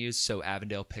outdoor venues, so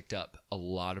Avondale picked up a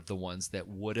lot of the ones that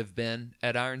would have been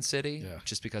at Iron City, Yeah.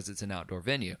 just because it's an outdoor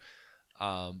venue.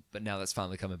 But now that's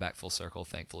finally coming back full circle,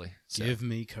 thankfully. So, Give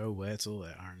me Coetzel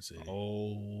at Iron City.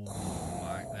 Oh,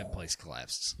 my, that place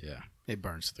collapses. Yeah. It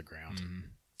burns to the ground.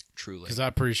 truly. Because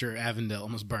I'm pretty sure Avondale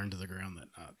almost burned to the ground that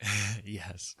night.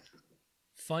 Yes.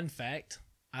 Fun fact,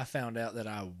 I found out that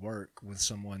I work with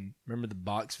someone. Remember the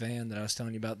box van that I was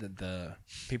telling you about that the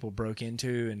people broke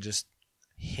into and just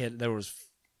hit?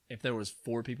 If there was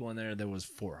 4 people in there, there was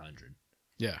 400.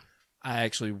 Yeah. I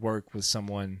actually work with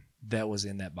someone that was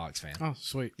in that box van. Oh,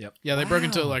 sweet. Yep. Yeah, they broke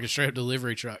into Wow. like a straight up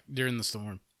delivery truck during the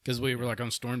storm because we were like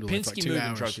on storm delay for like Penske 2 moving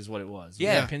hours. truck is what it was.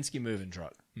 Yeah. Penske moving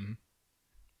truck. Mm-hmm.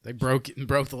 They broke it and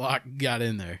broke the lock, got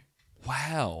in there.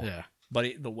 Wow. Yeah.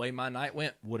 But the way my night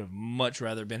went, would have much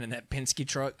rather been in that Penske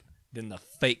truck than the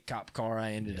fake cop car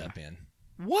I ended up in.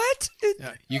 What?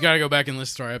 Yeah. You got to go back and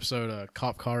listen to our episode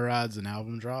Cop Car Rides and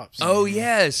Album Drops. Oh,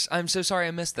 yes. I'm so sorry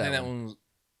I missed And that that one.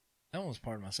 one was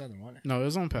part of my Southern, wasn't it? No, it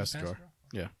was on Past the Drawer.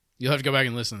 Yeah. You'll have to go back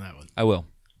and listen to that one. I will.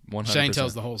 100%. Shane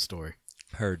tells the whole story.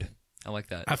 Heard. I like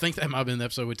that. I think that might have been the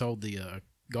episode we told the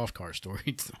golf cart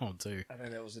story on, too. I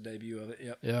think that was the debut of it.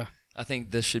 Yep. Yeah. I think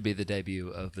this should be the debut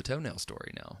of the toenail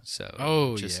story now. So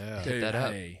Oh, just yeah. hit that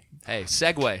up. Hey, Hey,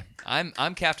 Segway.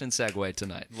 I'm Captain Segway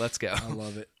tonight. Let's go. I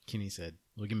love it. Kenny said,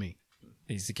 look at me.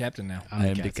 He's the captain now.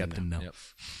 I'm the captain now. Yep.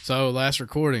 So last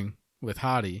recording with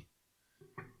Hottie,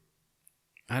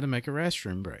 I had to make a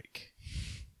restroom break.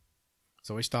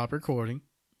 So we stopped recording.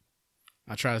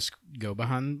 I try to go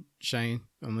behind Shane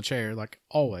on the chair like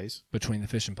always, Between the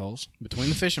fishing poles. between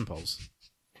the fishing poles.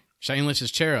 Shane lifts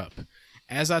his chair up.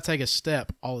 As I take a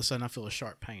step, all of a sudden I feel a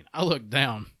sharp pain. I look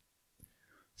down,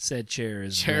 Said chair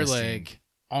is chair resting. leg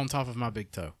on top of my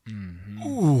big toe. Mhm.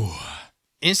 Ooh.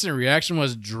 Instant reaction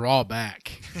was draw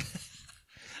back.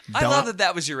 I love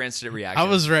that was your instant reaction. I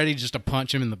was ready just to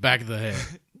punch him in the back of the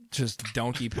head. Just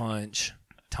donkey punch,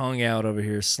 tongue out over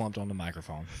here, slumped on the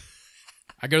microphone.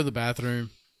 I go to the bathroom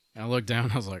and I look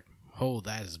down. I was like, "Oh,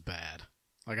 that is bad."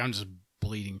 Like I'm just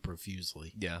bleeding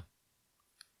profusely. Yeah.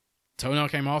 Toenail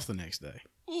came off the next day.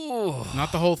 Ooh.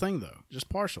 Not the whole thing though, just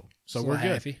partial. So Just a we're little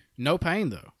good. happy. No pain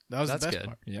though. That was That's the best good.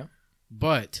 part. Yeah.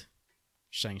 But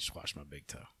Shane squashed my big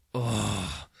toe.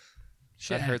 Oh,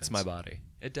 Shit that hurts happens. my body.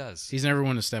 It does. He's never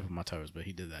wanted to step on my toes, but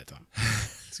he did that time.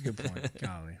 That's a good point.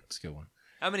 Golly, that's a good one.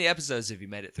 How many episodes have you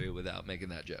made it through without making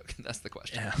that joke? That's the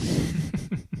question.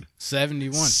 Yeah.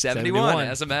 71. 71,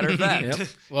 as a matter of fact. Yep.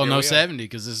 Well, Here no we are. 70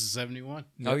 because this is 71.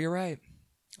 Oh, you're right.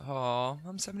 Oh,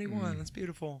 I'm 71. That's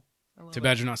beautiful. I love Too it.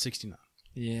 bad you're not 69.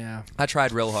 Yeah. I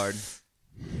tried real hard.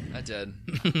 I did.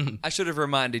 I should have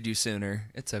reminded you sooner.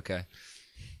 It's okay.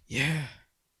 Yeah.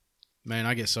 Man,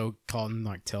 I get so caught in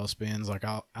like tailspins. Like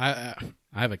I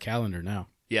have a calendar now.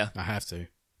 Yeah. I have to.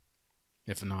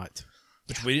 If not,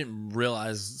 Which we didn't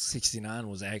realize 69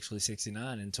 was actually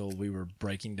 69 until we were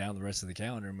breaking down the rest of the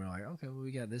calendar, and we were like, okay, well,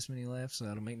 we got this many left, so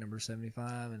that'll make number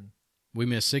 75. And we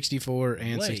missed 64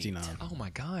 and Wait. 69. Oh, my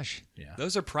gosh. yeah.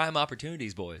 Those are prime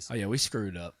opportunities, boys. Oh yeah, we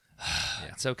screwed up.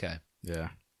 It's okay. Yeah.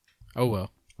 Oh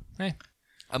well. Hey,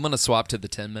 I'm going to swap to the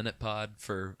 10-minute pod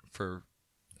for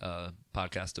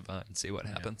Podcast Divine and see what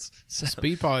happens. So,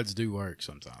 Speed pods do work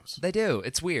sometimes. they do.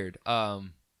 It's weird.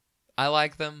 I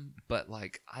like them, but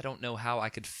like I don't know how I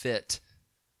could fit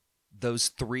those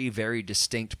three very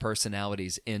distinct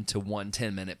personalities into one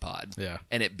 10-minute pod Yeah.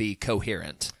 and it be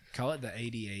coherent. call it the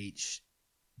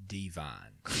ADHD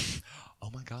Vine. Oh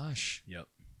my gosh. Yep.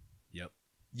 Yep.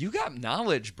 You got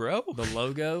knowledge, bro. The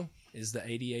logo is the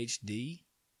ADHD,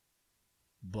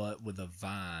 but with a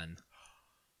vine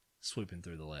swooping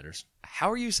through the letters.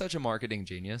 How are you such a marketing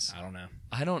genius? I don't know.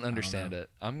 I don't understand know. it.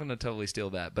 I'm going to totally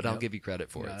steal that, but I'll Yep. give you credit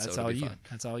for Yeah, it. that's so all it'll be you. fun.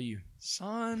 That's all you.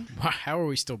 Son, How are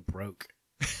we still broke?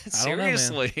 I don't know, man.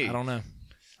 seriously. I don't know.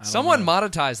 I don't Someone know.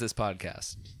 monetize this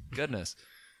podcast. Goodness.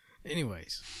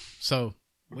 Anyways, so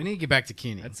we need to get back to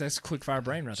Kenny. That's a quick fire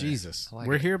brain right there. Jesus. I like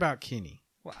We're it. here about Kenny.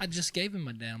 Well, I just gave him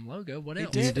my damn logo. What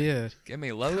else? You did. Give me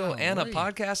a logo and a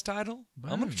Golly. podcast title. I'm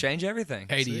going Boom. to change everything.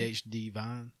 ADHD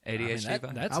Vine. ADHD.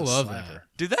 Vine. That's I a love slapper. that.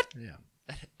 Dude, that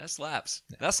Yeah. slaps.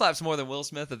 That slaps more than Will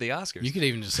Smith at the Oscars. You could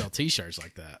even just sell T-shirts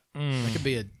like that. That could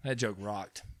be a That joke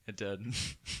rocked. It did.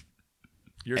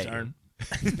 Your Hey. turn.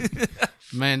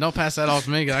 man. Don't pass that off to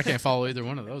me because I can't follow either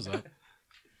one of those up.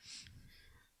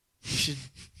 You should.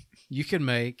 You could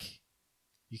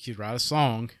write a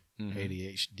song, Mhm.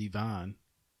 ADHD Vine,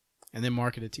 and then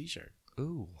market a T-shirt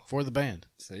Ooh, for the band.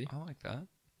 See? I like that.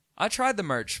 I tried the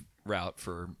merch route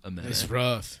for a minute. It's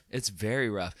rough. It's very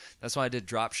rough. That's why I did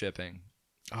drop shipping.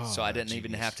 Oh, So I didn't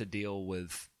even genius. have to deal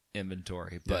with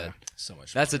inventory. But Yeah. So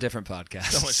much. that's a different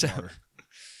podcast. so much So- smarter.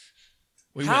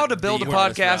 We How went to build the a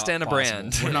hardest podcast route and a possible.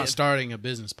 brand. We're not starting a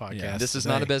business podcast. Yeah, This is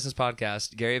today. not a business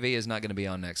podcast. Gary Vee is not going to be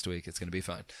on next week. It's going to be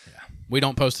fun. We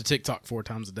don't post a TikTok 4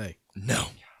 times a day. No.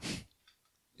 You're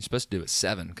supposed to do it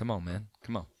 7. Come on, man.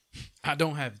 Come on. I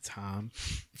don't have time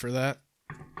for that.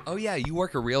 Oh, yeah. You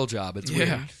work a real job. It's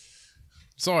weird.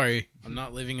 Sorry, I'm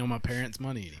not living on my parents'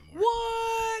 money anymore.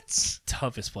 What?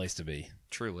 Toughest place to be.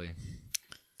 Truly.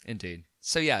 Indeed.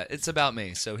 So, yeah, it's about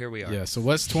me. So here we are. Yeah. So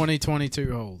what's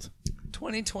 2022 hold?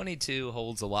 2022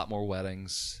 holds a lot more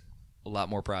weddings, a lot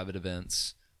more private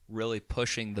events, really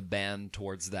pushing the band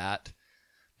towards that.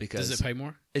 Because Does it pay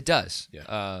more? It does.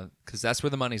 Yeah. Because that's where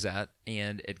the money's at,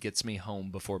 and it gets me home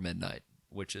before midnight,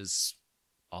 which is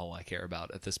all I care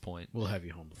about at this point. We'll have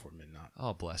you home before midnight.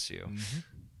 Oh, bless you.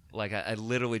 Like I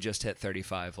literally just hit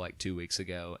 35 like 2 weeks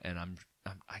ago, and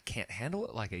I can't handle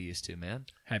it like I used to, man.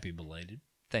 Happy belated.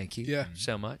 Thank you Yeah.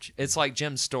 so much. It's like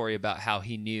Jim's story about how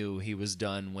he knew he was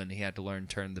done when he had to learn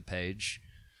turn the page.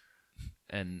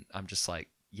 And I'm just like,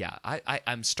 yeah,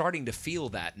 I'm starting to feel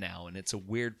that now, and it's a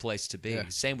weird place to be. Yeah.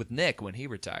 Same with Nick when he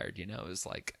retired, you know, it was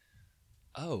like,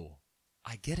 oh,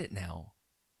 I get it now.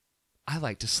 I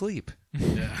like to sleep.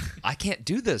 Yeah. I can't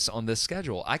do this on this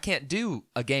schedule. I can't do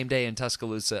a game day in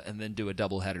Tuscaloosa and then do a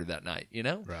doubleheader that night, you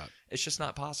know? Right. It's just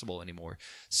not possible anymore.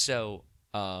 So,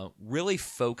 really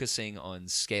focusing on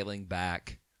scaling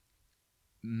back,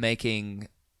 making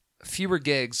fewer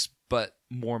gigs, but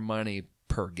more money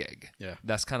per gig. Yeah.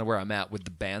 That's kind of where I'm at with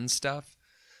the band stuff.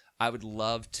 I would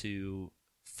love to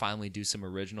finally do some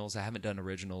originals. I haven't done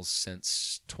originals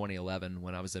since 2011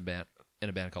 when I was in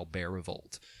a band called Bear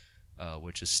Revolt,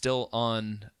 which is still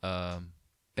on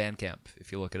Bandcamp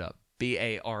if you look it up.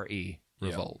 BARE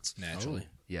Revolt. Naturally.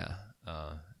 Yeah,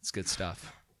 it's good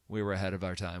stuff. We were ahead of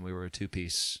our time. We were a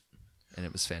 2-piece, and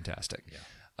it was fantastic.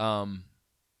 Yeah.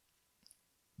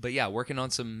 But yeah, working on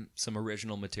some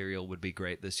original material would be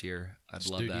great this year. I'd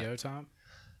love that. Studio time.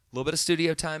 A little bit of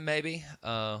studio time, maybe.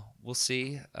 We'll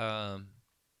see.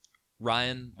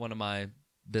 Ryan, one of my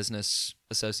business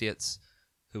associates,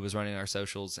 who was running our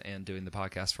socials and doing the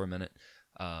podcast for a minute,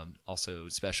 also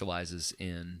specializes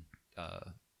in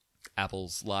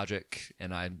Apple's Logic,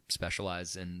 and I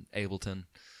specialize in Ableton.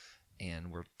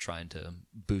 And we're trying to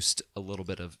boost a little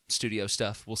bit of studio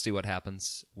stuff. We'll see what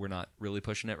happens. We're not really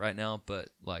pushing it right now, but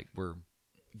like we're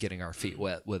getting our feet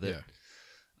wet with it.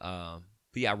 Yeah.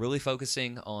 But yeah, really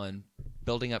focusing on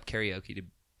building up karaoke to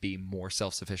be more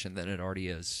self-sufficient than it already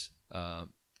is.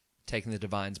 Taking the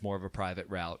Divines more of a private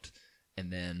route,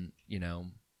 and then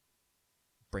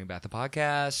bring back the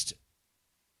podcast.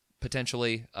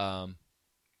 Potentially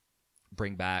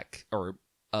bring back or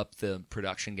up the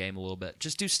production game a little bit.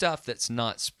 Just do stuff that's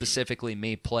not specifically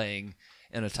me playing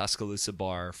in a Tuscaloosa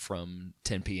bar from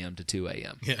 10 p.m. to 2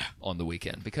 a.m. On the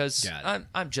weekend, because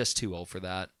I'm just too old for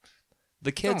that.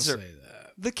 The kids Don't say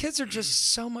that. The kids are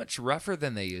just so much rougher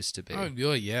than they used to be.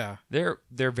 Oh, yeah. They're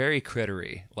very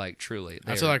crittery, like truly.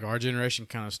 I feel like our generation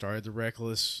kind of started the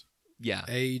reckless Yeah.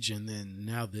 age, and then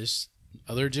now this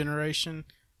other generation,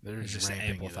 they're just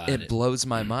ramping amplified it up. It blows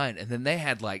my mind. And then they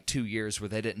had like 2 years where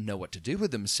they didn't know what to do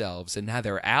with themselves, and now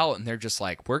they're out and they're just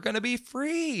like, we're going to be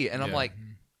free. And I'm Yeah. like,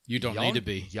 You don't y'all need to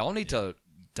be. Y'all need to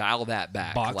dial that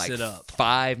back Box like it up.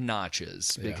 5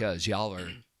 notches, Yeah. because y'all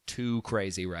are too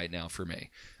crazy right now for me.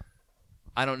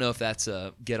 I don't know if that's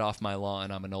a get off my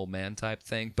lawn, I'm an old man type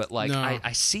thing, but like No.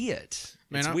 I see it.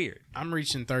 Man, it's weird. I'm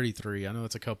reaching 33. I know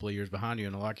it's a couple of years behind you,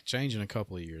 and a lot could change in a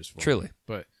couple of years. For me. Truly.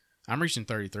 But I'm reaching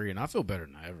 33, and I feel better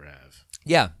than I ever have.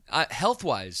 Yeah,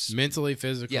 health-wise, Mentally,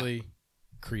 physically,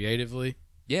 creatively.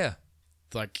 yeah.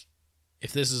 Like,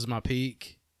 if this is my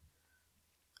peak,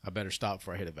 I better stop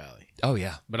before I hit a valley. Oh,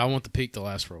 yeah. But I want the peak to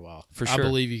last for a while. For I sure.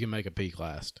 believe you can make a peak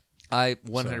last. I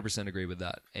 100% agree with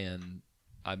that. And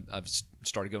I've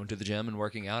started going to the gym and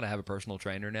working out. I have a personal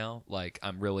trainer now. Like,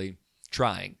 I'm really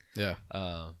trying Yeah.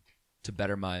 to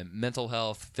better my mental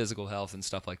health, physical health, and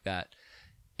stuff like that.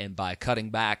 And by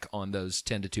cutting back on those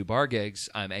 10 to 2 bar gigs,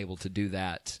 I'm able to do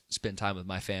that, spend time with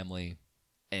my family,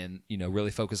 and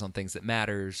really focus on things that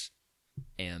matters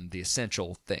and the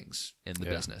essential things in the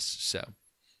business. So,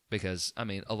 because I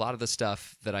mean, a lot of the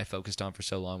stuff that I focused on for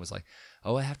so long was like,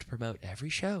 oh, I have to promote every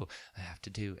show. I have to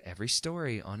do every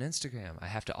story on Instagram. I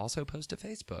have to also post to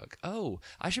Facebook. Oh,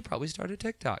 I should probably start a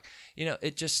TikTok.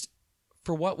 It just,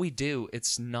 for what we do,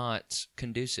 it's not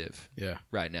conducive Yeah.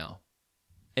 right now.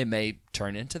 It may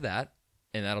turn into that,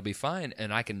 and that'll be fine.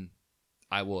 And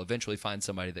I will eventually find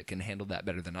somebody that can handle that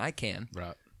better than I can.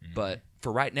 Right. But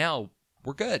for right now,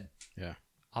 we're good. Yeah.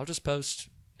 I'll just post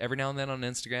every now and then on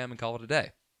Instagram and call it a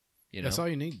day. That's all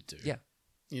you need to do.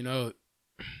 Yeah.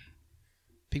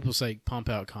 People say pump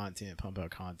out content.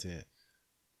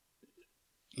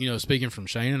 Speaking from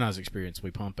Shane and I's experience,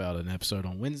 we pump out an episode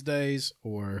on Wednesdays,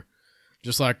 or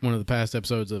just like one of the past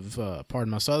episodes of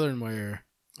Pardon My Southern, where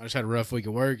I just had a rough week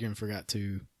of work and forgot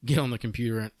to get on the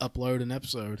computer and upload an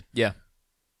episode. Yeah.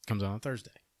 Comes out on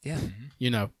Thursday.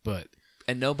 Yeah. But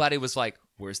And nobody was like,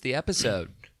 where's the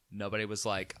episode? Nobody was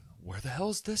like, where the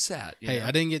hell's this at? You hey, know?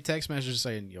 I didn't get text messages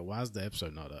saying, why is the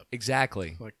episode not up?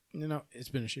 Exactly. Like, it's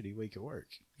been a shitty week of work.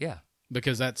 Yeah.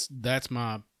 Because that's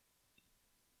my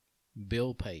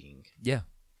bill paying. Yeah.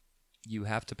 You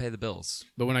have to pay the bills.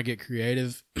 But when I get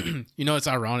creative, it's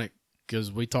ironic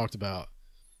because we talked about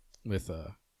with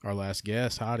our last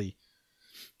guest, Heidi.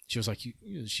 She was like, you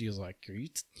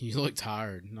look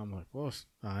tired. And I'm like, well,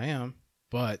 I am.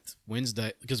 But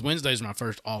because Wednesday is my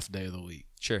first off day of the week.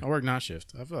 Sure. I work night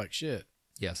shift. I feel like shit.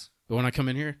 Yes. But when I come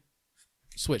in here,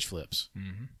 switch flips.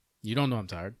 Mm-hmm. You don't know I'm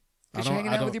tired. Because you're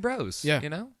hanging out with your bros. Yeah.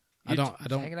 You're I don't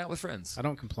hanging out with friends. I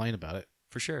don't complain about it.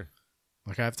 For sure.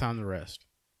 Like, I have time to rest.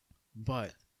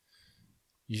 But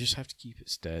you just have to keep it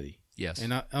steady. Yes.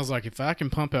 And I was like, if I can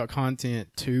pump out content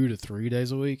 2 to 3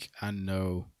 days a week, I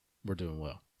know we're doing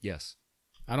well. Yes.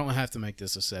 I don't have to make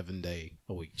this a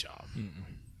 7-day-a-week job.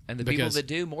 And the people that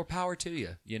do, more power to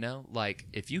you. Like,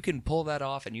 if you can pull that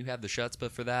off and you have the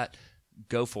chutzpah for that,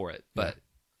 go for it. But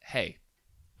hey,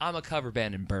 I'm a cover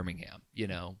band in Birmingham.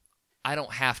 I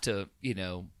don't have to,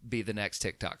 be the next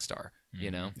TikTok star.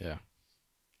 Yeah.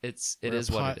 It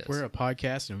is what it is. We're a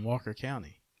podcast in Walker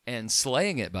County. And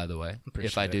slaying it, by the way,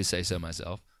 Appreciate if I do it. say so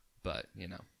myself. But,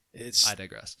 I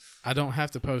digress. I don't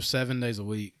have to post 7 days a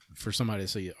week for somebody to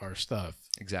see our stuff.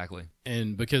 Exactly.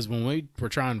 And because when we were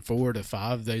trying 4 to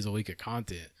 5 days a week of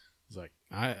content, it's like,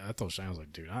 I told Shane, I was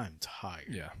like, dude, I'm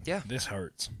tired. Yeah. This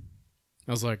hurts.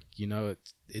 I was like,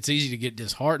 it's easy to get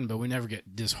disheartened, but we never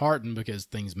get disheartened because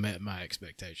things met my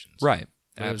expectations. Right.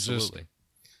 It was just Absolutely.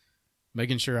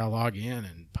 making sure I log in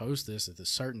and post this at a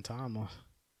certain time.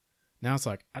 Now it's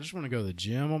like, I just want to go to the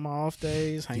gym on my off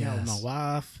days, hang out with my Yes.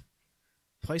 wife,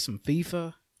 play some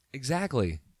FIFA,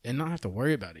 Exactly. and not have to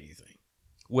worry about anything.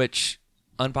 Which,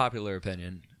 unpopular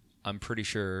opinion, I'm pretty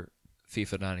sure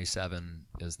FIFA 97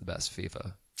 is the best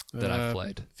FIFA. that I've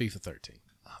played? FIFA 13.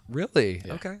 Really?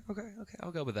 Yeah. Okay.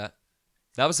 I'll go with that.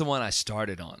 That was the one I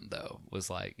started on, though. Was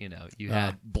like, you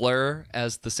had Blur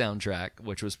as the soundtrack,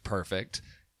 which was perfect.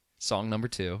 Song number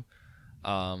 2.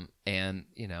 And,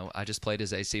 I just played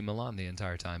as AC Milan the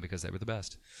entire time because they were the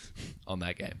best on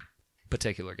that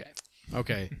particular game.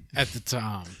 Okay, at the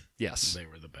time, Yes. they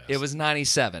were the best. It was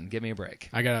 97. Give me a break.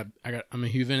 I'm a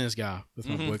Juventus guy with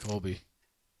my boy Colby.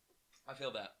 I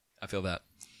feel that.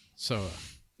 So,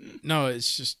 no,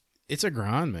 it's a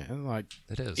grind, man. Like,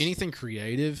 It is. anything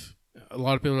creative, a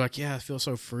lot of people are like, yeah, I feel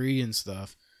so free and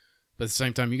stuff. But at the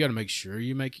same time, you got to make sure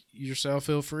you make yourself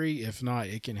feel free. If not,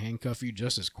 it can handcuff you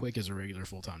just as quick as a regular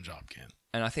full-time job can.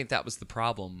 And I think that was the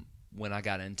problem when I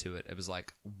got into it. It was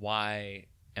like, why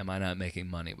am I not making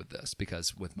money with this?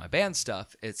 Because with my band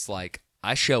stuff, it's like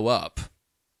I show up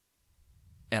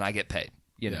and I get paid,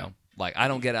 Like I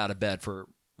don't get out of bed for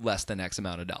less than X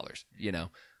amount of dollars,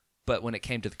 But when it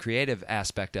came to the creative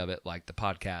aspect of it, like the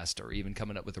podcast or even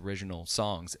coming up with original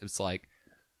songs, it's like,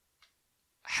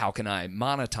 how can I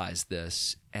monetize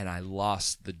this? And I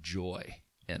lost the joy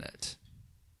in it.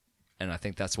 And I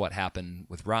think that's what happened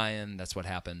with Ryan. That's what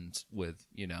happened with,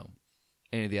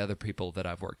 any of the other people that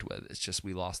I've worked with. It's just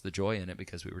we lost the joy in it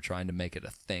because we were trying to make it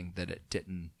a thing that it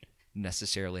didn't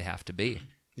necessarily have to be.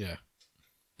 Yeah.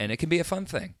 And it can be a fun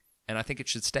thing. And I think it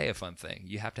should stay a fun thing.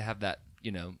 You have to have that,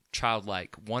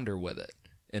 childlike wonder with it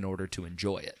in order to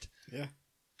enjoy it. Yeah.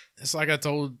 It's like I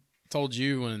told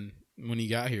you when you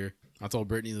got here. I told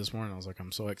Brittany this morning, I was like,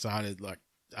 I'm so excited. Like,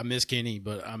 I miss Kenny,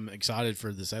 but I'm excited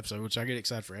for this episode, which I get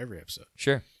excited for every episode.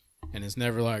 Sure. And it's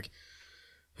never like,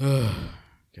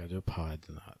 gotta do a pod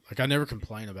tonight. Like, I never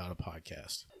complain about a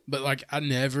podcast. But, like, I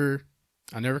never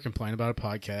complain about a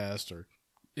podcast or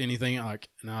anything. Like,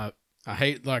 and I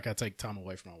hate, like, I take time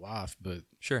away from my wife, but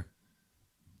Sure.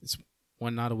 it's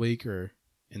one night a week, or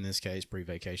in this case,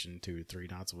 pre-vacation, 2 to 3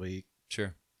 nights a week.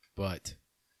 Sure. But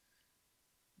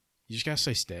you just gotta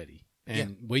stay steady.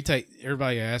 And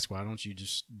everybody asks, why don't you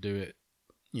just do it,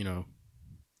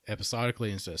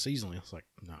 episodically instead of seasonally? I was like,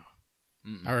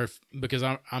 no. Because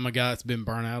I'm a guy that's been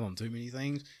burnt out on too many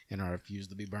things, and I refuse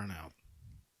to be burnt out.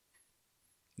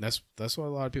 That's what a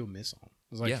lot of people miss on.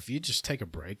 It's like, if you just take a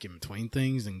break in between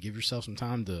things and give yourself some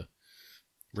time to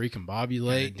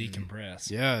recombobulate, decompress.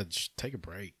 Just take a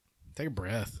break. Take a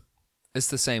breath. It's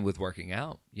the same with working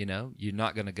out. You're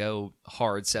not going to go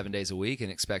hard 7 days a week and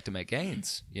expect to make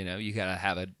gains. You got to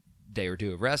have a day or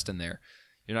two of rest in there.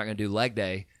 You're not going to do leg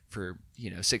day for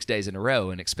 6 days in a row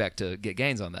and expect to get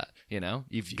gains on that.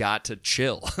 You've got to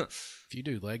chill. If you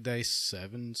do leg day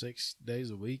 6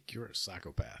 days a week, you're a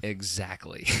psychopath.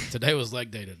 Exactly. Today was leg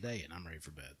day today, and I'm ready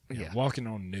for bed. Yeah. Walking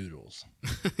on noodles.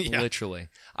 Yeah. Literally.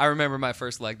 I remember my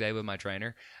first leg day with my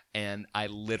trainer, and I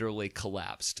literally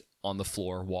collapsed on the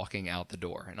floor walking out the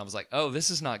door. And I was like, oh, this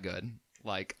is not good.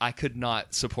 Like, I could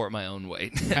not support my own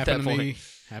weight at that point.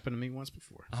 Happened to me once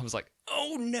before. I was like,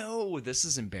 oh no, this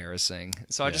is embarrassing.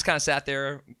 So I just kind of sat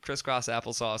there, crisscross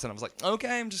applesauce, and I was like,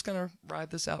 okay, I'm just going to ride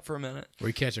this out for a minute. Where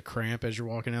you catch a cramp as you're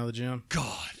walking out of the gym?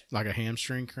 God. Like a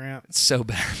hamstring cramp? It's so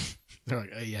bad. They're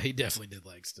like, oh, yeah, he definitely did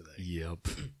legs today. Yep.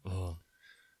 Oh.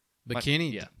 But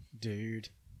Kenny, dude,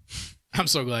 I'm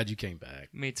so glad you came back.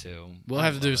 Me too. We'll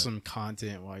have to do some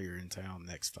content while you're in town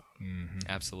next time. Mm-hmm.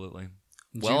 Absolutely.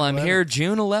 June Well, I'm 11th. here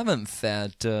June 11th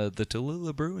at the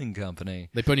Tallulah Brewing Company.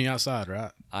 They putting you outside,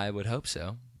 right? I would hope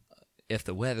so. If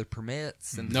the weather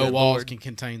permits. And No the walls Lord- can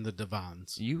contain the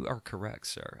divines. You are correct,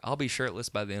 sir. I'll be shirtless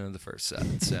by the end of the first set,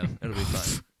 so it'll be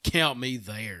fun. Count me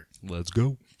there. Let's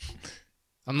go.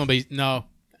 I'm going to be, no,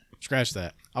 scratch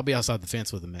that. I'll be outside the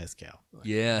fence with a mezcal. Like,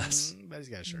 Yes. but he's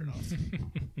got a shirt off.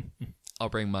 I'll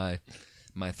bring my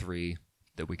 3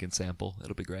 that we can sample.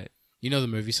 It'll be great. You know the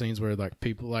movie scenes where like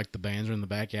people, like the bands are in the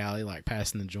back alley, like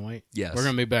passing the joint? Yes. We're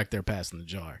going to be back there passing the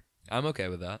jar. I'm okay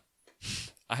with that.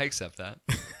 I accept that.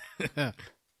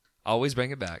 Always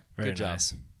bring it back. Very Good job.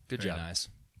 nice. Good Very job. nice.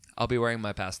 I'll be wearing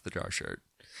my Pass the Jar shirt.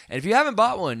 And if you haven't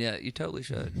bought one yet, you totally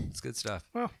should. It's good stuff.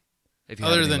 Well, If you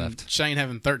other have any than left. Shane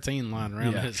having 13 lying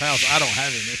around Yeah. at his house, I don't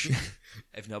have any.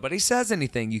 If nobody says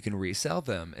anything, you can resell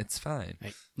them. It's fine.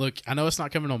 Hey, look, I know it's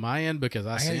not coming on my end because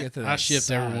I gotta get to that shipped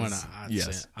size. everyone I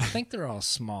Yes. sent. I think they're all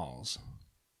smalls.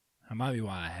 That might be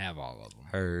why I have all of them.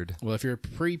 Heard. Well, if you're a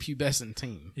prepubescent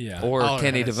teen. Yeah. Or Oh,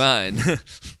 Kenny yes. Devine.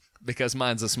 Because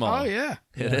mine's a small. Oh, yeah.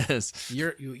 It is.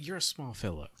 You're a small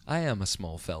fellow. I am a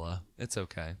small fella. It's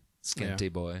okay.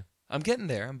 Skinty boy. I'm getting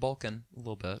there. I'm bulking a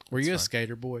little bit. Were It's you a fine.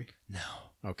 skater boy? No.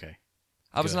 Okay.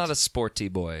 I was Good. not a sporty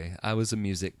boy. I was a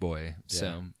music boy. So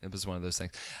Yeah. it was one of those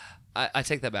things. I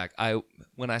take that back.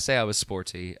 When I say I was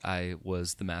sporty, I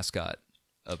was the mascot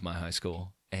of my high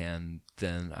school. and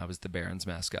then I was the Barons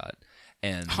mascot.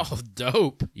 And Oh,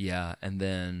 dope. yeah, and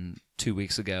then 2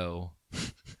 weeks ago,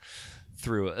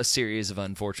 through a series of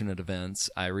unfortunate events,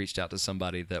 I reached out to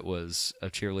somebody that was a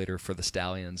cheerleader for the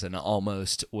Stallions and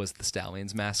almost was the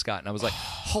Stallions mascot. And I was like,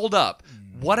 hold up.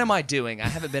 What am I doing? I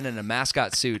haven't been in a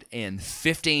mascot suit in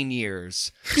 15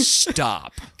 years.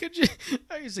 Stop. Could you?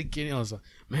 I used to get. I was like,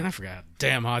 man, I forgot how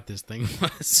damn hot this thing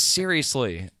was.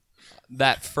 Seriously,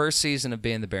 that first season of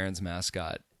being the Barons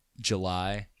mascot,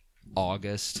 July,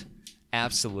 August,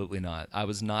 absolutely not. I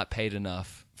was not paid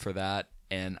enough for that,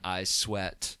 and I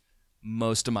sweat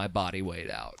most of my body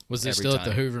weight out. Was this every still at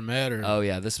the time. Hoover Met? Or? Oh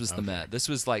yeah, this was the Met. This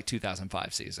was like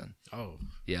 2005 season. Oh,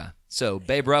 Yeah. So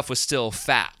Babe Ruth was still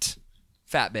fat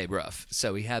Babe Ruth.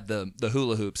 So he had the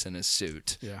hula hoops in his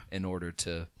suit. Yeah. In order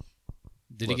to.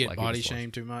 did he Looked get like he body was lost.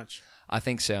 shamed too much? I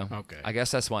think so. Okay. I guess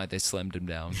that's why they slimmed him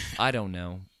down. I don't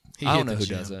know. He I hit don't know the who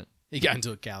gym. does it. He got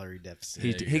into a calorie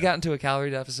deficit. He got into a calorie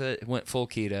deficit, went full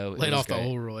keto. It laid was off the great.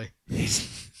 old Roy.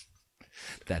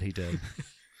 That he did.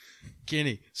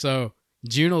 Kenny. So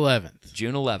June 11th,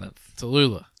 June 11th,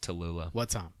 Tallulah. Tallulah. What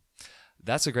time?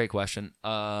 That's a great question.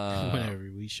 Whenever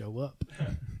we show up.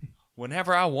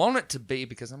 Whenever I want it to be,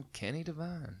 because I'm Kenny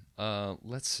Devine.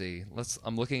 Let's see.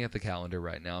 I'm looking at the calendar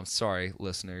right now. I'm sorry,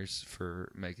 listeners,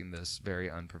 for making this very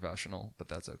unprofessional, but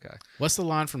that's okay. What's the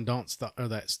line from Don't Stop, or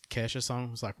that Kesha song?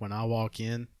 It's like, when I walk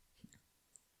in.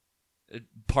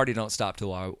 Party don't stop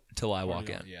till I walk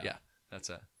in. don't, yeah. Yeah, that's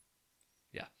it.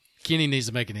 Kenny needs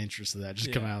to make an interest of that.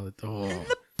 Just come Yeah. out of the door.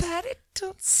 Party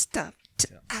don't stop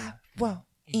till I walk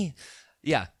in.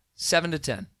 Yeah, 7 to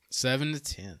 10. 7 to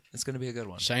 10. It's going to be a good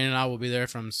one. Shane and I will be there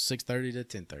from 6:30 to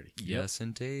 10:30. Yes,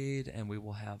 indeed, and we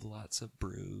will have lots of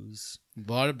brews.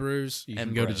 A lot of brews. You And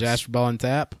can go to bros. Jasper Ball and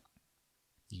Tap.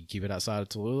 You can keep it outside of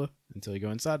Tallulah until you go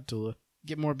inside Tallulah.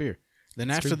 Get more beer. Then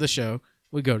That's after true. the show,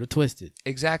 we go to Twisted.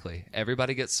 Exactly.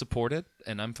 Everybody gets supported,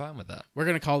 and I'm fine with that. We're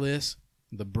going to call this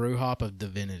the Brew Hop of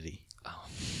Divinity.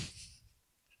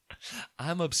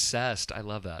 I'm obsessed. I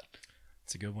love that.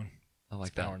 It's a good one. I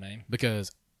like Our that. name.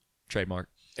 Because Trademark.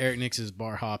 Eric Nix's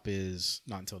bar hop is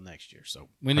not until next year. So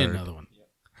we need Heard. another one.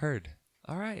 Heard.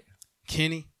 All right.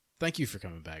 Kenny, thank you for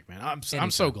coming back, man. I'm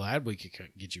Anytime. so glad we could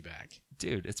get you back.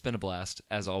 Dude, it's been a blast,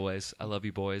 as always. I love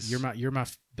you boys. You're my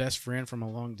best friend from a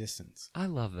long distance. I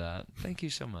love that. Thank you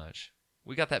so much.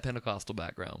 We got that Pentecostal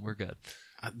background. We're good.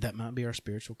 That might be our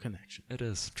spiritual connection. It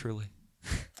is, truly.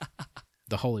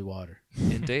 The holy water.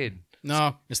 Indeed.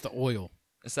 No, it's the oil.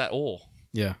 It's that oil,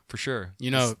 Yeah. for sure. You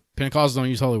know, Pentecostals don't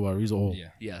use holy water. We use oil.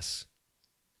 Yeah. Yes.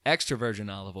 Extra virgin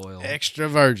olive oil Extra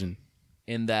virgin.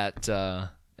 in that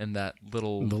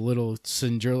little The little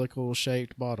cylindrical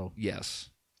shaped bottle. yes.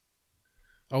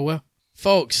 Oh, well.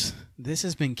 Folks, this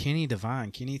has been Kenny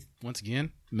Devine. Kenny, once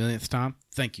again, millionth time,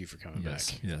 thank you for coming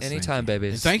Yes. back. Yes. Anytime,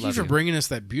 babies. And thank you Love for bringing us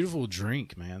that beautiful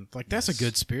drink, man. Like, that's a Yes.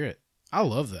 good spirit. I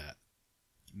love that.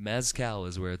 Mezcal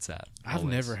is where it's at. I've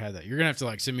always. never had that. You're going to have to,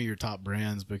 like, send me your top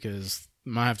brands because I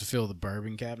might have to fill the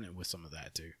bourbon cabinet with some of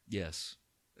that, too. Yes.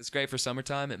 It's great for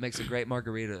summertime. It makes a great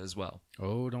margarita as well.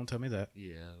 Oh, don't tell me that.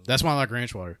 Yeah. That's why I like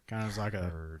ranch water. Kind of like a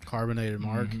Heard. carbonated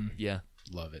marg. Mhm. Yeah.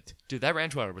 Love it. Dude, that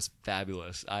ranch water was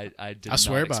fabulous. I did I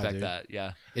swear not by it, expect dude. that.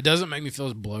 Yeah. It doesn't make me feel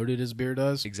as bloated as beer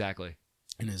does. Exactly.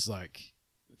 And it's like,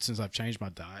 since I've changed my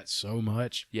diet so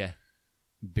much, Yeah.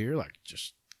 beer, like,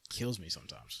 just kills me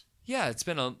sometimes. Yeah, it's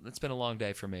been a long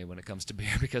day for me when it comes to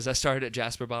beer because I started at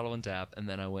Jasper Bottle and Tap, and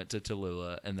then I went to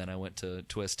Tallulah, and then I went to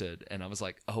Twisted, and I was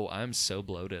like, oh, I'm so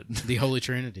bloated. The Holy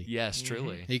Trinity. Yes,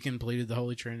 truly. He completed the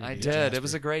Holy Trinity. I at did. It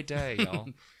was Jasper. a great day, y'all.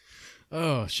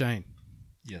 Oh, Shane,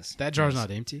 Yes. that jar's Yes.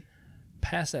 not empty.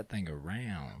 Pass that thing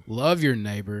around. Love your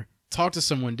neighbor. Talk to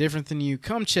someone different than you.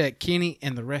 Come check Kenny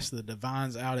and the rest of the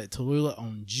Divines out at Tallulah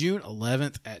on June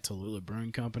 11th at Tallulah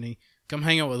Brewing Company. Come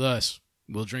hang out with us.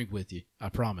 We'll drink with you. I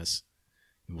promise.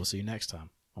 And we'll see you next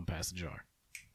time on Pass the Jar.